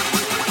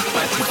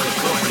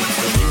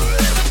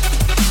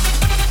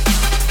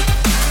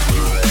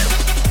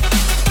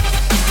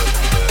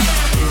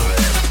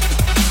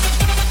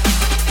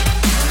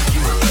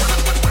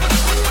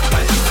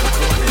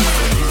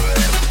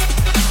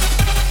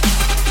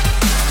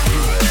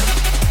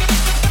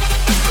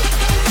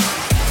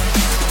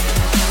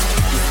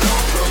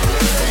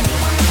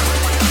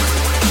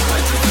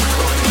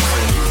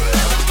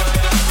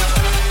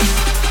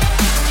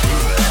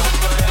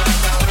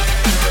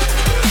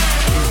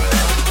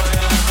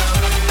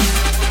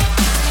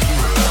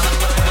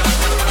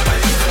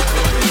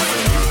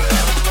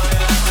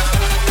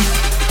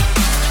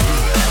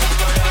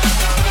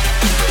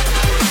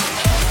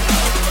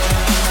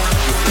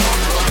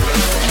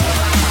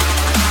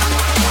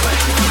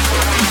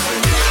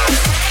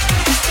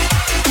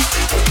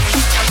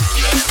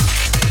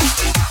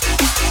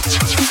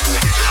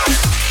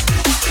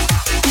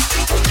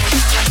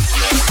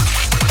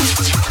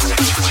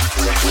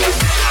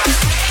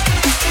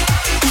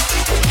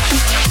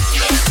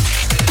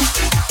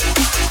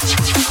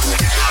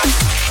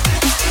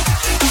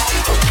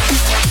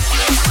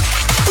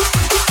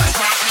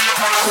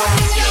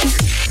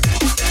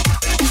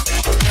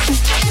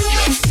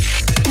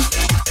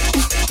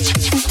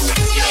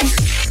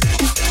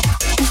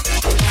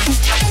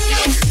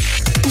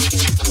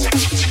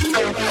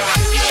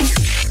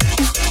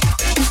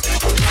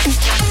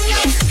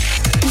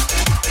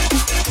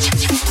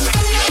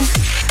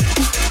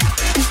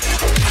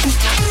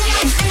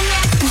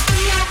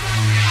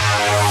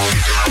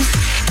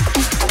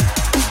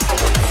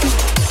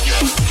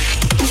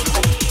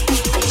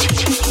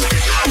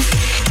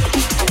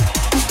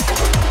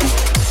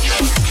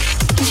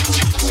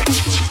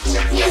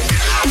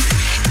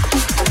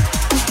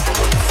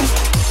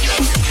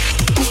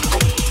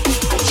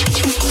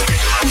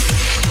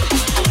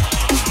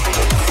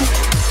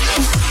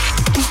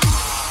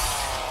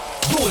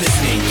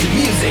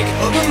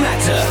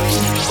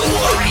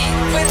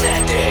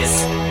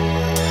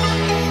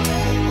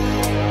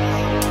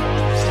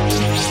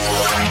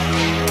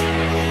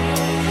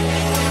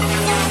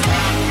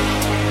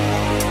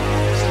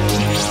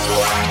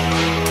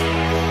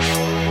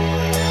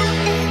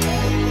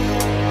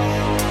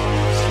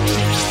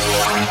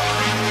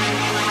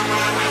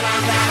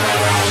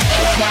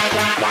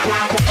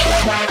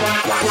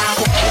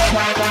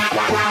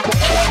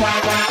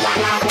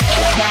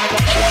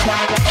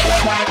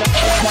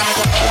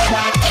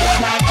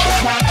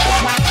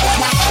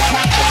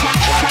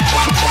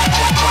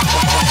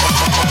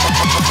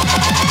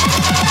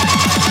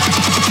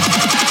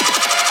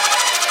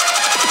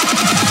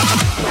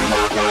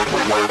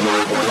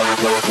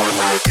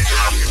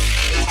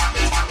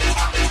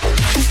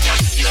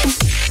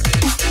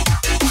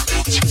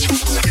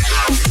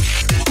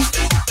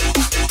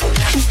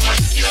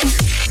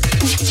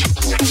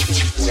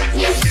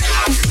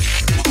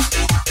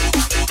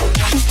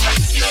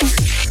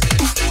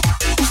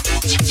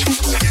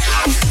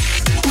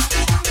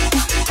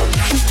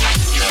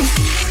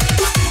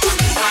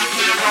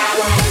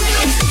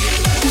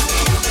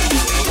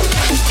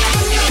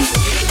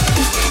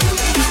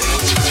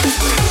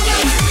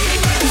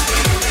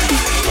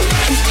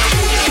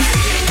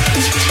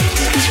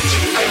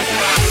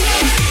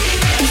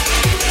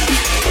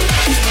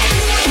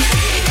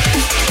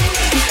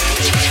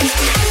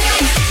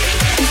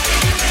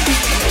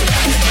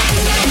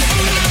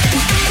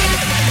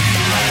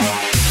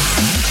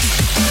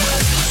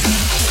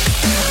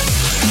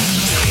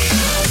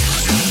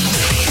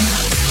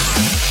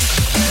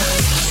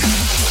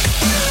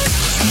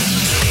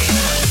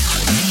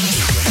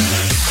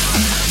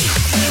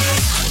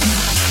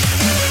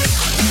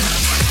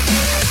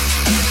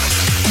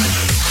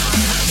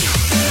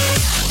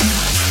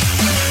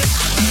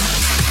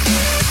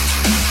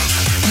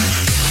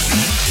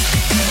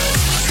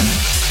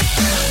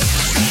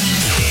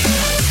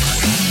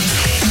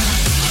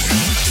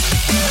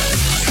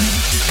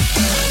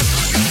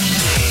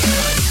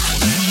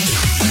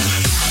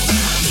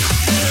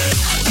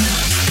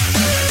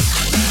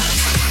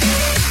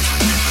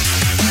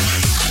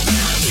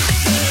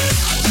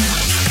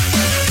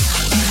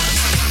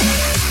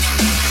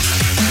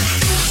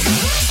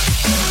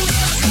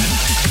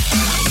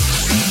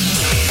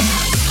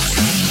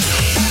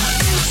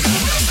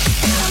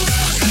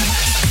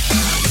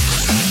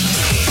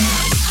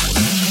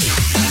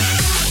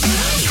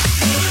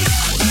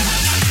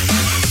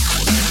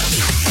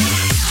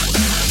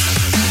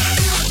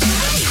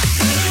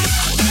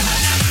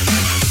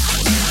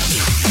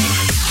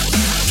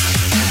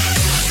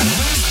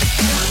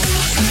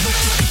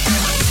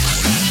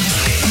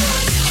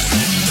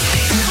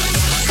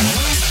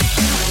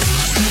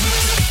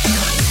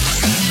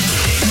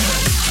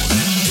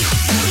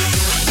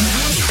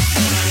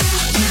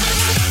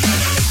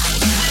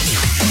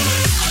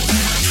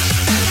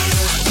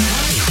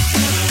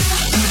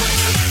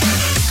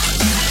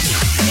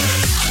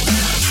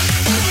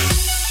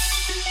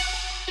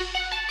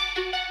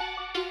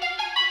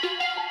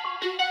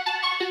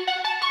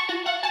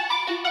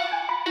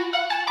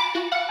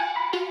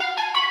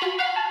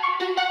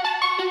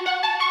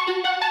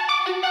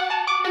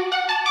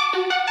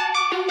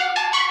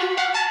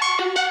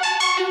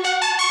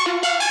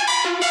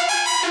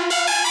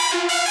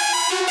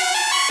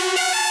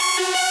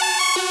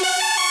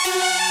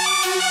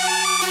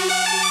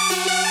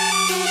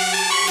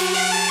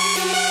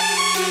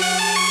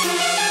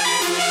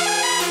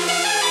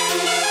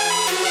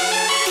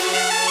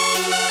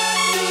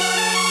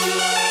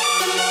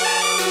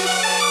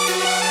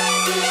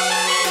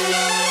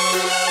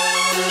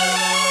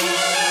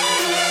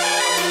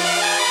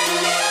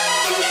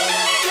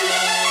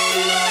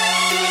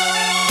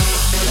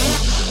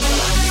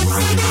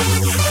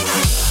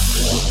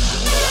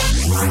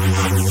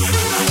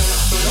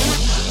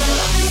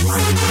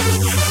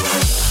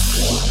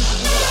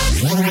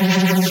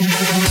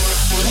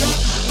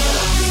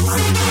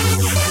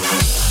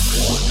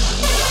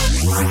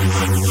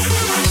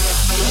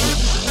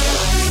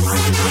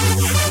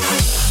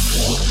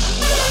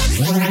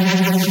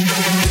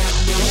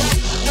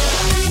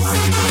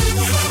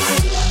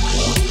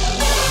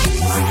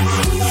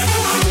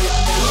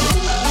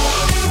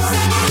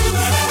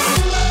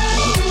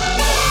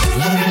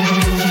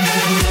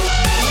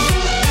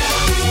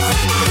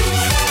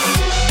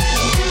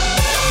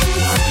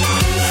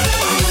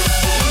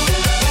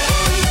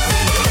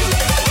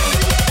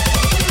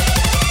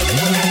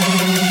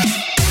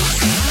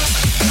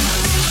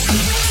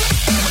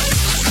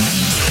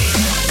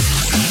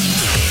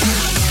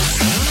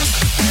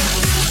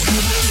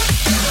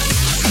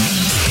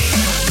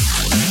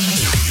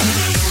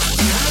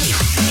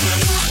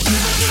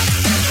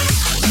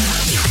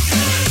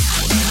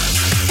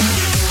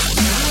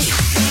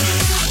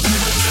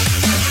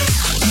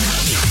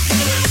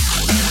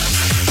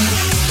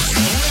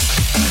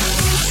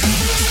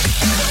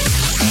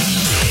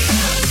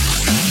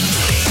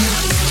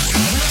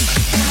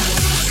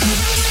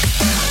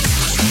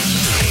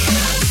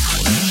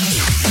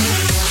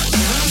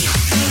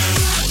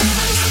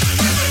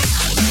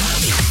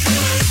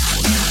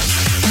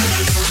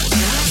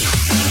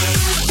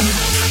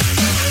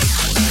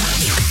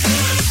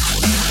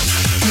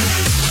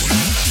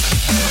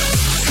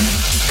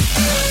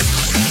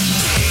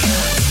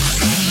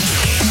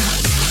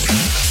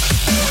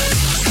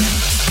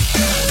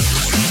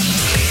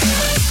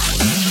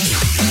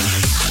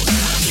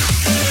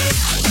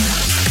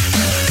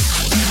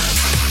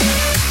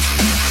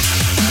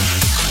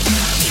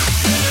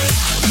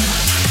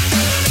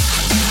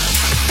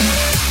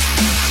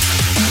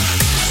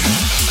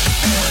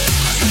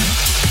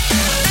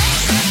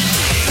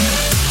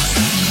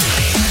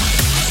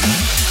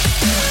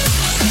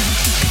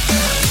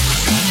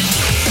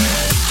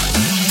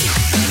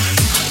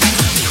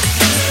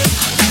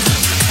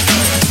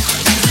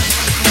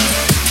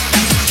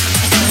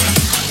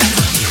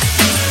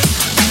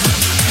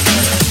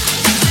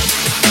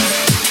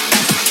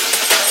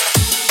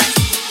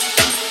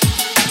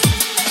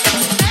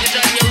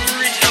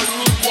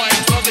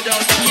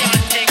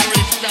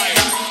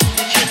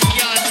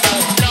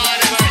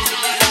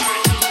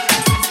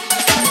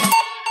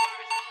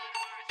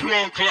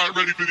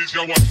 Ready for this,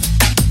 y'all.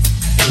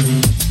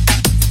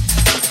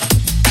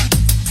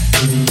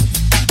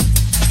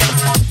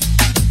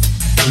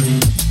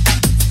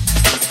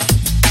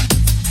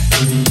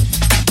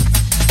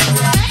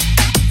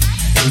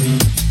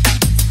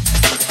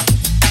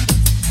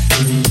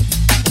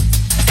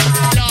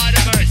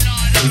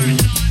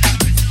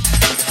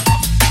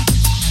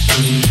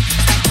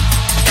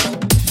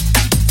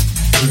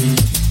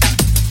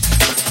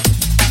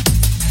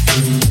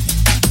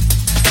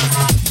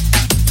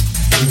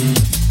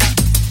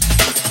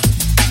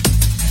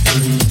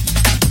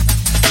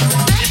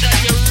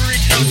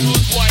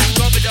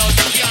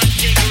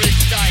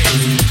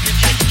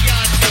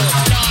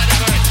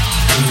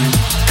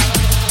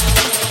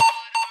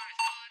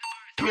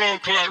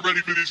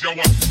 Ready for this,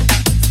 y'all.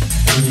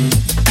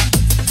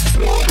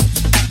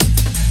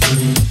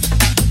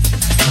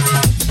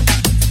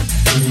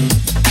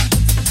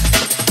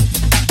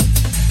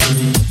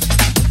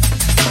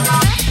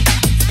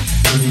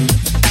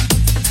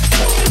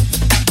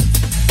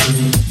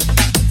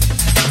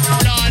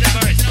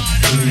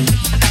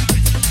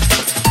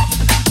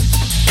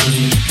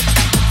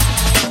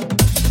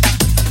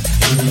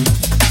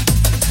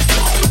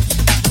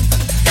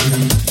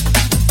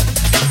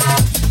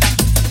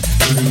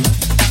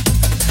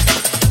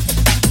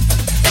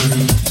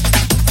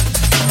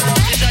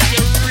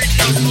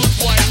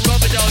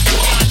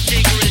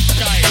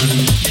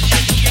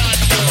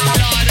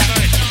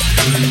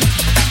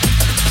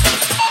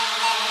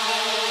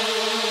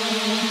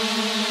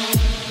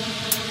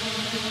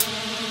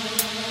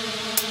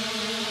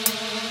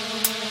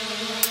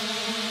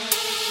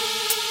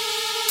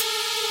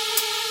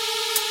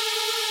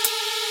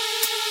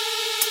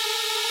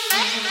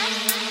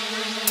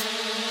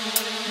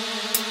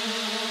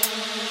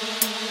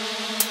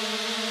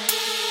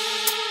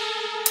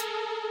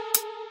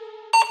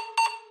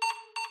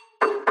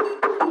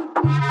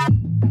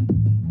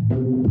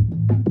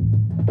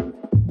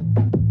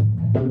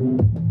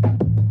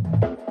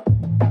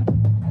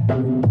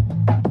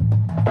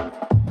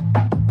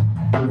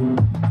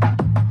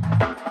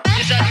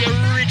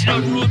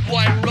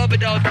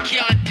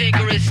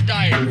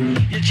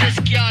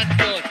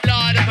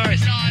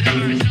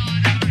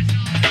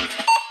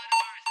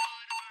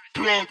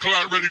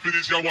 Ready for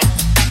this, y'all.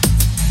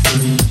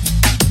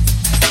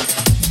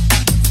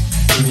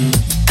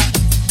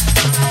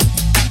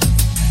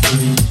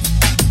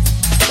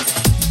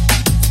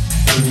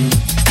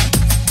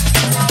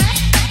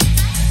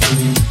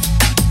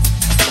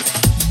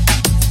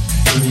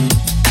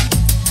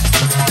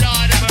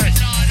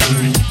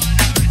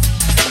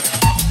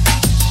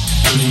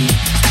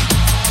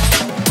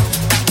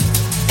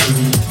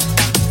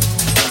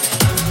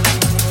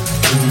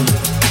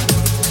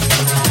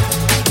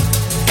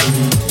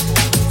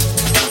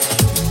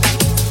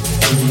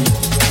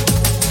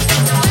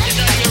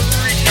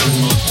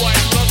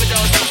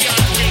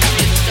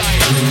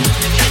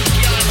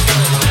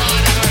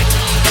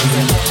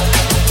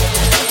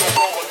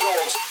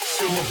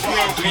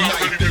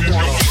 clock ready for this,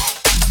 y'all.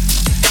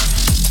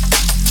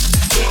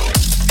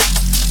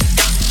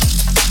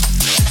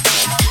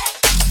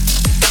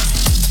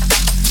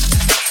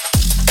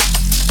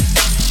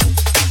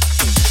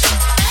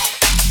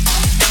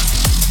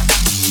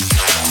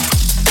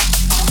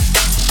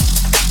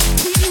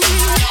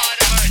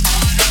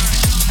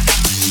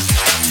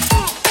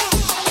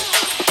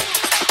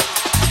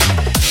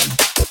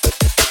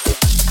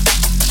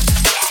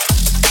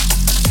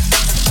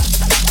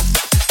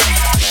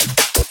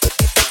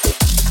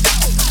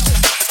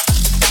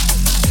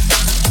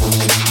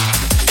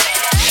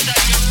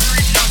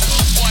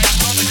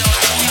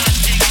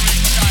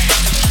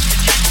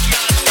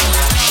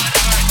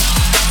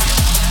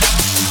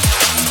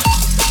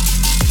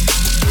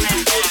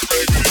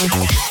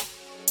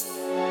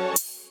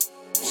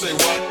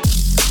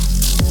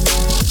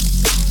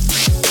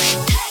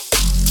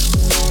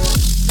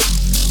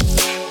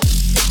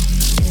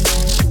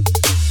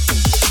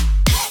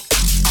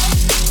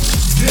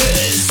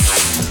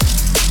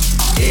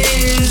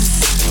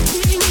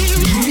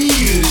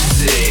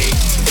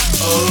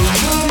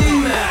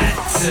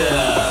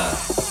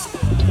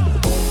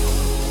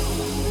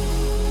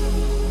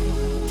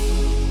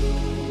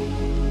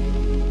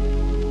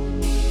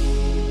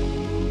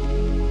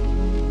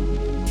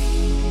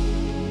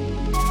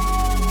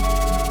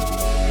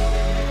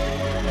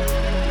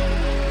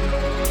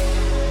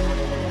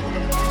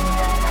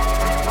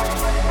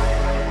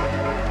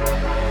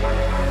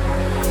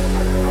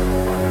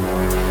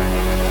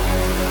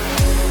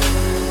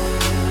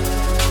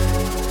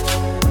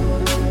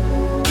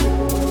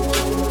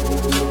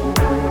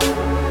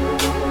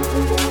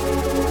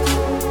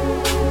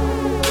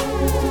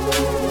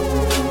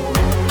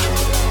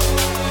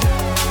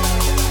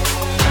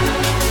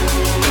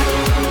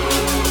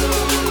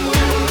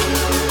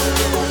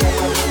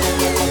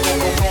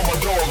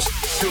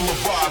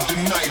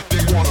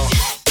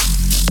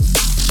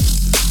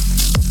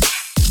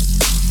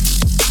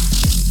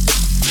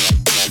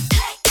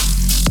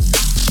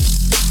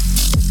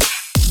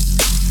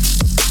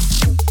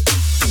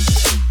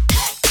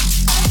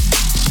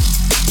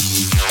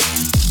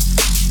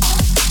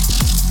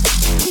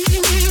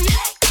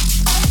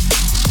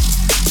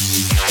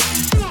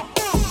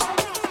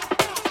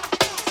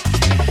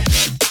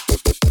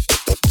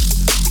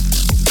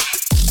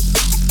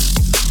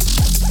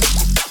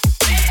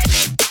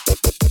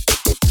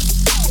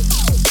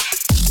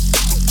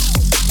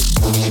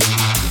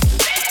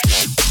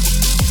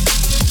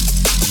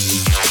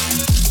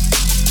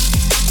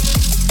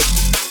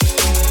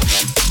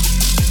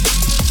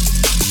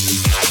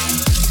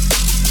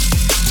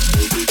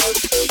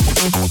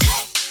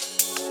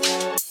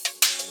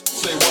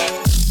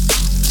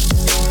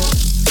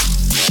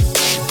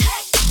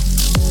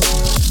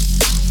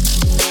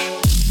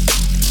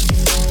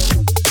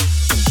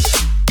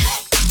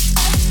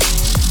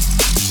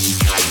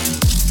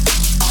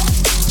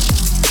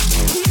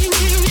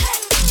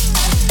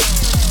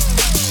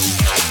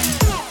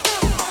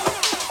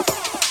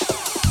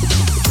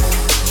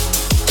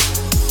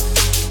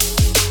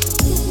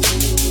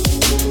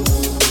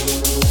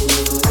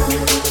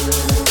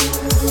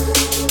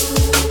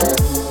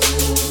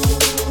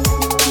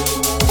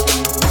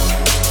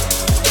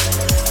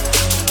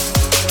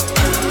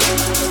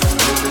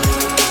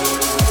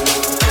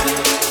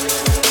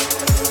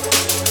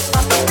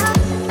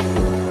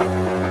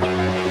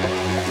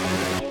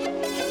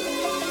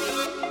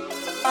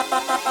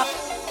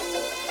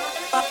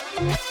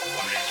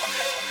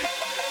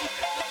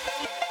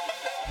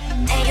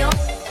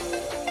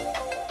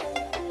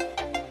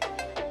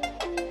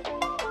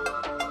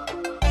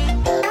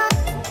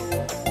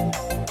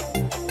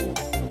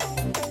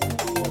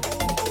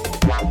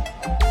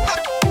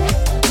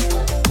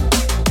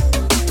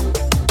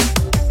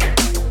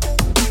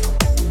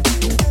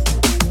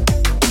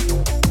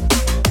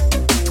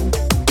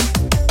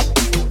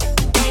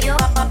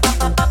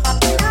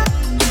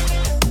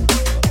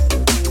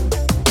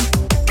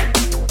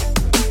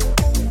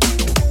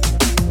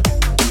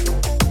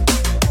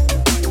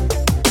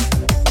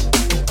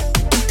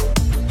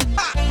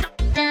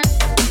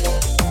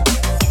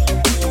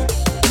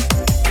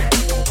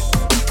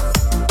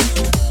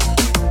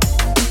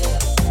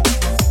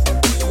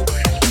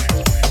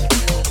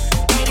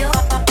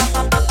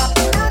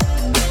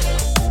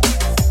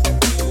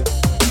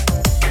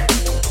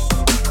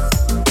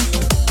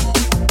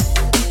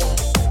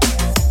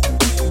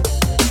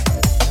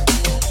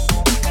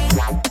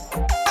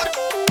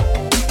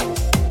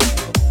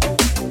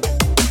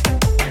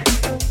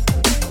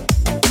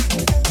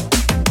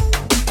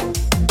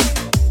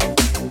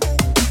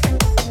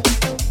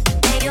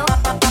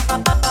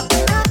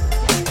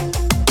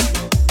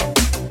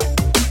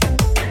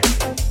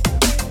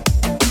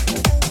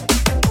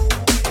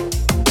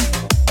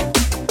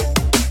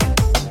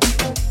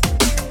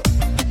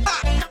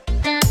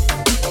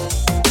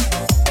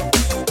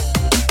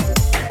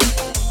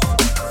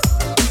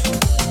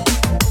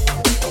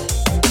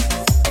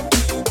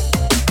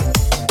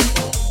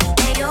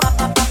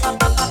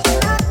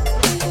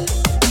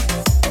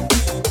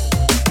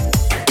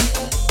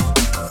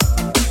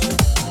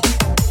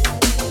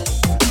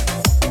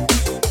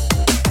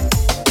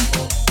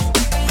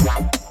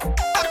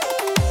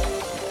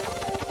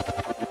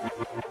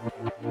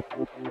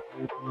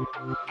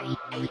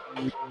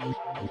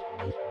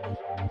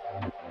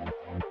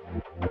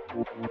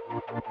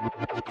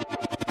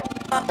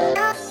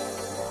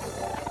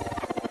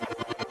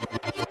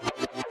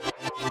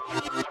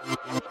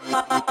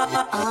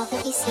 All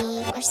that we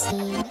see or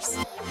seems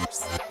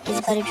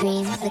is but a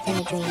dream within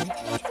a dream.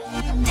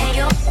 Hey,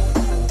 yo.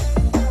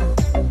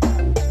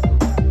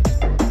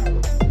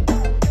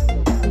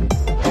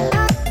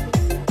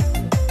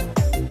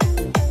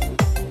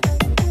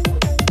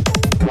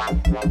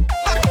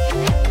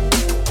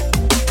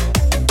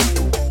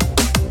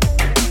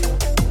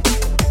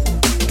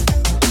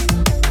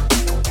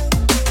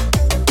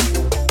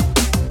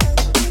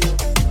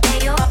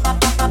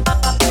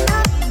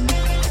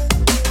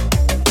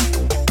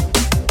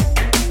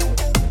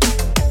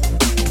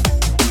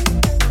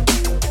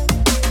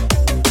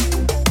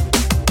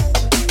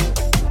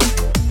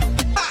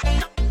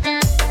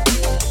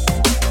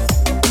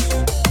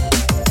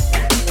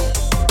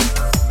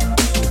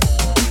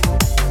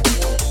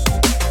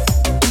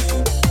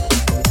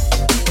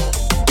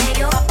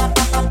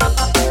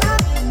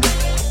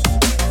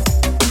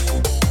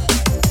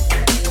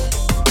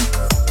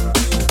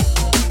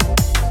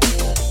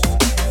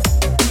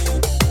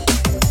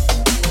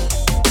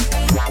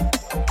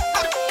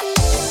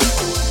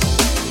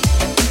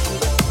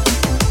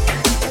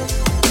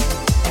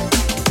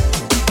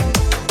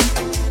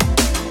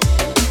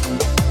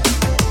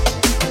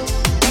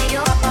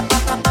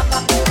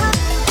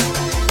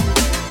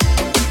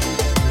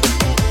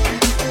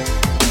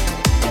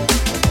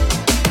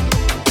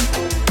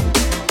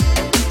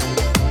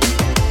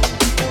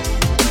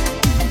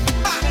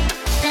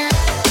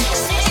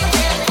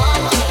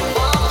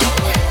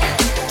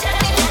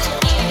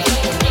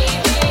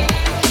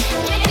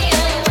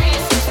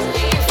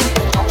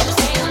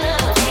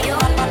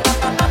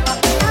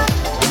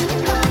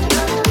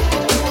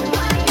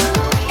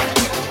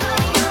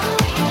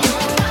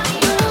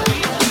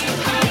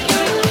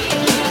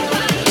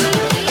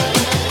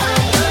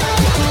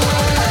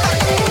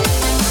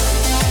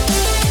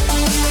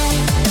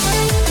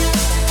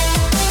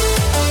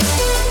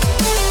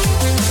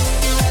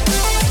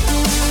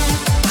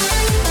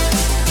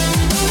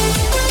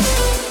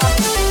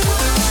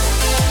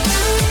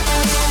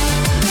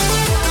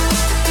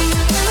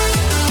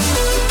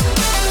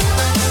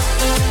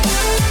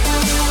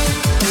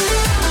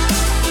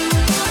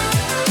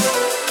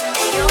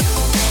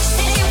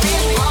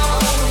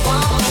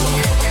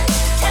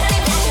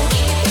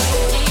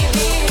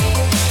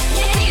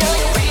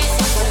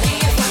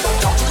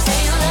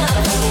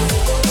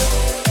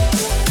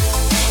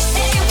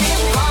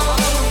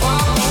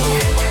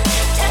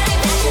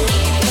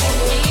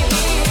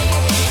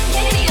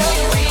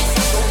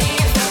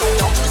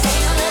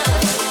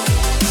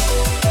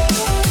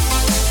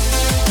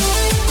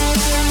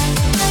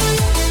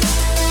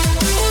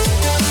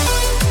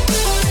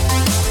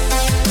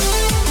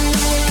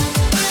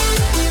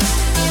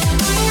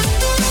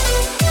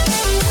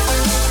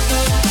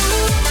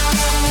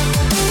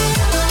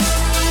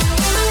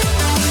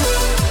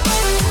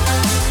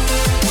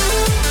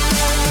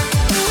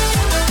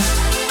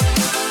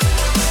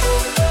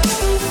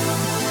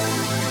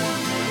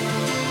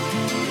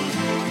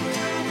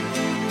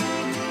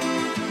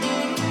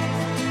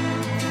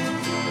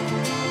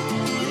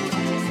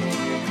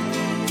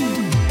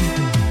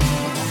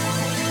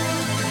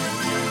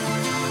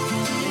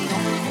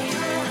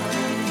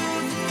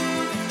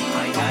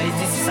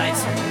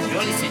 Aizen.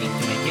 You're listening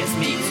to my guest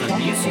mix on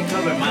Music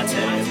Over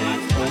Matter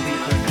with Obi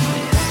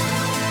Hernandez.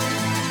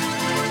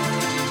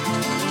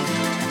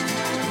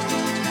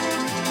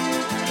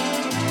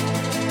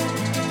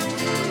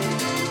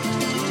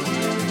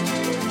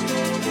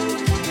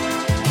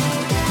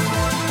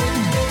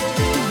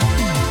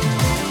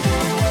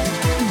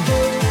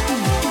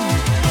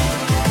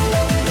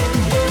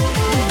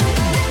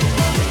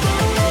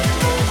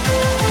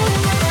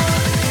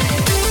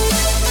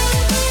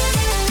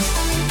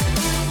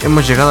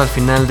 Hemos llegado al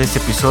final de este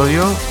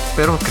episodio,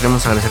 pero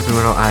queremos agradecer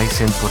primero a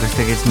Aizen por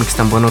este Guestmix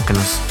tan bueno que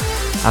nos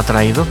ha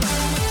traído.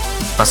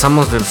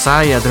 Pasamos del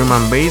Psy a Drum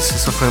and Bass,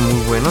 eso fue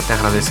muy bueno, te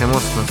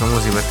agradecemos, nos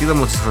hemos divertido,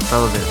 hemos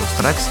disfrutado de los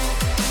tracks.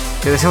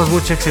 Te deseamos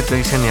mucho éxito,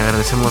 Aizen, y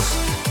agradecemos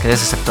que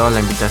hayas aceptado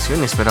la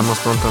invitación y esperamos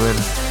pronto ver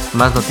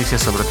más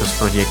noticias sobre tus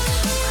proyectos.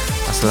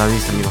 Hasta la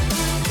vista, amigo.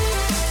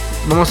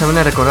 Vamos a venir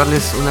a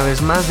recordarles una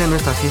vez más de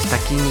nuestra fiesta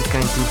química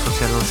en Club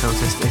Social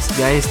 1111. Es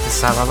ya este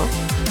sábado.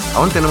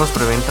 Aún tenemos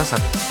preventas,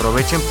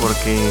 aprovechen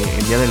porque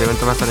el día del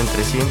evento va a estar en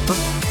 300.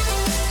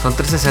 Son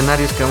 3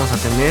 escenarios que vamos a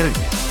tener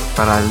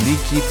para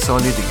Liquid,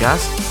 Solid y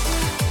Gas.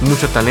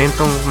 Mucho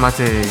talento, más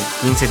de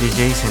 15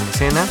 DJs en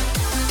escena.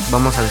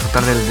 Vamos a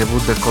disfrutar del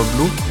debut de Cold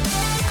Blue,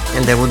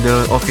 el debut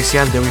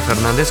oficial de Obi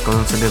Fernández con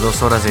un set de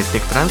 2 horas de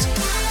Tech Trance.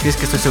 Y es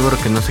que estoy seguro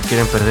que no se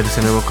quieren perder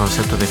ese nuevo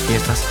concepto de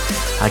fiestas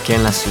aquí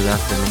en la Ciudad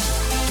de México.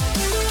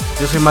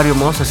 Yo soy Mario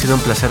Moss, ha sido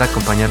un placer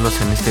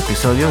acompañarlos en este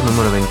episodio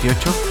número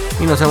 28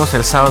 y nos vemos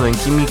el sábado en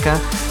Química,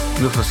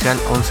 Club Social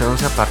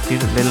 1111 a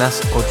partir de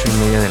las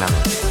 8:30 de la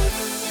noche.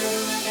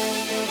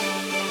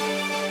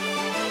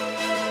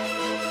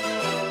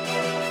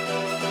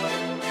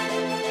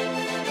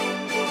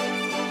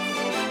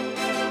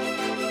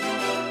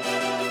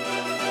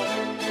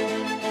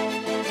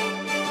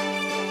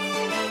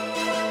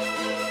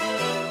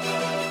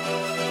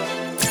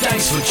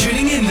 Thanks for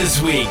tuning in this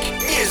week.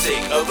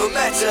 Music Over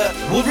Matter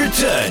will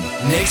return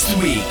next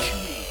week.